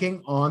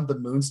banking on the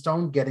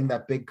Moonstone getting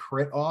that big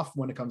crit off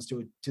when it comes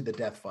to the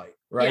death fight,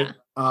 right?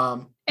 Yeah.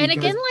 And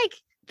again, like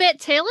that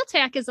tail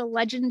attack is a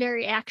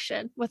legendary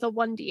action with a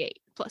 1d8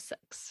 plus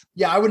 6.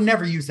 Yeah, I would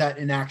never use that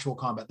in actual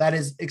combat. That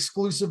is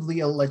exclusively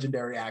a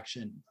legendary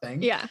action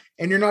thing. Yeah.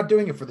 And you're not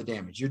doing it for the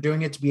damage. You're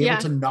doing it to be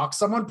able to knock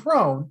someone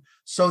prone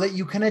so that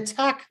you can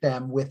attack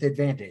them with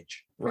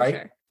advantage, right?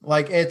 Sure.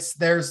 Like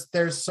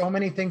there's so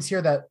many things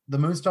here that the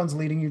Moonstone's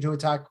leading you to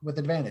attack with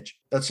advantage.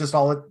 That's just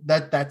all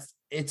that's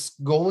its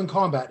goal in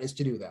combat is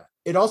to do that.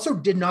 It also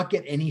did not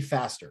get any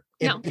faster.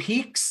 It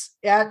peaks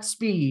at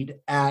speed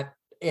at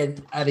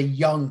a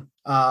young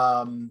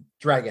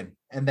dragon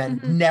and then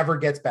never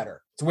gets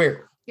better. It's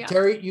weird. Yeah.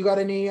 Terry, you got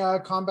any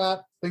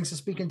combat things to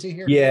speak into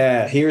here?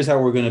 Yeah, here's how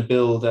we're going to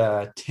build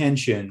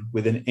tension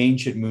with an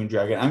ancient moon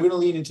dragon. I'm going to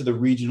lean into the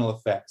regional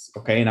effects,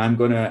 okay? And I'm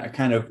going to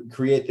kind of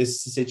create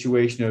this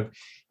situation of,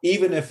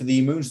 even if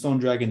the Moonstone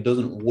Dragon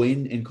doesn't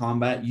win in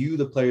combat, you,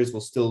 the players, will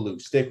still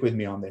lose. Stick with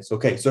me on this.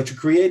 Okay, so to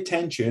create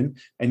tension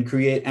and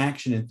create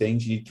action and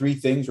things, you need 3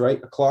 things,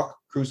 right? A clock,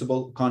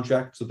 crucible,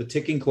 contract. So the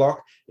ticking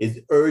clock is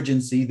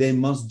urgency. They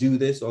must do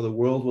this or the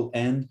world will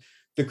end.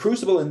 The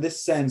crucible, in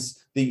this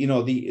sense,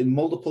 the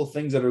multiple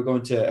things that are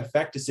going to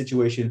affect the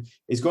situation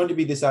is going to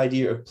be this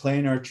idea of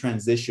planar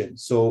transition.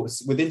 So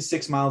within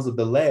 6 miles of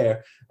the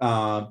lair,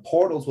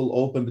 portals will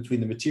open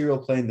between the material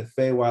plane, the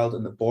Feywild,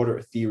 and the border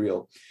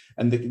ethereal.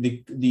 And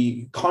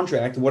the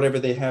contract, whatever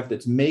they have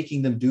that's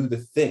making them do the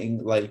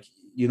thing, like,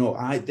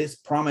 this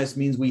promise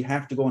means we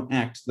have to go and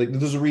act. Like,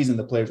 there's a reason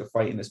the players are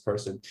fighting this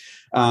person.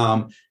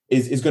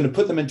 Is going to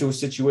put them into a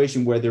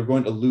situation where they're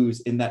going to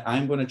lose, in that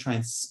I'm going to try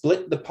and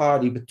split the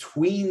party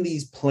between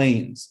these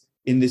planes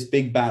in this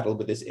big battle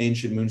with this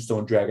ancient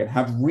Moonstone Dragon,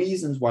 have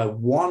reasons why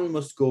one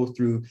must go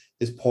through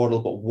this portal,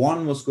 but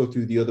one must go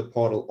through the other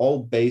portal,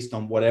 all based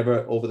on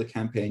whatever over the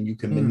campaign you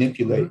can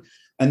manipulate.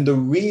 And the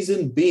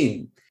reason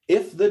being,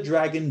 if the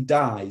dragon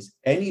dies,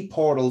 any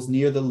portals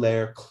near the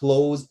lair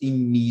close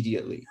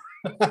immediately.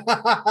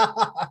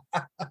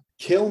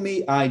 Kill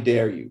me, I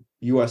dare you.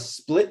 You are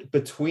split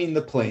between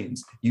the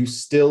planes. You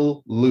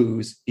still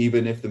lose,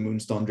 even if the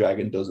Moonstone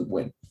Dragon doesn't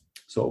win.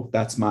 So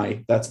that's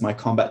my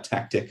combat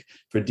tactic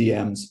for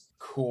DMs.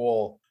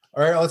 Cool.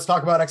 All right, let's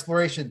talk about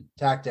exploration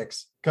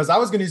tactics. Because I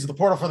was going to use the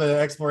portal for the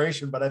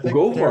exploration, but I think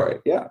go for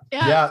it. Yeah.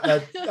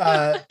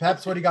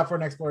 Peps, what do you got for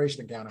an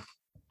exploration encounter?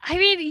 I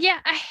mean,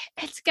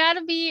 it's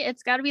gotta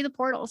be the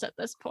portals at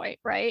this point,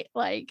 right?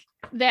 Like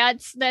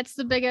that's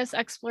the biggest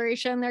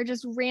exploration. They're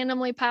just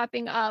randomly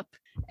popping up,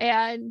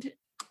 and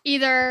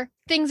either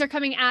things are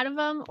coming out of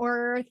them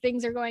or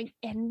things are going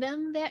in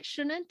them that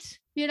shouldn't,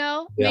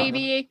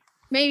 maybe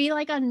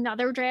like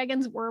another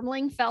dragon's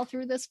wormling fell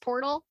through this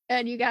portal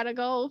and you gotta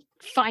go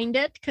find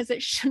it because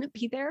it shouldn't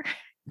be there.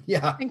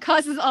 Yeah. And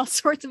causes all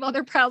sorts of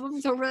other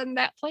problems over in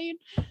that plane.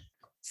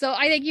 So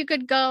I think you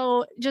could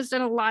go just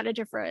in a lot of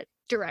different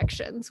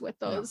directions with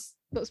those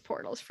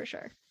portals for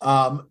sure.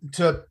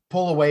 To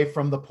pull away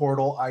from the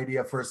portal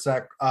idea for a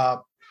sec,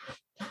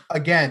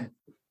 again,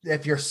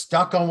 if you're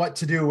stuck on what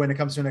to do when it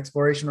comes to an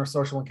exploration or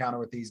social encounter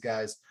with these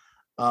guys,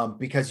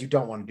 because you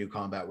don't want to do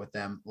combat with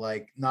them,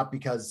 like not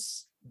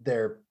because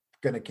they're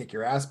going to kick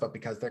your ass, but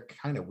because they're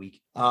kind of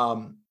weak.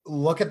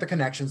 Look at the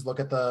connections, look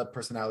at the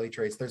personality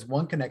traits. There's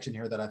one connection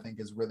here that I think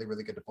is really,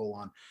 really good to pull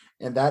on.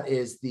 And that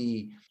is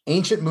the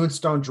ancient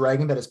Moonstone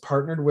Dragon that is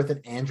partnered with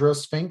an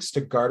Andro-Sphinx to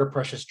guard a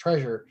precious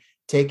treasure,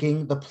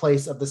 taking the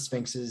place of the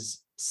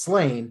Sphinx's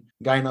slain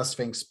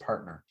Gyno-Sphinx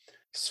partner.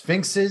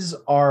 Sphinxes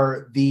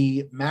are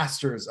the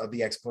masters of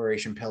the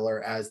exploration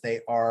pillar, as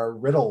they are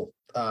riddle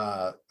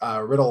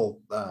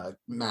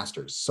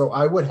masters. So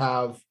I would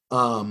have,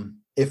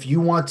 if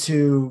you want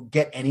to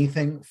get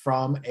anything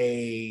from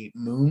a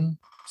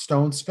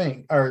Moonstone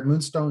Sphinx or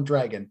Moonstone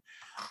Dragon,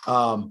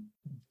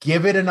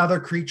 give it another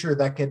creature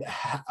that could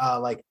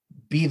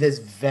be this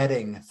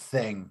vetting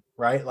thing,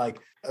 right? Like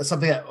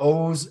something that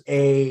owes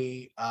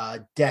a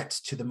debt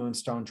to the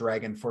Moonstone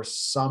Dragon for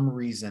some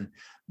reason,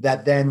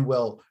 that then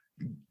will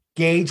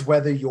gauge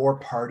whether your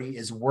party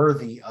is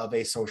worthy of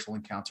a social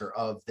encounter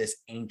of this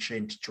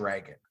ancient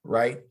dragon,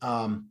 right?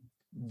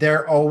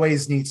 There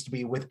always needs to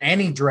be, with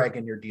any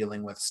dragon you're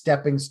dealing with,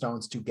 stepping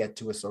stones to get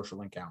to a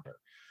social encounter.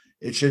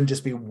 It shouldn't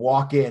just be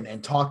walk in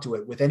and talk to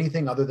it with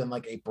anything other than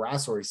like a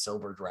brass or a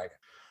silver dragon.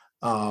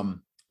 I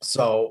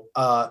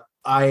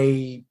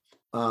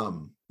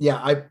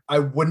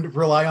wouldn't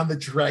rely on the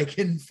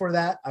dragon for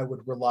that. I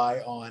would rely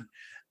on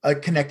a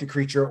connected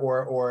creature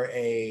or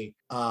a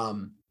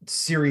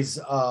series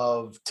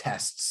of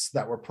tests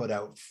that were put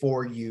out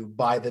for you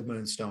by the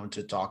Moonstone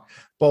to talk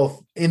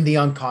both in the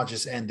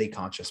unconscious and the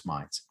conscious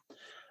minds.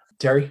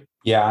 Terry?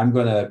 Yeah, I'm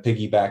going to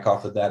piggyback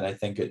off of that. I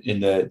think in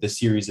the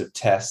series of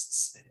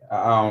tests,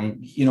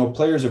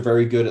 players are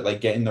very good at like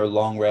getting their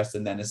long rest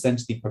and then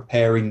essentially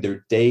preparing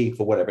their day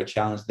for whatever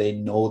challenge they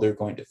know they're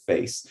going to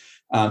face.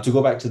 To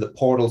go back to the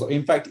portals,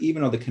 in fact,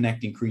 even on the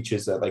connecting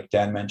creatures that like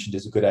Dan mentioned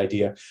is a good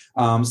idea.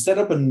 Set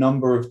up a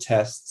number of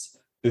tests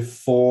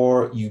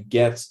before you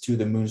get to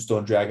the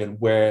Moonstone Dragon,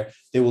 where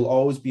there will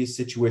always be a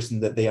situation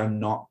that they are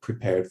not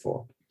prepared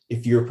for.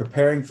 If you're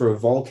preparing for a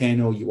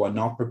volcano, you are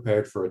not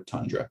prepared for a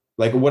tundra,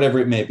 like whatever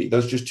it may be.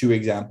 Those are just two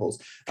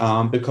examples,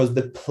 because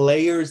the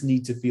players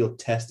need to feel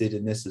tested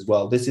in this as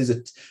well. This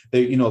is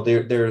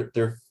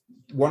they're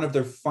one of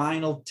their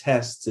final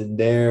tests in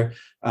their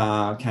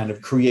kind of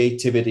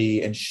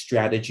creativity and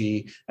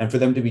strategy. And for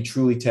them to be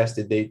truly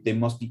tested, they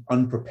must be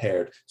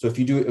unprepared. So if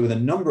you do it with a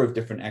number of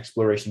different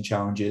exploration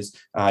challenges,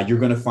 you're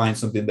going to find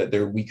something that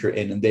they're weaker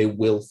in, and they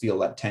will feel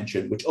that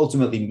tension, which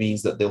ultimately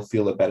means that they'll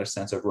feel a better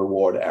sense of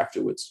reward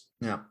afterwards.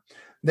 Yeah.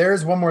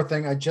 There's one more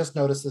thing. I just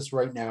noticed this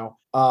right now,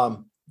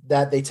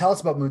 that they tell us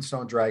about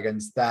Moonstone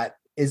Dragons that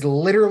is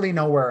literally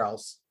nowhere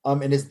else.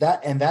 And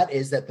that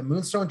is that the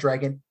Moonstone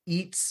Dragon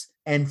eats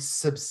and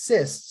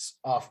subsists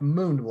off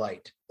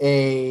moonlight.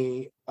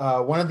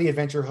 One of the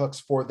adventure hooks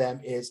for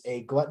them is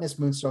a gluttonous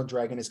Moonstone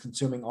Dragon is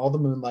consuming all the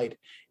moonlight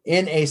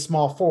in a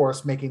small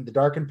forest, making the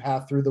darkened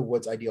path through the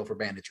woods ideal for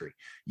banditry.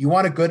 You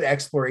want a good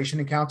exploration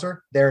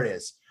encounter? There it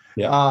is.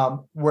 Yeah.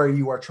 Where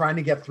you are trying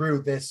to get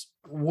through this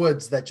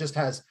woods that just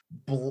has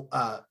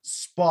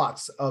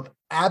spots of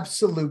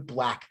absolute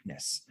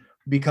blackness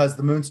because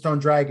the Moonstone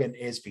Dragon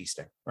is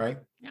feasting, right?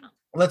 Yeah.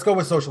 Let's go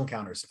with social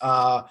encounters.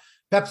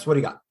 Peps, what do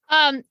you got?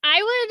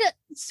 I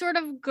would sort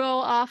of go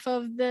off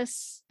of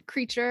this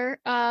creature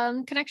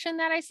connection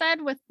that I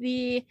said with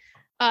the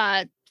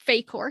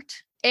Fae Court,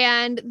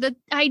 and the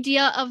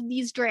idea of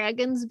these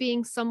dragons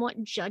being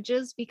somewhat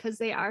judges because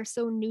they are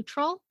so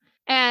neutral,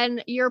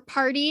 and your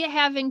party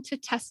having to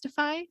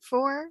testify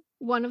for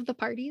one of the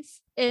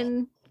parties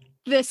in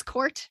this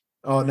court.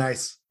 Oh,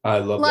 nice. I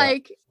love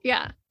that.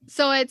 Yeah.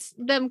 So it's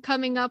them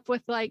coming up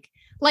with like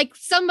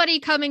somebody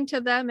coming to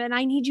them and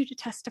I need you to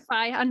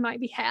testify on my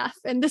behalf.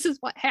 And this is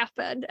what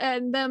happened.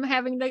 And them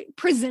having to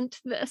present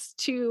this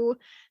to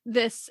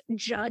this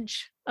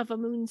judge of a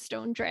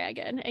Moonstone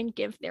Dragon and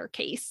give their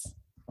case.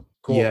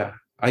 Cool. Yeah.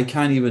 I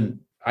can't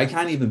even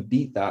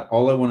beat that.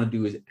 All I want to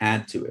do is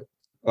add to it.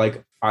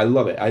 Like, I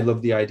love it. I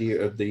love the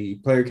idea of the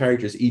player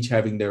characters each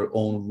having their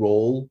own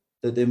role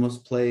that they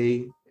must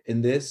play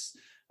in this.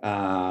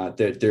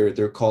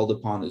 They're called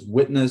upon as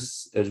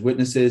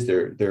witnesses.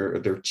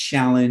 They're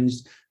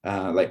challenged,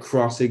 like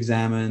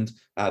cross-examined.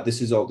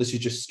 This is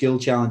just skill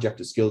challenge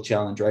after skill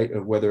challenge, right?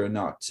 Of whether or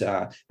not,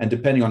 and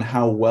depending on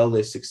how well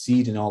they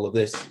succeed in all of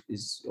this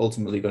is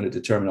ultimately going to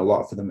determine a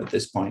lot for them at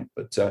this point.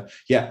 But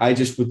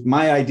with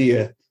my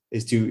idea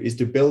is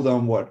to build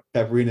on what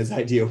Pepperina's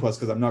idea was,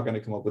 because I'm not going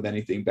to come up with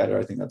anything better.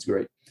 I think that's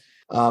great.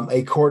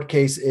 A court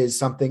case is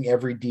something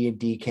every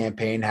D&D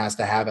campaign has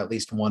to have at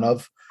least one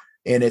of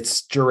in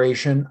its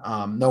duration,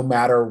 no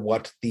matter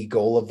what the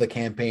goal of the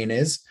campaign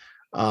is.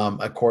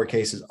 A court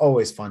case is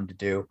always fun to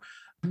do.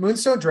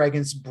 Moonstone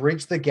Dragons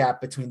bridge the gap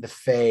between the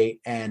Fae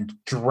and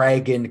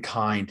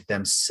dragonkind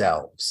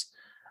themselves.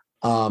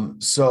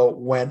 So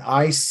when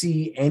I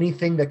see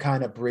anything that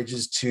kind of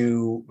bridges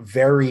to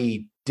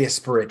very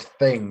disparate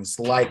things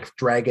like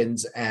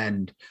dragons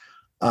and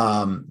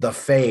the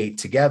Fae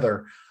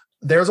together,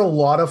 there's a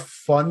lot of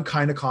fun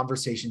kind of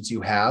conversations you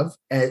have,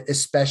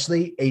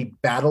 especially a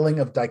battling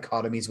of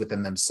dichotomies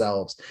within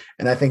themselves.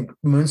 And I think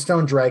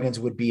Moonstone Dragons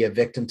would be a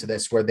victim to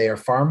this, where they are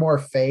far more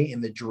Fae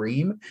in the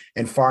dream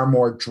and far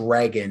more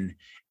dragon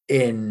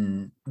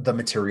in the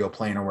material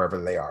plane or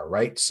wherever they are,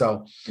 right?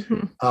 So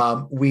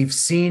we've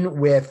seen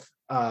with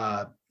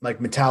like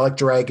Metallic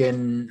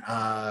Dragon,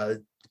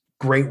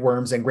 Great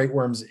Worms and Great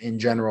Worms in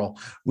general,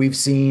 we've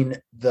seen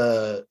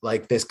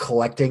this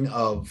collecting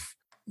of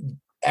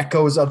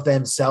echoes of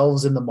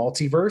themselves in the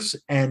multiverse,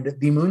 and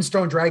the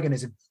Moonstone Dragon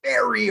is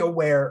very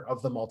aware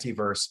of the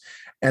multiverse.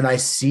 And I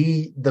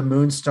see the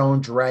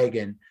Moonstone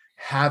Dragon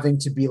having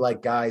to be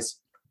like, guys,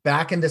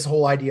 back in this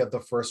whole idea of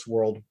the first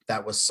world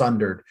that was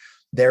sundered,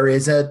 there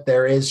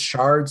is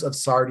shards of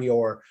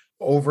Sardior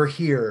over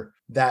here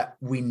that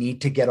we need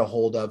to get a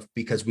hold of,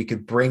 because we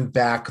could bring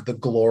back the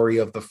glory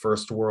of the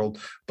first world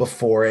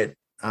before it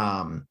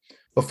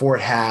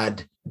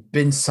had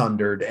been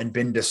sundered and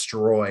been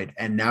destroyed.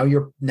 And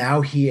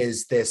now he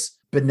is this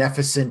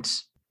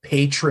beneficent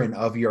patron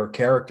of your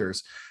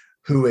characters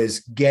who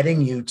is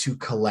getting you to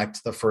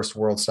collect the first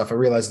world stuff. I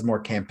realize it's more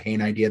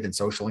campaign idea than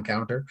social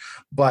encounter,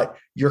 but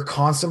you're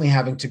constantly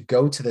having to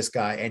go to this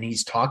guy and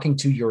he's talking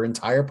to your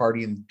entire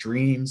party in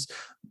dreams.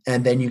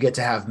 And then you get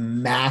to have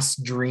mass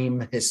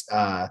dream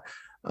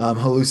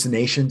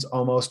hallucinations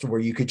almost,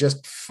 where you could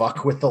just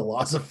fuck with the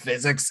laws of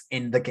physics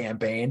in the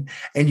campaign,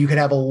 and you could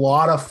have a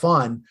lot of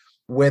fun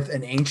with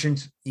an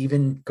ancient,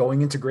 even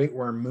going into Great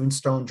Worm,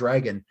 Moonstone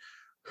Dragon,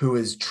 who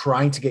is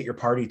trying to get your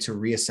party to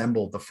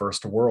reassemble the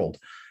first world.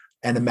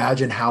 And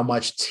imagine how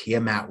much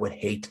Tiamat would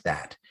hate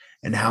that,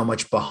 and how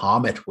much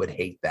Bahamut would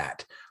hate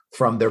that,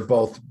 from their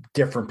both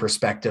different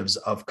perspectives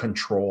of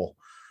control.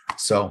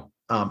 So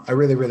I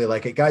really, really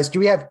like it. Guys, do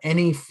we have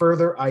any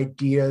further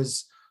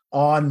ideas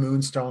on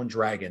Moonstone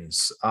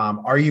Dragons?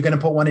 Are you going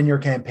to put one in your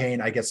campaign?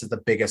 I guess is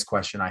the biggest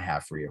question I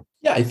have for you.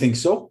 Yeah, I think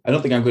so. I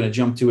don't think I'm going to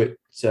jump to it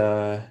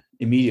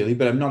immediately,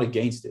 but I'm not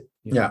against it.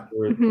 Yeah.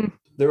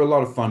 They're a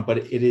lot of fun, but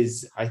it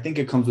is, I think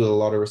it comes with a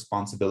lot of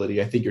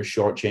responsibility. I think you're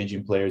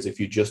shortchanging players if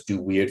you just do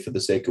weird for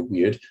the sake of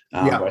weird.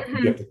 But I think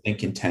you have to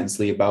think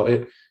intensely about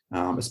it,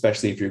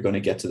 especially if you're going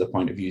to get to the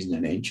point of using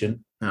an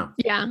ancient.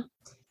 Yeah.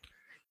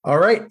 All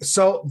right.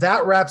 So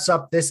that wraps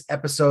up this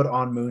episode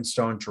on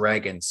Moonstone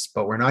Dragons,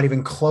 but we're not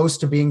even close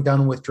to being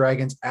done with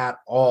dragons at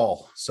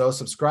all. So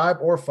subscribe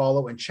or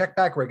follow and check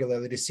back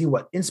regularly to see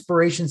what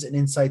inspirations and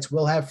insights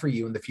we'll have for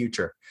you in the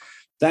future.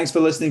 Thanks for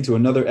listening to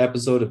another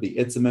episode of the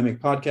It's a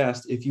Mimic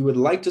podcast. If you would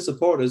like to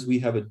support us, we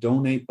have a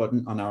donate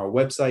button on our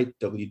website,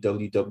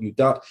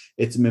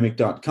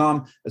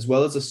 www.itsamimic.com, as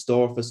well as a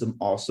store for some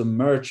awesome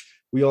merch.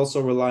 We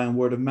also rely on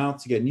word of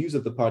mouth to get news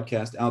of the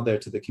podcast out there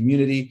to the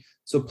community.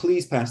 So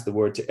please pass the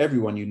word to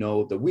everyone you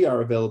know that we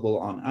are available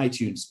on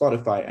iTunes,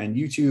 Spotify, and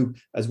YouTube,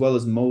 as well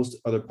as most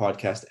other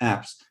podcast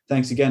apps.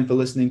 Thanks again for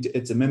listening to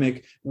It's a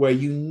Mimic, where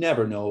you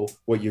never know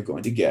what you're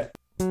going to get.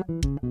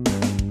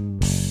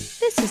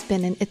 This has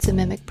been an It's a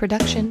Mimic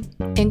production.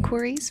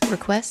 Inquiries,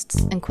 requests,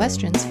 and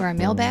questions for our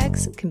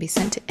mailbags can be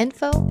sent to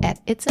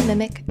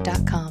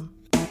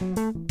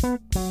info@itsamimic.com.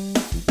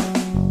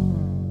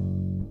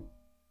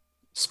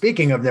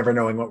 Speaking of never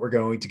knowing what we're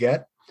going to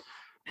get,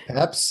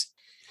 Peps.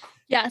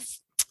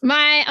 Yes.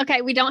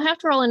 Okay, we don't have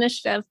to roll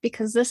initiative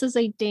because this is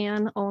a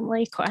Dan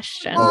only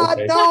question.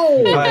 Okay.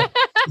 No.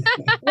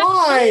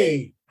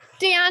 Why?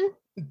 Dan,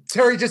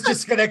 Terry just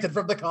disconnected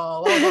from the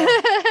call.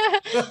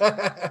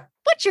 Oh,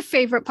 what's your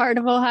favorite part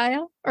of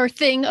Ohio or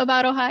thing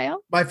about Ohio?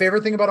 my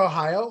favorite thing about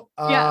Ohio,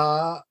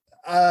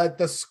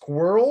 the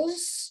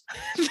squirrels.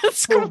 The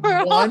For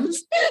one.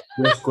 squirrels.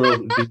 Your squirrel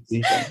would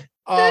be decent.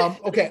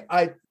 Okay,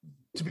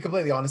 to be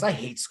completely honest, I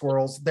hate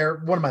squirrels. They're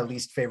one of my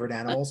least favorite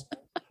animals,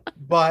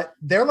 but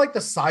they're like the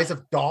size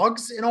of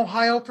dogs in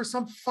Ohio for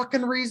some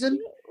fucking reason.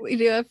 We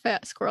do have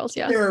fat squirrels,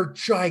 yes. They're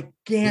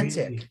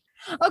gigantic. Really?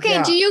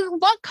 Okay, Yeah.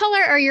 what color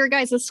are your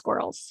guys'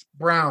 squirrels?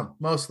 Brown,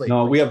 mostly.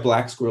 No, we have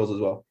black squirrels as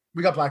well.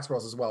 We got black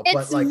squirrels as well.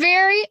 It's but like,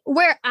 very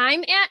where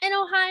I'm at in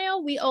Ohio,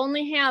 we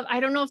only have, I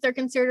don't know if they're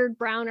considered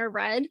brown or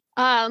red.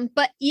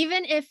 But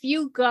even if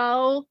you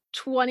go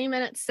 20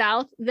 minutes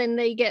south, then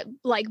they get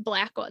like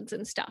black ones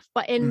and stuff.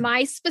 But in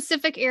my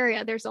specific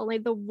area, there's only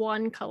the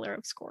one color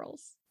of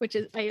squirrels, which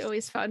is I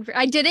always found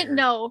I didn't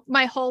know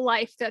my whole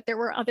life that there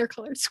were other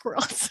colored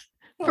squirrels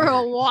for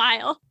a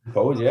while.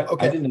 Oh yeah.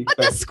 Okay. I didn't But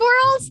the expect.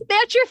 squirrels,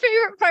 that's your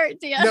favorite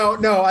part, Dan.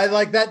 no, I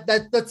like that.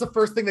 That's the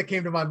first thing that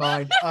came to my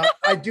mind.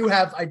 I do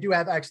have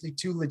actually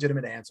two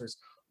legitimate answers.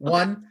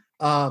 One,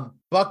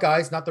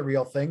 Buckeyes, not the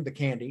real thing, the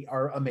candy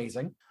are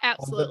amazing.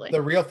 Absolutely.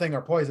 The real thing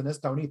are poisonous.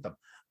 Don't eat them.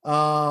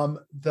 And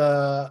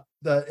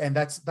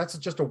that's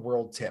just a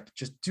world tip.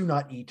 Just do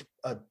not eat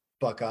a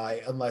Buckeye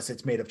unless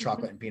it's made of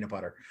chocolate and peanut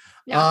butter.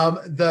 Yeah.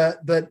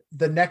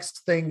 The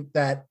next thing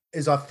that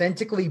is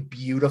authentically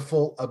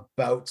beautiful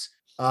about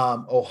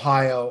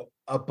Ohio,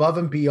 above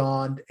and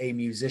beyond a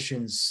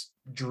musician's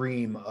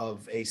dream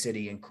of a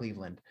city in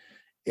Cleveland,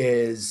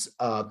 is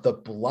the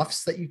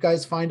bluffs that you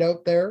guys find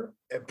out there.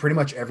 Pretty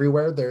much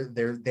everywhere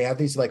they have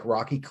these like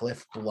rocky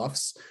cliff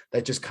bluffs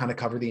that just kind of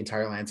cover the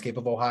entire landscape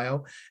of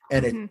Ohio.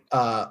 And it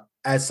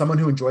as someone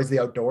who enjoys the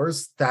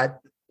outdoors, that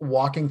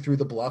walking through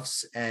the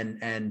bluffs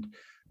and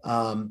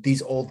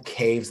these old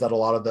caves that a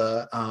lot of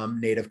the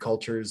native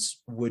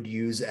cultures would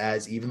use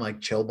as even like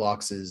chill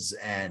boxes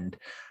and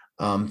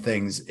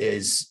things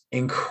is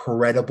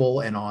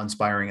incredible and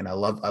awe-inspiring, and I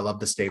love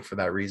the state for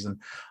that reason.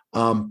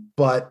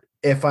 But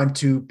if I'm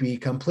to be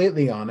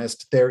completely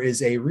honest, there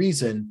is a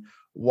reason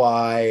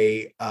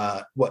why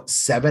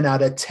 7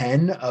 out of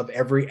 10 of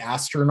every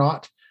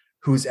astronaut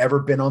who's ever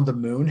been on the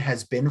moon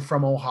has been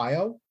from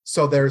Ohio.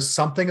 So there's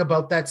something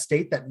about that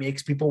state that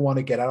makes people want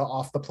to get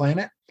off the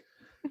planet.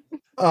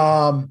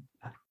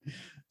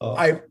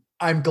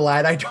 I'm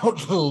glad I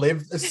don't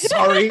live.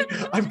 Sorry,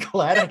 I'm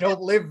glad I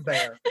don't live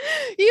there.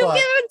 You've But-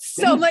 given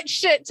so much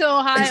shit to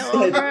Ohio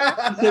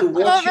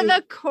over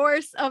the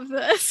course of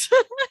this.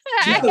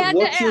 I had to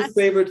What's your ask.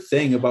 favorite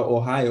thing about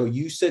Ohio?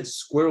 You said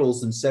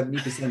squirrels, and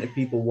 70% of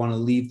people want to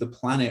leave the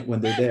planet when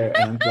they're there,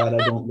 and I'm glad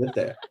I don't live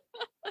there.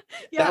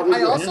 Yeah, That was I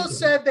your also answer.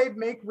 said they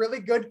make really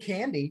good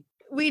candy.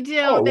 we do.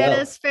 Oh, That well.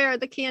 is fair.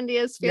 The candy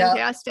is Yeah.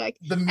 fantastic.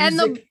 The And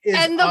the- music is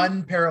and the-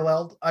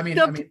 unparalleled. I mean,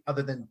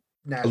 other than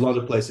A Nashville. lot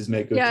of places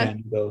make good Yeah.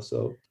 candy though.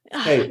 So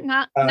Hey,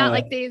 not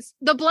like these.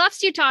 The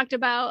bluffs you talked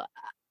about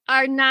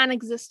are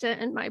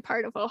non-existent in my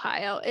part of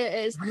Ohio.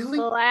 It is Really?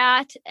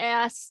 flat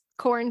ass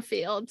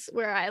cornfields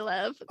where I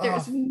live.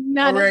 There's Oh,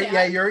 none All of right,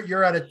 that.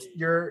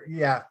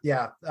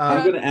 yeah.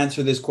 I'm going to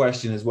answer this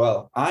question as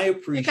well. I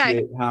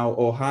appreciate how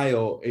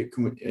Ohio,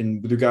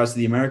 in regards to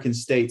the American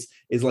states,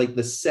 is like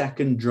the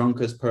second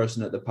drunkest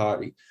person at the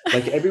party.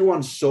 Like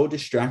everyone's so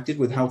distracted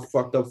with how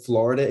fucked up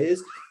Florida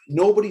is.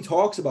 Nobody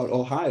talks about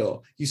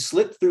Ohio. You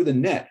slip through the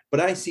net, but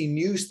I see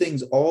news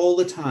things all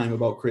the time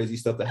about crazy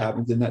stuff that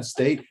happens in that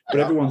state. But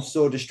everyone's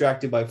so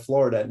distracted by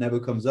Florida, it never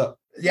comes up.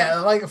 Yeah,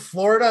 like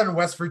Florida and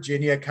West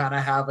Virginia kind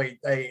of have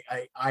a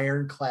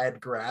ironclad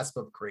grasp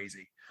of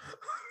crazy.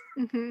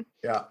 Mhm.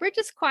 Yeah. We're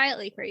just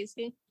quietly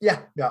crazy.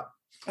 Yeah.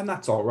 And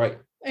that's all right.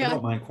 I Yeah.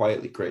 don't mind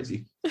quietly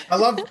crazy. I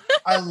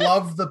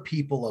love the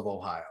people of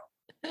Ohio.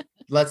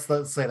 Let's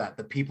say that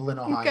the people in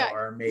Ohio Okay.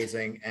 are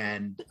amazing,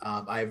 and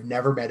I've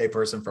never met a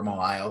person from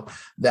Ohio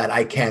that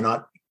I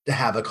cannot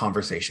have a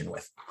conversation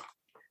with.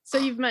 So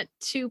you've met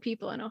 2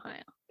 people in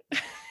Ohio.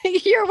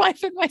 Your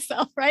wife and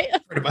myself, right?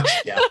 Pretty much,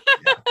 yeah.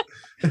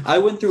 I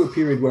went through a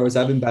period where I was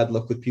having bad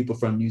luck with people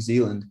from New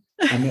Zealand.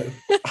 I met,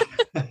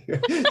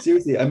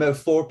 seriously, I met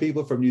 4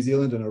 people from New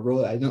Zealand in a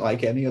row. I didn't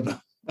like any of them.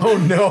 Oh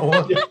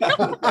no!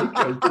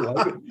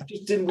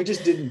 We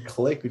just didn't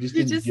click. We just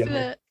You didn't just get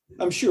it.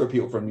 I'm sure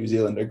people from New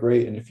Zealand are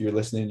great, and if you're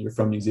listening, you're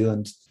from New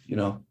Zealand.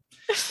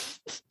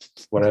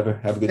 Whatever.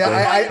 Have a good day.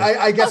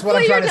 I guess what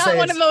I'm Hopefully trying to you're say not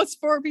one is, of those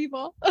 4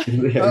 people.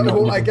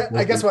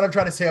 I guess what I'm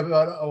trying to say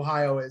about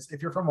Ohio is,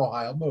 if you're from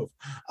Ohio, move.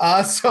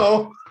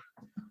 So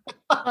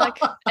Like,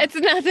 it's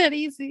not that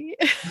easy.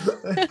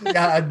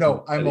 yeah,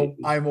 no,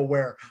 I'm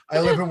aware. I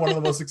live in one of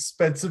the most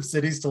expensive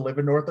cities to live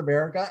in North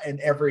America, and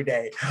every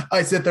day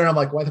I sit there and I'm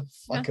like, why the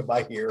fuck am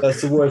I here?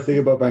 That's the worst thing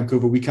about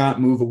Vancouver. We can't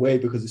move away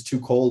because it's too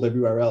cold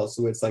everywhere else.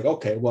 So it's like,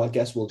 okay, well, I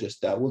guess we'll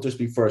just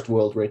be first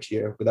world rich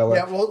here with our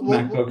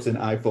MacBooks and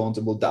iPhones,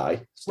 and we'll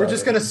die. We're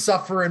just gonna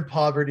suffer in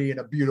poverty in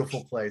a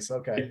beautiful place.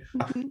 Okay.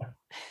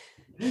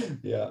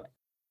 Yeah.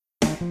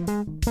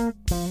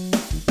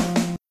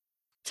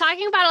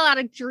 Talking about a lot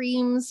of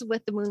dreams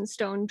with the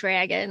Moonstone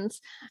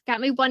Dragons got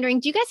me wondering,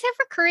 do you guys have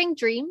recurring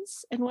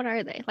dreams? And what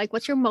are they? Like,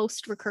 what's your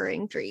most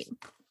recurring dream?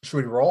 Should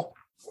we roll?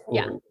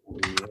 Yeah.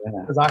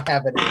 Because I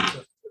have an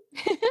answer.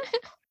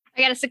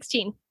 I got a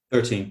 16.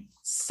 13.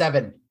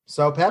 7.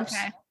 So Peps?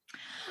 Okay.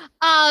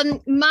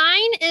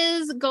 Mine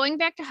is going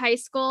back to high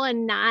school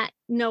and not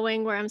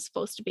knowing where I'm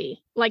supposed to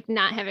be, like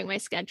not having my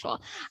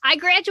schedule. I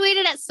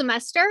graduated at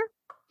semester,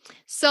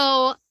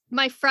 so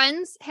my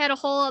friends had a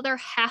whole other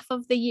half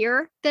of the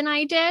year than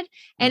I did.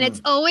 And it's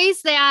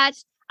always that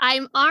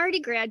I'm already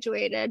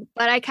graduated,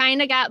 but I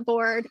kind of got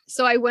bored.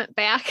 So I went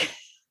back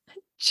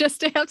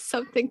just to have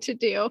something to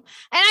do. And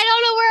I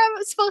don't know where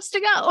I'm supposed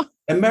to go.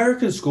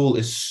 American school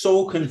is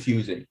so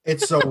confusing.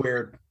 It's so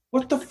weird.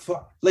 What the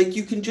fuck? Like,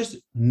 you can just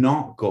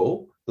not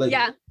go. Like,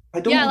 Yeah. I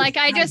don't. Yeah, like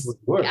I understand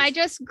what works.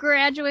 just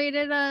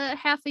graduated a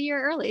half a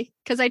year early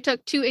because I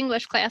took 2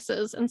 English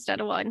classes instead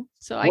of 1.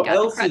 So I What got the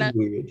else credit. is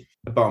weird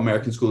about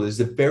American school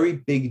is a very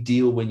big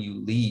deal when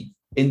you leave.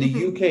 In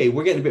the UK,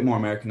 we're getting a bit more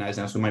Americanized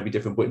now, so it might be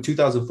different. But in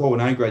 2004, when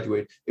I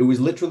graduated, it was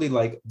literally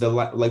like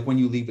like when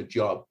you leave a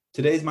job.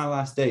 Today's my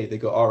last day. They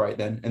go, all right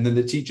then, and then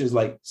the teacher's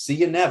like, see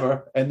you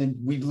never, and then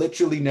we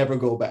literally never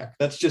go back.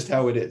 That's just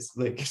how it is.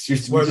 Like, it's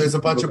just, where there's a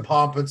bunch of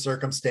pomp and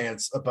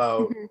circumstance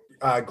about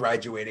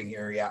graduating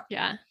here. Yeah.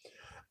 Yeah.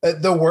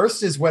 The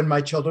worst is when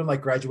my children like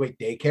graduate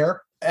daycare,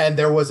 and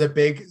there was a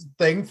big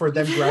thing for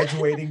them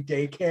graduating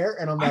daycare,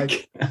 and I'm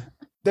like,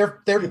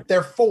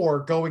 they're 4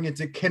 going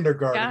into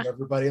kindergarten.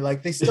 Everybody,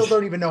 like, they still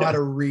don't even know how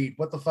to read.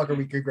 What the fuck are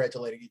we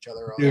congratulating each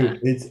other on?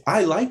 Dude,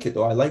 I like it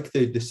though. I like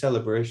the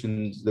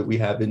celebrations that we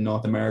have in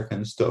North America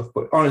and stuff.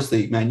 But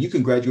honestly, man, you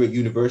can graduate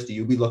university.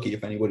 You'll be lucky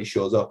if anybody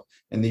shows up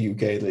in the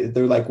UK.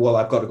 They're like, well,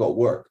 I've got to go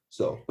work.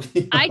 So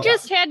I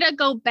just had to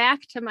go back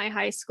to my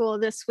high school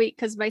this week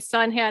because my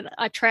son had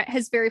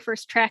his very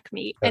first track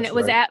meet, and it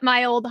was at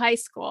my old high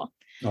school.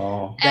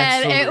 Oh,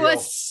 and it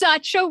was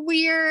such a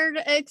weird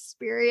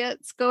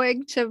experience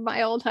going to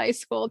my old high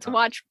school to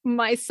watch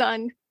my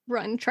son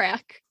run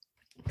track.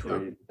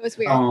 It was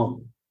weird.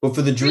 But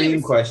for the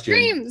dream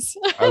question,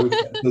 so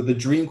the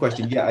dream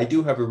question, yeah, I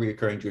do have a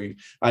reoccurring dream.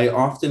 I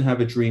often have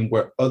a dream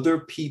where other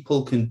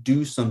people can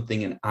do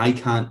something and I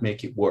can't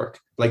make it work.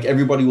 Like,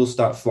 everybody will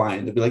start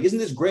flying. They'll be like, isn't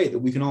this great that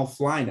we can all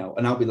fly now?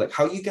 And I'll be like,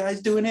 how are you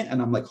guys doing it?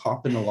 And I'm like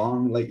hopping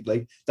along.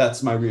 Like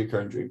that's my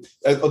reoccurring dream.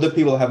 Other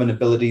people have an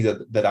ability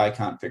that I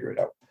can't figure it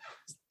out.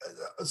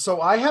 So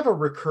I have a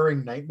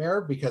recurring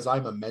nightmare because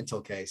I'm a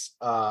mental case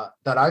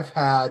that I've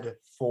had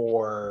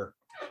for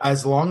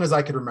as long as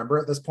I can remember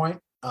at this point.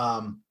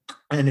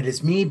 And it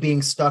is me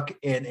being stuck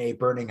in a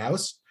burning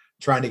house,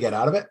 trying to get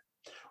out of it,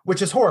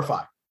 which is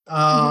horrifying.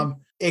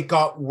 It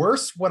got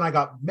worse when I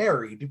got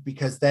married,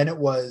 because then it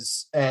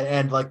was,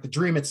 and like the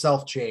dream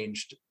itself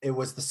changed. It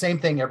was the same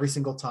thing every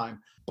single time.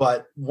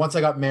 But once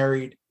I got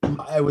married,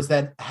 I was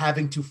then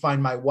having to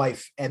find my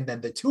wife, and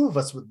then the 2 of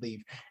us would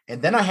leave.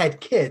 And then I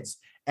had kids.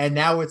 And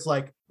now it's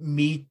like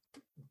me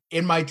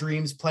in my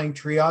dreams playing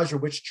triage or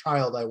which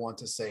child I want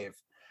to save.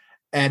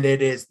 And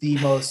it is the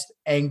most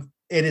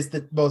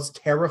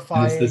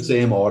terrifying. And it's the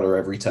same order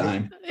every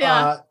time.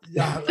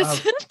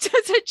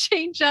 Does it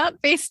change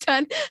up based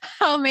on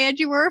how mad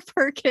you were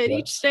per kid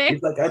each day?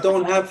 It's like, I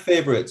don't have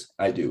favorites.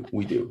 I do.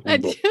 We do.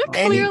 Any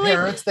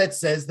parents that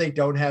says they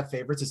don't have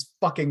favorites is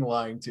fucking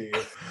lying to you.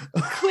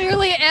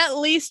 Clearly, at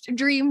least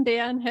Dream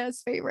Dan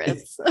has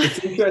favorites.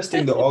 It's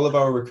interesting that all of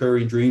our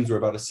recurring dreams were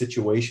about a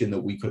situation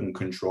that we couldn't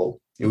control.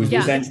 It was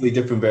essentially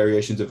different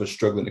variations of us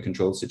struggling to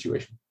control the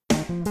situation.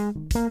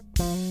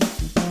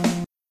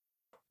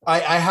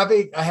 I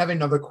have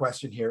another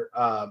question here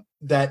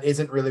that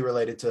isn't really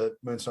related to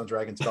Moonstone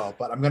Dragons at all,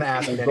 but I'm going to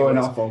ask it I'm going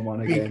anyways. off on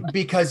one again.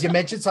 Because you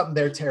mentioned something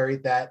there, Terry,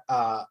 that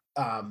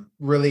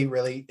really,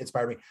 really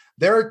inspired me.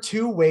 There are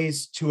two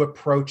ways to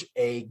approach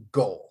a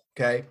goal.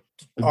 Okay.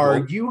 Are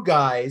you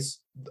guys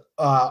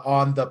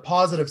on the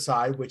positive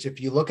side, which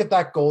if you look at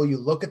that goal, you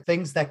look at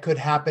things that could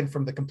happen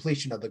from the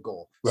completion of the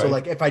goal. Right. So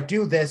like, if I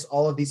do this,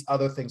 all of these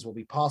other things will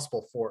be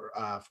possible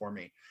for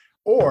me.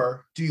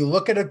 Or do you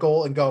look at a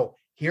goal and go,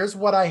 here's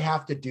what I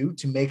have to do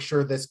to make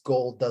sure this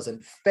goal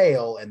doesn't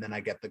fail, and then I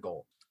get the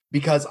goal?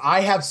 Because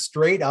I have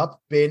straight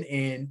up been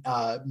in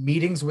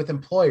meetings with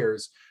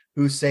employers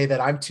who say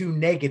that I'm too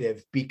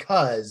negative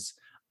because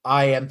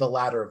I am the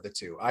latter of the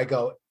two. I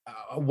go,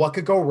 what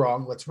could go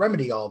wrong? Let's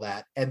remedy all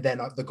that, and then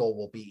the goal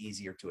will be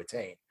easier to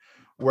attain.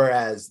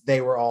 Whereas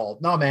they were all,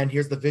 no, man,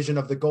 here's the vision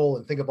of the goal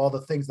and think of all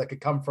the things that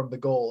could come from the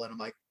goal. And I'm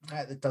like,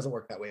 it doesn't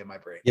work that way in my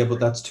brain. Yeah, but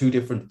that's two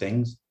different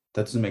things.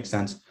 That doesn't make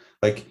sense.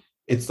 Like,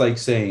 it's like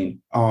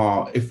saying,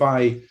 if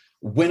I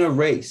win a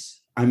race,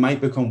 I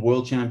might become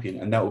world champion,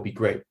 and that would be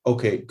great.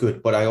 Okay,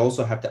 good. But I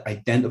also have to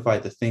identify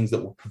the things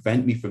that will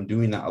prevent me from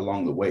doing that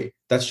along the way.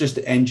 That's just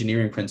the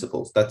engineering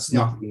principles. That's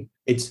not,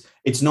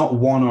 it's not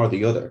one or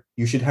the other.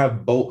 You should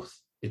have both.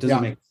 It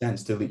doesn't make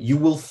sense you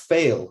will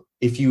fail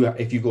if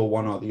you go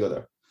one or the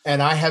other.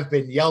 And I have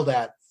been yelled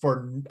at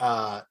for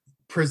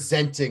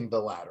presenting the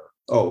latter.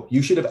 Oh,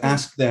 you should have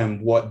asked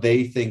them what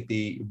they think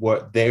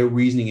what their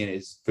reasoning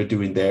is for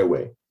doing their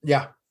way.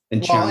 Yeah.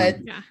 And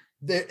challenge.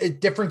 The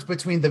difference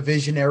between the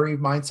visionary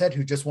mindset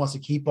who just wants to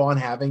keep on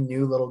having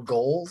new little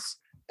goals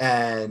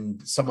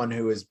and someone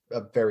who is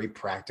a very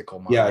practical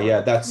mind. Yeah.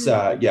 That's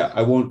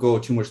I won't go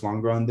too much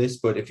longer on this,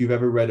 but if you've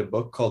ever read a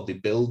book called The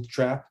Build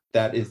Trap,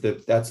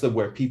 that's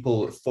where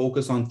people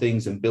focus on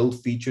things and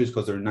build features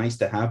because they're nice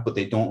to have, but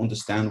they don't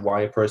understand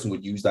why a person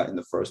would use that in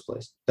the first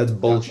place. That's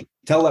bullshit.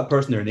 Tell that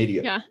person they're an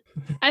idiot. Yeah.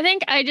 I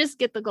think I just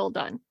get the goal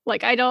done.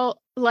 Like, I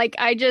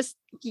just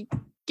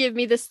give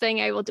me this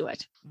thing, I will do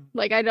it.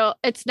 Like,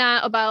 it's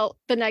not about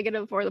the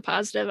negative or the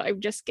positive.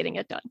 I'm just getting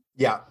it done.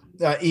 Yeah.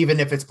 Even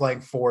if it's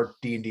playing 4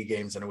 D&D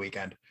games in a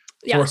weekend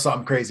for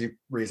some crazy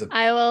reason.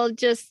 I will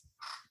just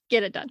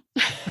get it done.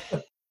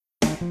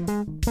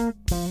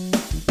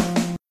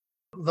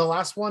 The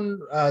last one,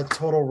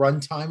 total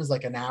runtime is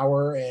like 1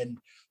 hour and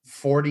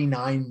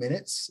 49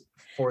 minutes.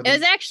 It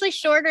was actually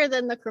shorter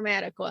than the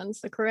chromatic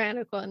ones. The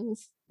chromatic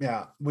ones.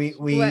 Yeah. We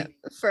went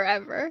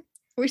forever.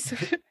 We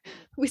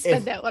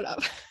sped that one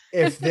up.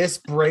 If this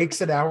breaks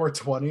 1 hour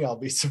 20, I'll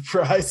be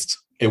surprised.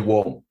 It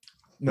won't.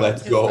 No.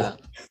 Let's go.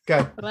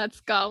 Okay.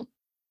 Let's go.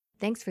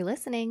 Thanks for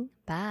listening.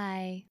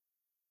 Bye.